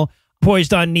tinfoil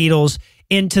poised on needles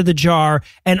into the jar,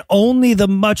 and only the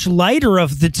much lighter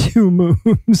of the 2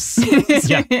 moves?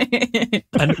 Yeah.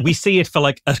 And we see it for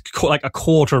like a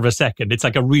quarter of a second. It's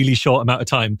like a really short amount of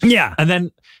time. Yeah. And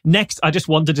then next, I just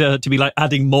wanted to be like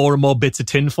adding more and more bits of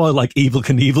tinfoil, like Evel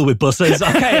Knievel with buses.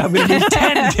 Okay, I'm going to move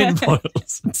 10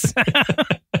 tinfoils.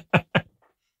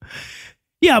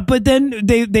 Yeah, but then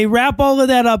they wrap all of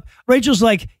that up. Rachel's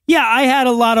like, yeah, I had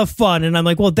a lot of fun. And I'm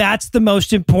like, well, that's the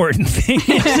most important thing.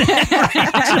 Isn't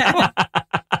it,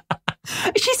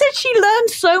 she said she learned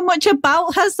so much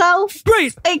about herself.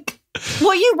 Right. Like,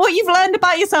 what you've learned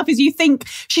about yourself is you think,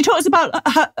 she talks about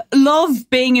her love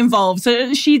being involved.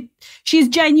 So she's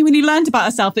genuinely learned about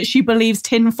herself that she believes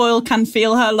tinfoil can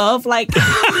feel her love. Like,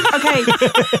 okay.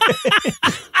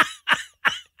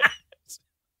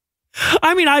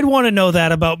 I mean, I'd want to know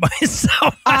that about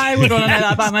myself. I would want to know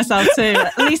that about myself too.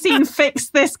 At least he can fix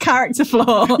this character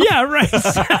flaw. Yeah, right.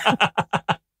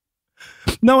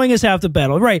 Knowing is half the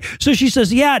battle. Right. So she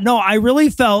says, yeah, no, I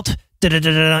really felt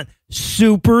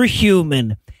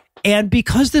superhuman. And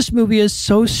because this movie is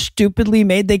so stupidly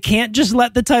made, they can't just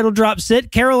let the title drop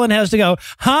sit. Carolyn has to go,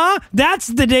 huh? That's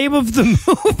the name of the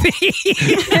movie.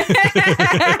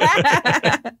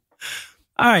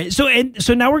 All right, so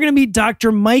now we're going to meet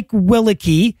Dr. Mike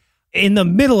Willicke, in the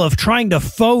middle of trying to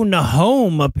phone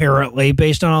home, apparently,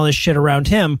 based on all this shit around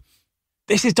him.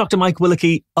 This is Dr. Mike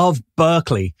Willicke of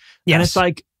Berkeley. Yes. And it's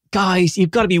like, guys,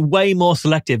 you've got to be way more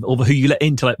selective over who you let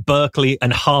into like Berkeley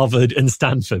and Harvard and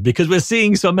Stanford, because we're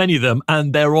seeing so many of them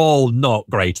and they're all not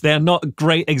great. They're not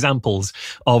great examples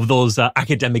of those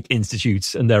academic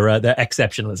institutes and their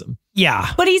exceptionalism.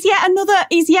 Yeah. But he's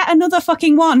yet another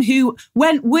fucking one who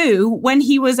went woo when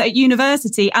he was at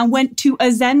university and went to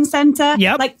a Zen center.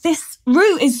 Yep. Like, this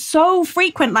route is so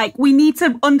frequent. Like, we need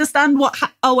to understand what...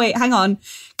 oh, wait, hang on.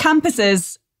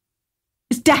 Campuses...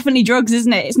 It's definitely drugs,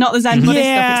 isn't it? It's not the Zen Buddhist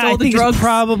stuff. It's all the drugs. It's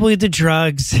probably the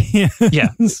drugs. Yeah.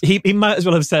 He might as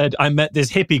well have said, I met this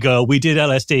hippie girl. We did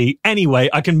LSD. Anyway,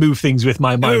 I can move things with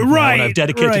my mind now, and I've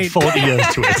dedicated 40 years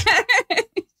to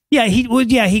it. Yeah,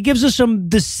 he gives us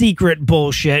the secret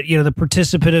bullshit, the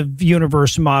participative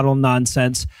universe model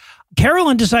nonsense.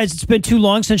 Carolyn decides it's been too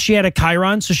long since she had a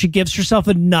Chiron, so she gives herself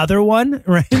another one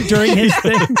right during his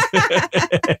thing.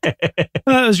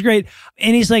 That was great.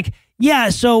 And he's like, yeah,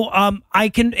 so I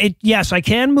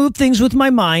can move things with my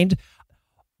mind,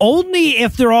 only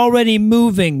if they're already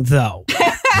moving, though.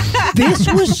 This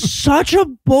was such a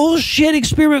bullshit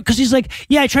experiment, because he's like,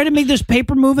 yeah, I tried to make this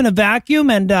paper move in a vacuum,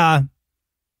 and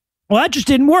well, that just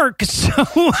didn't work. So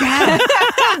he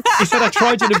said, I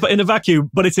tried it in a vacuum,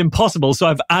 but it's impossible. So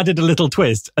I've added a little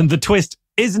twist. And the twist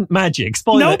isn't magic.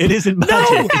 Spoiler, It isn't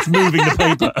magic. It's moving the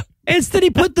paper. It's that he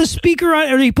put the speaker on,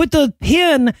 or he put the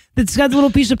pin that's got the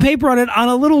little piece of paper on it on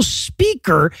a little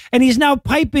speaker, and he's now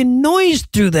piping noise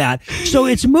through that. So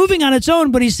it's moving on its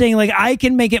own, but he's saying, like, I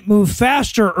can make it move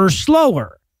faster or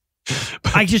slower.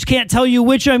 I just can't tell you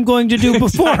which I'm going to do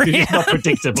beforehand. Exactly, not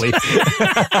predictably.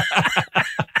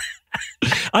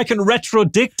 I can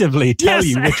retrodictively tell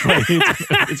you which way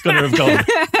it's going to have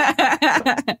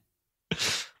gone.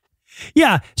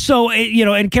 Yeah. So,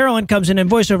 and Carolyn comes in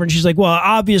voiceover, and she's like, well,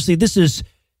 obviously this is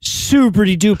super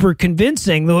duper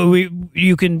convincing.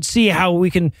 You can see how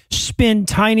we can spin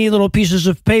tiny little pieces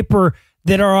of paper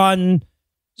that are on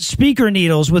speaker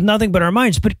needles with nothing but our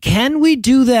minds. But can we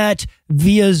do that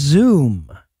via Zoom?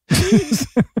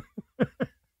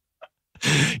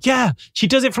 Yeah, she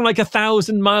does it from like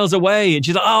 1,000 miles away, and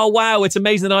she's like, oh wow, it's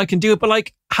amazing that I can do it. But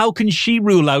like, how can she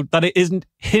rule out that it isn't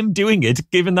him doing it,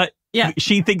 given that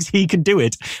she thinks he can do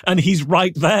it and he's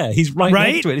right there, he's right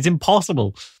next to it? It's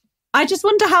impossible. I just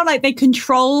wonder how they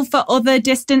control for other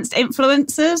distanced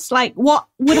influencers. Like, what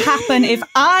would happen if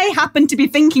I happened to be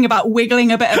thinking about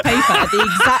wiggling a bit of paper at the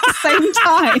exact same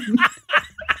time?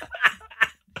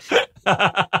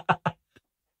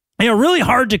 Really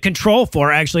hard to control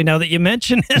for, actually, now that you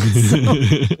mention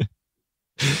it.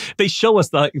 So. They show us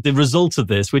the results of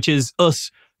this, which is us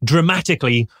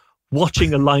dramatically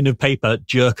watching a line of paper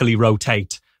jerkily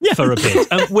rotate for a bit.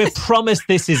 And we're promised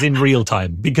this is in real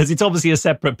time, because it's obviously a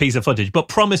separate piece of footage, but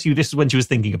promise you this is when she was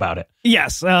thinking about it.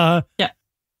 Yes.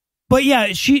 But yeah,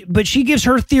 she gives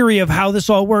her theory of how this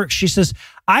all works. She says,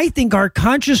 I think our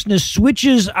consciousness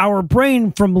switches our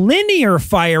brain from linear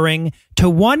firing to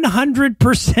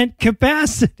 100%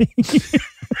 capacity.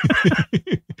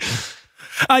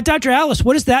 Dr. Alice,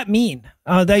 what does that mean?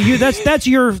 That's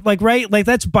your, right? Like,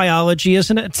 that's biology,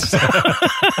 isn't it?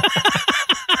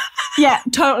 Yeah,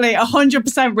 totally.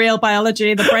 100% real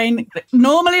biology. The brain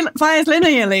normally fires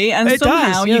linearly, and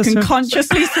somehow you can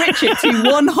consciously switch it to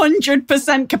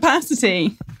 100%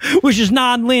 capacity. Which is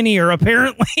non-linear,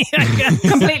 apparently.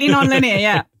 Completely non-linear,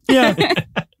 yeah. Yeah.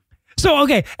 So,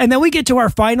 okay. And then we get to our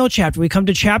final chapter. We come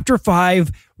to chapter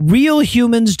 5, real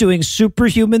humans doing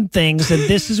superhuman things. And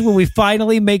this is when we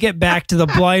finally make it back to the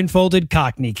blindfolded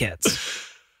Cockney kids.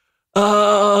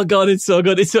 Oh, God, it's so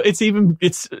good. It's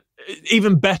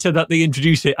even better that they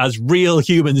introduce it as real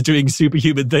humans doing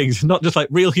superhuman things, not just like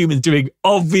real humans doing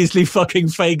obviously fucking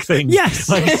fake things. Yes.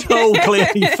 Like so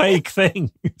clearly fake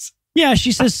things. Yeah,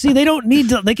 she says, see, they don't need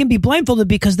to, they can be blindfolded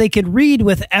because they can read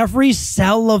with every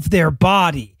cell of their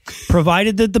body,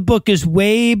 provided that the book is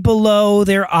way below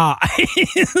their eyes.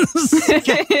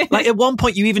 Like at one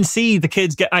point, you even see the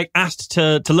kids get asked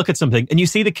to look at something, and you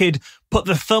see the kid put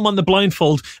the thumb on the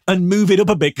blindfold and move it up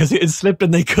a bit because it had slipped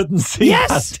and they couldn't see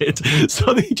past it.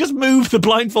 So they just move the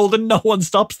blindfold and no one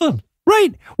stops them.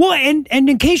 Right. Well, and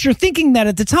in case you're thinking that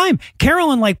at the time,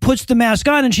 Carolyn puts the mask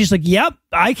on and she's like, yep,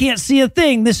 I can't see a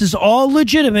thing. This is all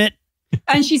legitimate.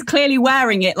 And she's clearly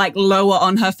wearing it lower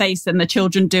on her face than the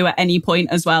children do at any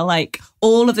point as well. Like,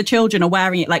 all of the children are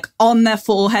wearing it on their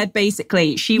forehead,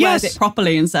 basically. She wears it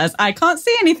properly and says, I can't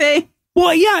see anything.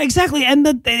 Well, yeah, exactly. And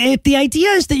if the idea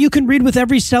is that you can read with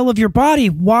every cell of your body,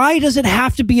 why does it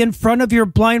have to be in front of your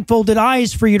blindfolded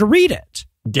eyes for you to read it?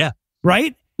 Yeah.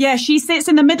 Right? Yeah, she sits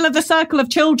in the middle of the circle of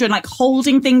children, like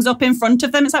holding things up in front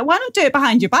of them. It's like, why not do it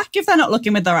behind your back if they're not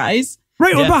looking with their eyes?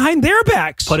 Right, or behind their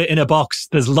backs. Put it in a box.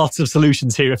 There's lots of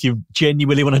solutions here. If you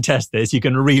genuinely want to test this, you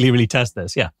can really, really test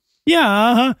this. Yeah.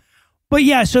 Yeah, But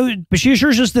she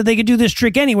assures us that they could do this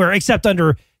trick anywhere, except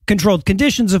under controlled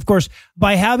conditions, of course,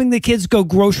 by having the kids go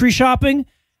grocery shopping.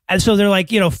 And so they're like,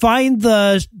 find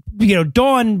the,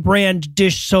 Dawn brand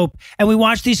dish soap. And we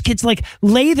watch these kids like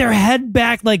lay their head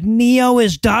back like Neo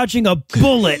is dodging a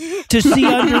bullet to see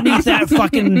underneath that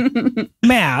fucking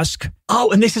mask.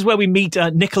 Oh, and this is where we meet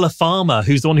Nicola Farmer,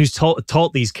 who's the one who's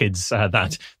taught these kids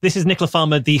that. This is Nicola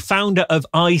Farmer, the founder of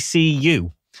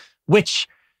ICU, which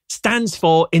stands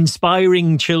for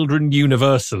Inspiring Children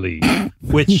Universally,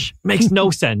 which makes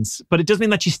no sense. But it does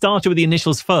mean that she started with the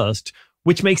initials first,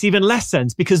 which makes even less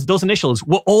sense because those initials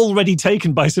were already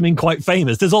taken by something quite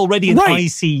famous. There's already an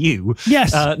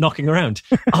ICU knocking around.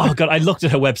 Oh, God, I looked at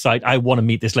her website. I want to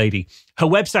meet this lady. Her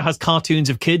website has cartoons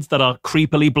of kids that are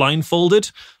creepily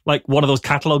blindfolded, like one of those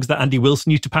catalogs that Andy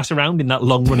Wilson used to pass around in that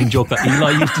long-running joke that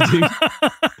Eli used to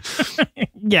do.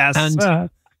 Yes. And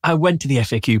I went to the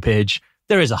FAQ page.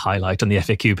 There is a highlight on the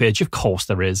FAQ page. Of course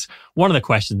there is. One of the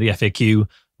questions in the FAQ,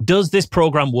 does this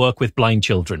program work with blind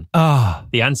children?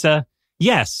 The answer,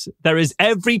 yes, there is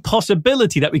every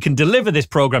possibility that we can deliver this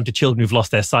program to children who've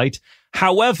lost their sight.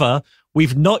 However,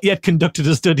 we've not yet conducted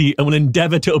a study and will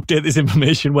endeavour to update this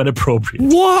information when appropriate.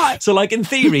 What? So, like, in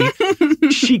theory,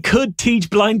 she could teach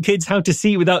blind kids how to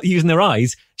see without using their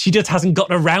eyes. She just hasn't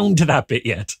gotten around to that bit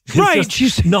yet. It's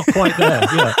she's not quite there.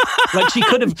 Yeah. Like, she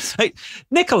could have... Hey,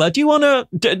 Nicola Farmer, do you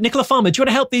want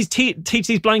to help these teach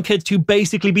these blind kids to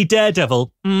basically be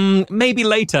Daredevil? Maybe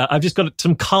later. I've just got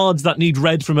some cards that need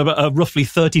read from a roughly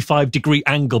 35-degree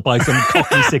angle by some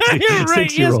cocky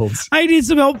 6-year-olds. Yes. I need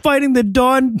some help finding the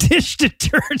Dawn dish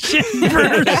detergent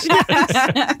verse.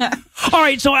 All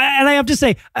right, so, and I have to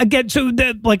say, again, so,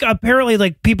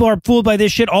 apparently, people are fooled by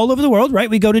this shit all over the world, right?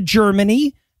 We go to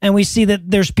Germany, and we see that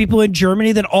there's people in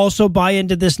Germany that also buy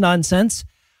into this nonsense.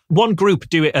 One group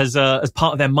do it as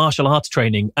part of their martial arts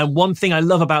training. And one thing I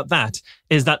love about that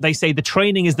is that they say the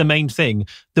training is the main thing.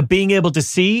 The being able to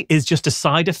see is just a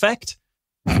side effect,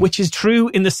 which is true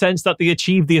in the sense that they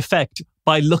achieve the effect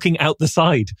by looking out the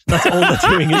side. That's all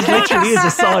they're doing. It literally is a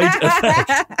side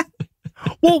effect.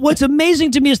 Well, what's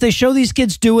amazing to me is they show these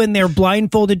kids doing their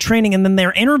blindfolded training and then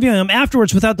they're interviewing them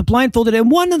afterwards without the blindfolded. And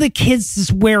one of the kids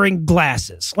is wearing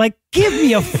glasses. Like, give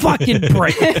me a fucking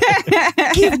break.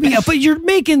 But you're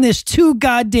making this too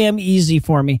goddamn easy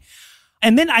for me.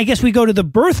 And then I guess we go to the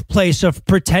birthplace of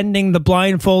pretending the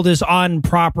blindfold is on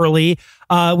properly,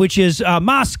 which is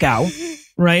Moscow,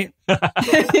 right?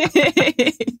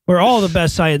 Where all the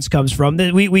best science comes from.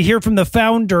 We hear from the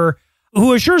founder,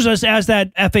 who assures us, as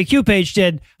that FAQ page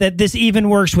did, that this even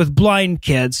works with blind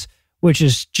kids, which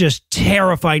is just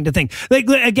terrifying to think. Like,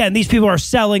 again, these people are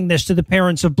selling this to the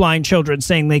parents of blind children,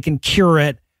 saying they can cure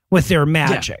it with their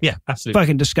magic. Yeah, absolutely.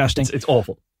 Fucking disgusting. It's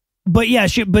awful. But yeah,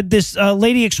 but this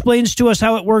lady explains to us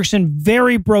how it works in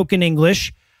very broken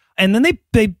English. And then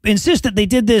they insist that they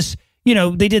did this,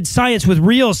 they did science with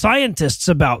real scientists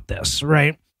about this,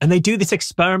 right? And they do this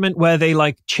experiment where they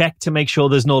check to make sure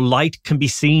there's no light can be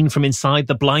seen from inside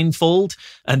the blindfold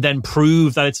and then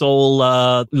prove that it's all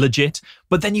legit.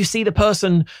 But then you see the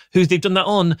person who they've done that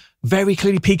on very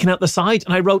clearly peeking out the side.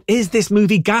 And I wrote, is this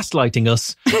movie gaslighting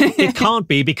us? It can't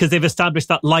be, because they've established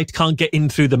that light can't get in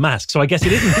through the mask. So I guess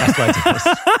it isn't gaslighting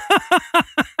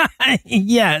us.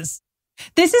 Yes.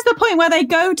 This is the point where they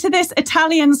go to this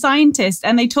Italian scientist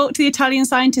and they talk to the Italian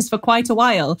scientist for quite a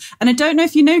while. And I don't know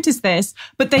if you noticed this,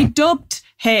 but they dubbed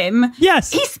him.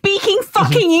 Yes. He's speaking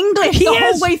fucking English the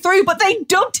whole way through, but they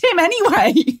dubbed him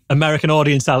anyway. American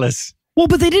audience, Alice. Well,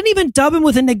 but they didn't even dub him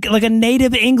with a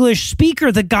native English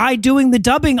speaker. The guy doing the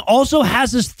dubbing also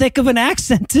has as thick of an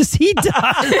accent as he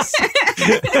does.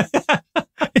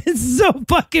 It's so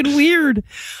fucking weird.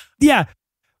 Yeah.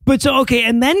 But so, okay.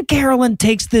 And then Carolyn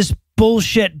takes this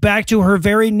bullshit back to her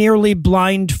very nearly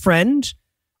blind friend.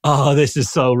 Oh, this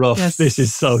is so rough. Yes. This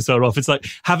is so rough. It's like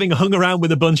having hung around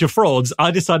with a bunch of frauds,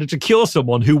 I decided to cure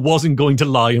someone who wasn't going to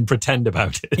lie and pretend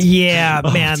about it. Yeah,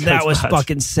 man, that was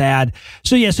fucking sad.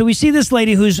 So yeah, so we see this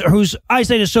lady whose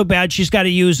eyesight is so bad she's got to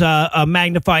use a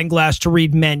magnifying glass to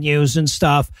read menus and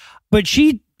stuff. But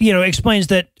she, explains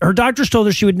that her doctors told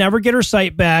her she would never get her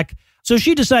sight back. So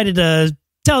she decided to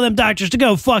tell them doctors to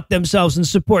go fuck themselves and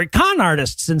support con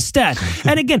artists instead.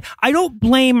 And again, I don't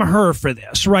blame her for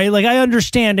this, right? Like, I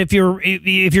understand if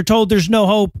you're told there's no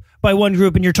hope by one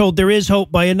group and you're told there is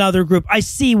hope by another group. I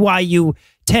see why you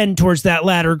tend towards that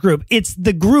latter group. It's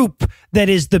the group that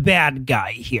is the bad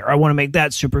guy here. I want to make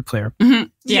that super clear. Mm-hmm.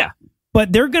 Yeah.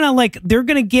 but they're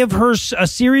gonna give her a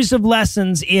series of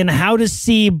lessons in how to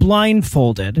see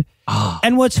blindfolded.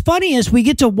 And what's funny is we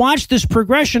get to watch this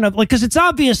progression of, like, because it's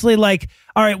obviously like,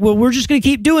 all right, well, we're just gonna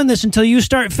keep doing this until you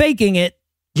start faking it.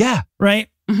 Yeah. Right.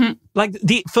 Mm-hmm. Like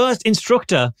the first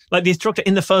instructor, like the instructor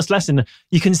in the first lesson,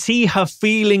 you can see her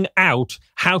feeling out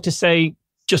how to say,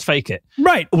 just fake it.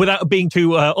 Right. Without being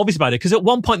too obvious about it. Because at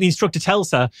one point the instructor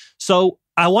tells her, so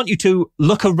I want you to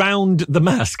look around the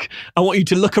mask. I want you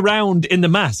to look around in the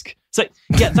mask. It's like,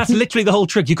 yeah, that's literally the whole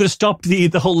trick. You could have stopped the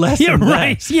whole lesson. Yeah,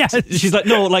 right. There. Yes. She's like,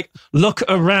 no, like, look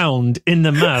around in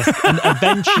the mask and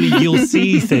eventually you'll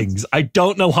see things. I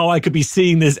don't know how I could be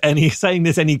saying this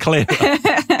any clearer.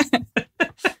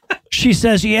 She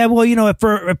says, yeah, well, you know,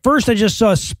 at first I just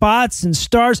saw spots and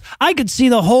stars. I could see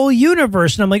the whole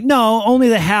universe. And I'm like, no, only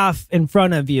the half in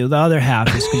front of you. The other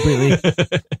half is completely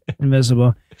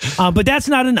invisible. But that's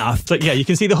not enough. So, yeah, you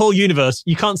can see the whole universe.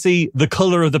 You can't see the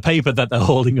color of the paper that they're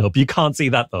holding up. You can't see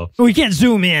that, though. We can't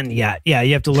zoom in yet. Yeah,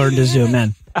 you have to learn to zoom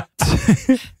in.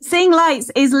 Seeing lights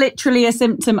is literally a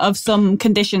symptom of some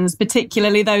conditions,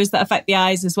 particularly those that affect the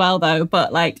eyes as well, though.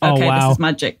 But like, okay, This is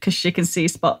magic because she can see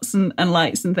spots and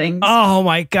lights and things. Oh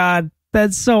my God.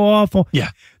 That's so awful. Yeah.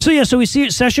 So we see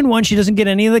session 1, she doesn't get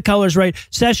any of the colors right.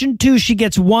 Session 2, she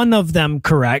gets one of them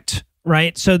correct.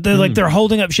 Right. So they're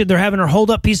holding up shit. They're having her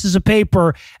hold up pieces of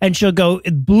paper and she'll go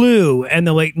blue. And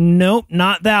they're like, nope,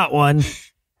 not that one.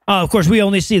 Of course, we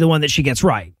only see the one that she gets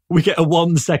right. We get a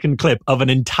 1-second clip of an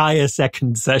entire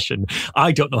second session.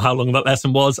 I don't know how long that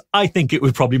lesson was. I think it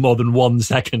was probably more than 1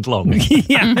 second long.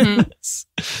 Yeah.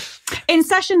 Mm-hmm. In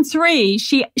session 3,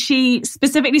 she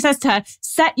specifically says to her,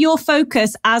 set your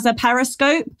focus as a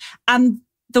periscope, and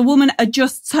the woman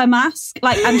adjusts her mask.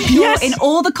 Like, I'm sure in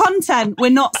all the content we're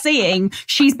not seeing,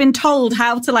 she's been told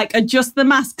how to like adjust the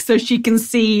mask so she can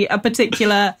see a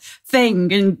particular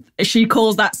thing. And she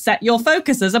calls that set your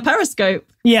focus as a periscope.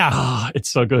 Yeah. It's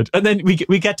so good. And then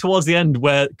we get towards the end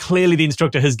where clearly the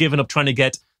instructor has given up trying to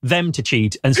get them to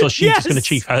cheat. And so she's just going to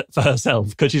cheat for herself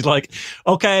because she's like,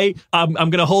 okay, I'm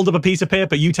going to hold up a piece of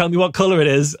paper. You tell me what color it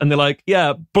is. And they're like,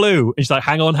 yeah, blue. And she's like,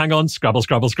 hang on.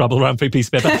 Scrabble around for a piece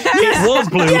of paper. It was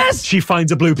blue. Yes. She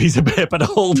finds a blue piece of paper to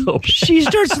hold up. She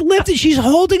starts lifting. She's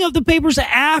holding up the papers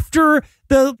after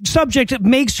the subject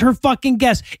makes her fucking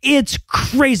guess. It's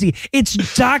crazy.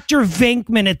 It's Dr.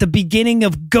 Venkman at the beginning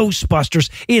of Ghostbusters.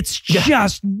 It's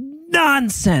just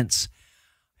nonsense.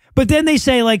 But then they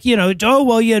say, like, you know, oh,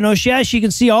 well, you know, she can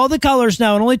see all the colors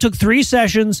now. It only took 3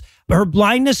 sessions. Her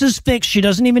blindness is fixed. She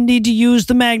doesn't even need to use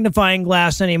the magnifying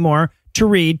glass anymore to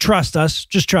read. Trust us.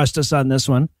 Just trust us on this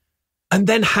one. And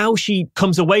then how she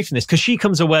comes away from this, because she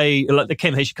comes away, like the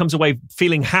Kim, she comes away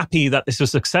feeling happy that this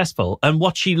was successful. And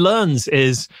what she learns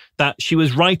is that she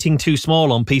was writing too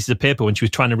small on pieces of paper when she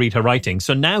was trying to read her writing.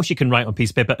 So now she can write on a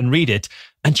piece of paper and read it,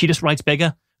 and she just writes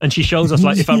bigger. And she shows us,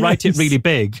 like, if I write it really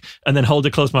big and then hold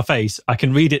it close to my face, I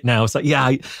can read it now. It's like,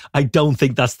 yeah, I don't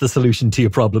think that's the solution to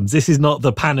your problems. This is not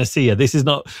the panacea. This is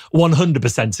not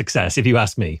 100% success, if you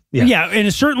ask me. Yeah, and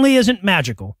it certainly isn't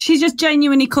magical. She's just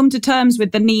genuinely come to terms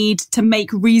with the need to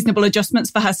make reasonable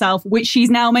adjustments for herself, which she's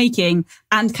now making,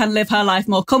 and can live her life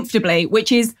more comfortably,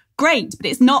 which is great, but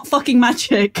it's not fucking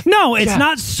magic. No, it's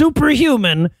not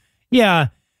superhuman. Yeah.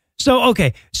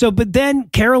 So, but then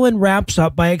Carolyn wraps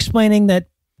up by explaining that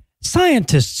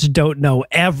scientists don't know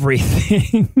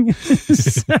everything.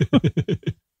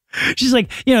 She's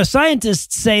like, you know,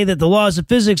 scientists say that the laws of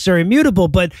physics are immutable,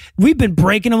 but we've been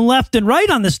breaking them left and right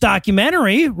on this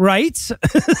documentary, right?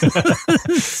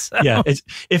 Yeah,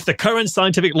 if the current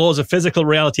scientific laws of physical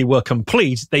reality were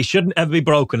complete, they shouldn't ever be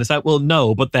broken. It's like, well,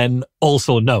 no, but then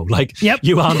also no. Like,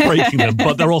 you aren't breaking them,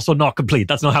 but they're also not complete.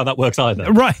 That's not how that works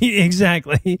either. Right,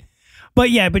 exactly. But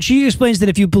she explains that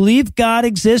if you believe God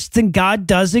exists, then God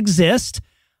does exist.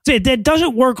 It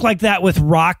doesn't work like that with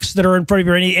rocks that are in front of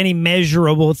you or any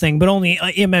measurable thing, but only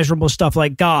immeasurable stuff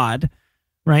like God,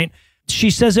 right? She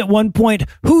says at one point,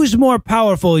 who's more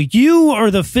powerful, you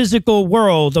or the physical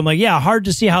world? I'm like, yeah, hard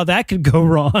to see how that could go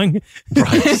wrong.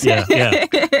 Right, yeah.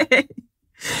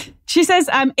 She says,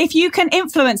 if you can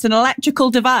influence an electrical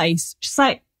device, she's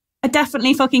like, I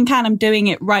definitely fucking can. I'm doing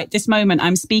it right this moment.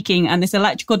 I'm speaking and this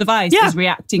electrical device is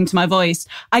reacting to my voice.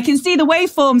 I can see the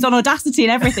waveforms on Audacity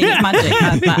and everything. It's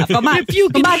magic. I've got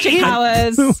magic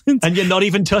powers. And you're not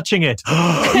even touching it.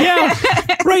 Yeah,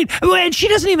 right. And she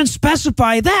doesn't even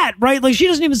specify that, right? Like, she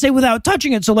doesn't even say without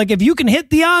touching it. So, like, if you can hit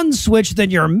the on switch,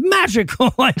 then you're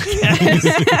magical, I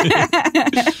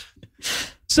guess.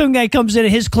 Some guy comes in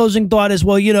and his closing thought is,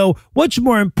 well, you know, what's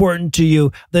more important to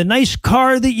you? The nice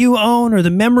car that you own or the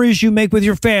memories you make with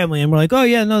your family? And we're like, oh,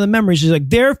 yeah, no, the memories. He's like,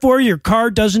 therefore, your car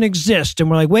doesn't exist. And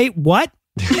we're like, wait, what?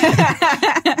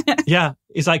 Yeah,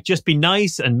 it's like, just be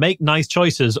nice and make nice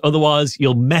choices. Otherwise,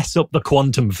 you'll mess up the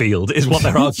quantum field, is what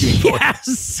they're arguing for.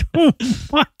 Yes,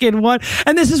 fucking what?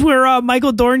 And this is where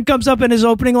Michael Dorn comes up and his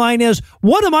opening line is,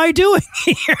 "What am I doing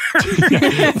here?"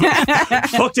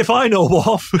 Fucked if I know,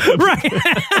 Worf. Right.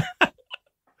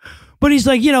 But he's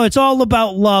like, it's all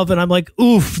about love. And I'm like,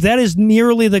 oof, that is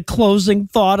nearly the closing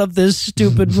thought of this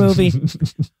stupid movie.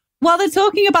 While they're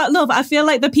talking about love, I feel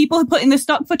like the people who put in the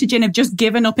stock footage in have just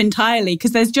given up entirely,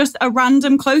 because there's just a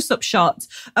random close-up shot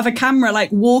of a camera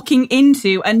like walking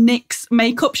into a NYX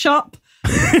makeup shop,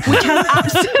 which has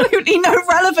absolutely no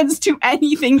relevance to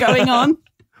anything going on.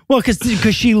 Well,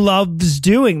 because she loves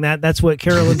doing that. That's what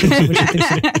Carolyn thinks of when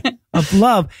she thinks of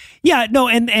love. Yeah, no,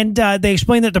 and they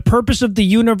explain that the purpose of the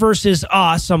universe is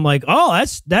us. I'm like, oh,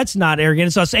 that's not arrogant.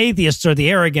 It's us atheists are the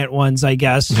arrogant ones, I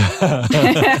guess.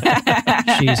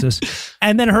 Jesus.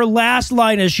 And then her last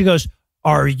line is, she goes,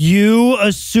 "Are you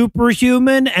a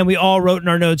superhuman?" And we all wrote in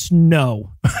our notes,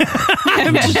 no.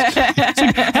 It's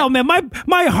like, hell, man,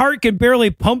 my heart can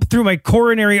barely pump through my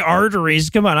coronary arteries.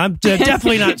 Come on, I'm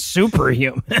definitely not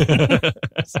superhuman.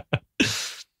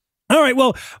 All right,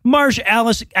 well, Marsh,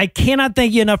 Alice, I cannot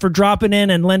thank you enough for dropping in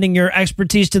and lending your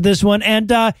expertise to this one.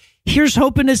 And here's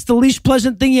hoping it's the least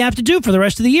pleasant thing you have to do for the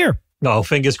rest of the year. Oh,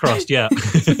 fingers crossed, yeah.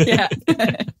 Yeah.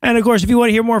 And of course, if you want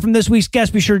to hear more from this week's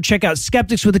guest, be sure to check out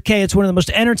Skeptics with a K. It's one of the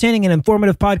most entertaining and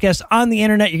informative podcasts on the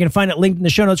internet. You're going to find it linked in the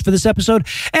show notes for this episode.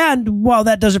 And while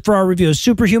that does it for our review of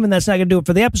Superhuman, that's not going to do it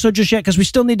for the episode just yet, because we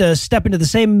still need to step into the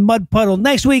same mud puddle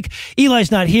next week. Eli's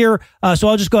not here, so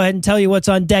I'll just go ahead and tell you what's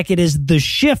on deck. It is The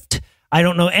Shift. I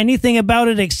don't know anything about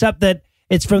it except that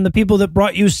it's from the people that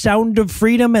brought you Sound of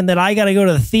Freedom and that I got to go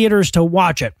to the theaters to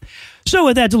watch it. So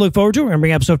with that to look forward to, we're going to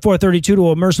bring episode 432 to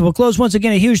a merciful close. Once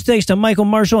again, a huge thanks to Michael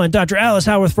Marshall and Dr. Alice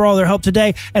Howarth for all their help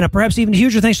today, and a perhaps even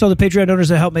huger thanks to all the Patreon donors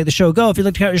that help make the show go. If you'd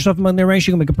like to count yourself among their ranks,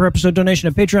 you can make a per episode donation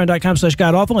at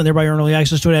patreon.com/godawful and thereby earn early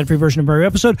access to an ad-free version of every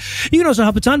episode. You can also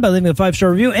help a ton by leaving a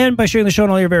 5-star review and by sharing the show on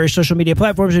all your various social media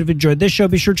platforms. And if you enjoyed this show,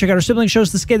 be sure to check out our sibling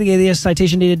shows, The Scathing Atheist,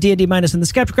 Citation Needed, D&D Minus, and The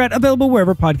Skepticrat, available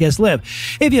wherever podcasts live.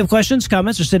 If you have questions,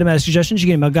 comments, or cinematic suggestions, you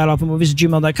can email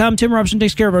GodAwfulMovies@gmail.com. Tim Robinson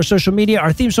takes care of our social media.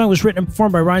 Our theme song was written and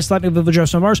performed by Ryan Slapnick of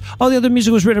Village on Mars. All the other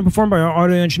music was written and performed by our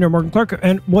audio engineer Morgan Clark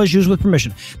and was used with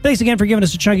permission. Thanks again for giving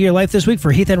us a chunk of your life this week.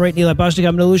 For Heath and Wright, Neil Bostic,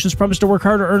 I'm No Illusions. Promise to work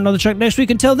hard to earn another chunk next week.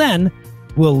 Until then,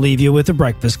 we'll leave you with the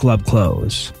Breakfast Club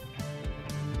close.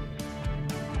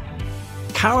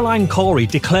 Caroline Corey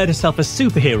declared herself a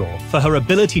superhero for her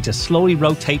ability to slowly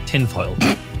rotate tinfoil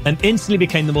and instantly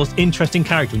became the most interesting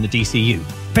character in the DCU.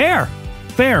 Fair.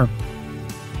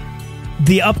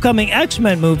 The upcoming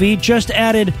X-Men movie just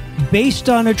added "based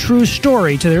on a true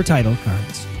story" to their title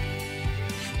cards.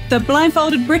 The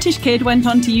blindfolded British kid went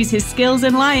on to use his skills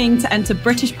in lying to enter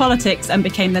British politics and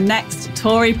became the next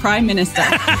Tory Prime Minister.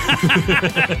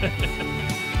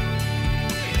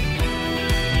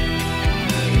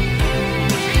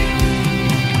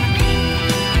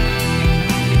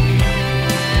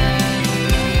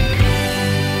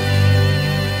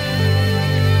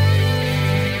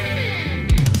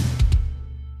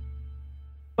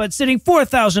 But sitting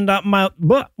 4,000 miles...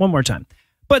 One more time.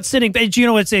 But sitting... You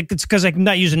know, it's because I'm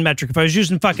not using metric. If I was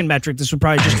using fucking metric, this would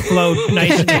probably just flow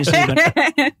nice and easy.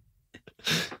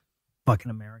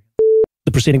 Fucking American.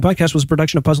 The preceding podcast was a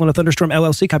production of Puzzle and a Thunderstorm,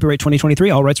 LLC. Copyright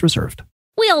 2023. All rights reserved.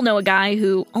 We all know a guy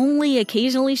who only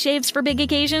occasionally shaves for big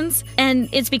occasions, and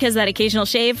it's because that occasional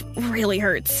shave really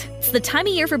hurts. It's the time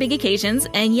of year for big occasions,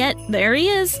 and yet there he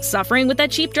is, suffering with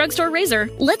that cheap drugstore razor.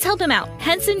 Let's help him out.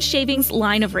 Henson Shaving's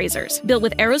line of razors, built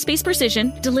with aerospace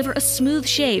precision, deliver a smooth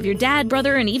shave your dad,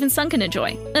 brother, and even son can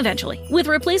enjoy, eventually. With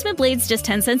replacement blades just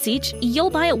 10 cents each, you'll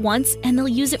buy it once, and they'll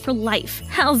use it for life.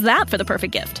 How's that for the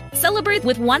perfect gift? Celebrate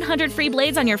with 100 free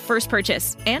blades on your first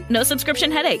purchase, and no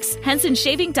subscription headaches.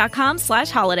 HensonShaving.com/holiday.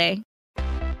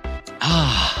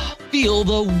 Ah, feel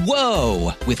the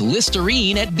whoa with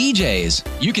Listerine at BJ's.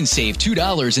 You can save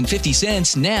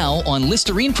 $2.50 now on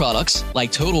Listerine products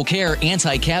like Total Care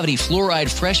Anti-Cavity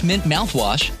Fluoride Fresh Mint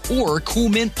Mouthwash or Cool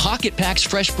Mint Pocket Packs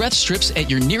Fresh Breath Strips at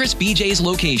your nearest BJ's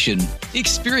location.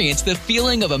 Experience the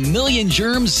feeling of a million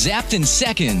germs zapped in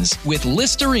seconds with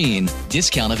Listerine.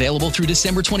 Discount available through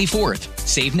December 24th.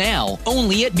 Save now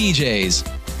only at BJ's.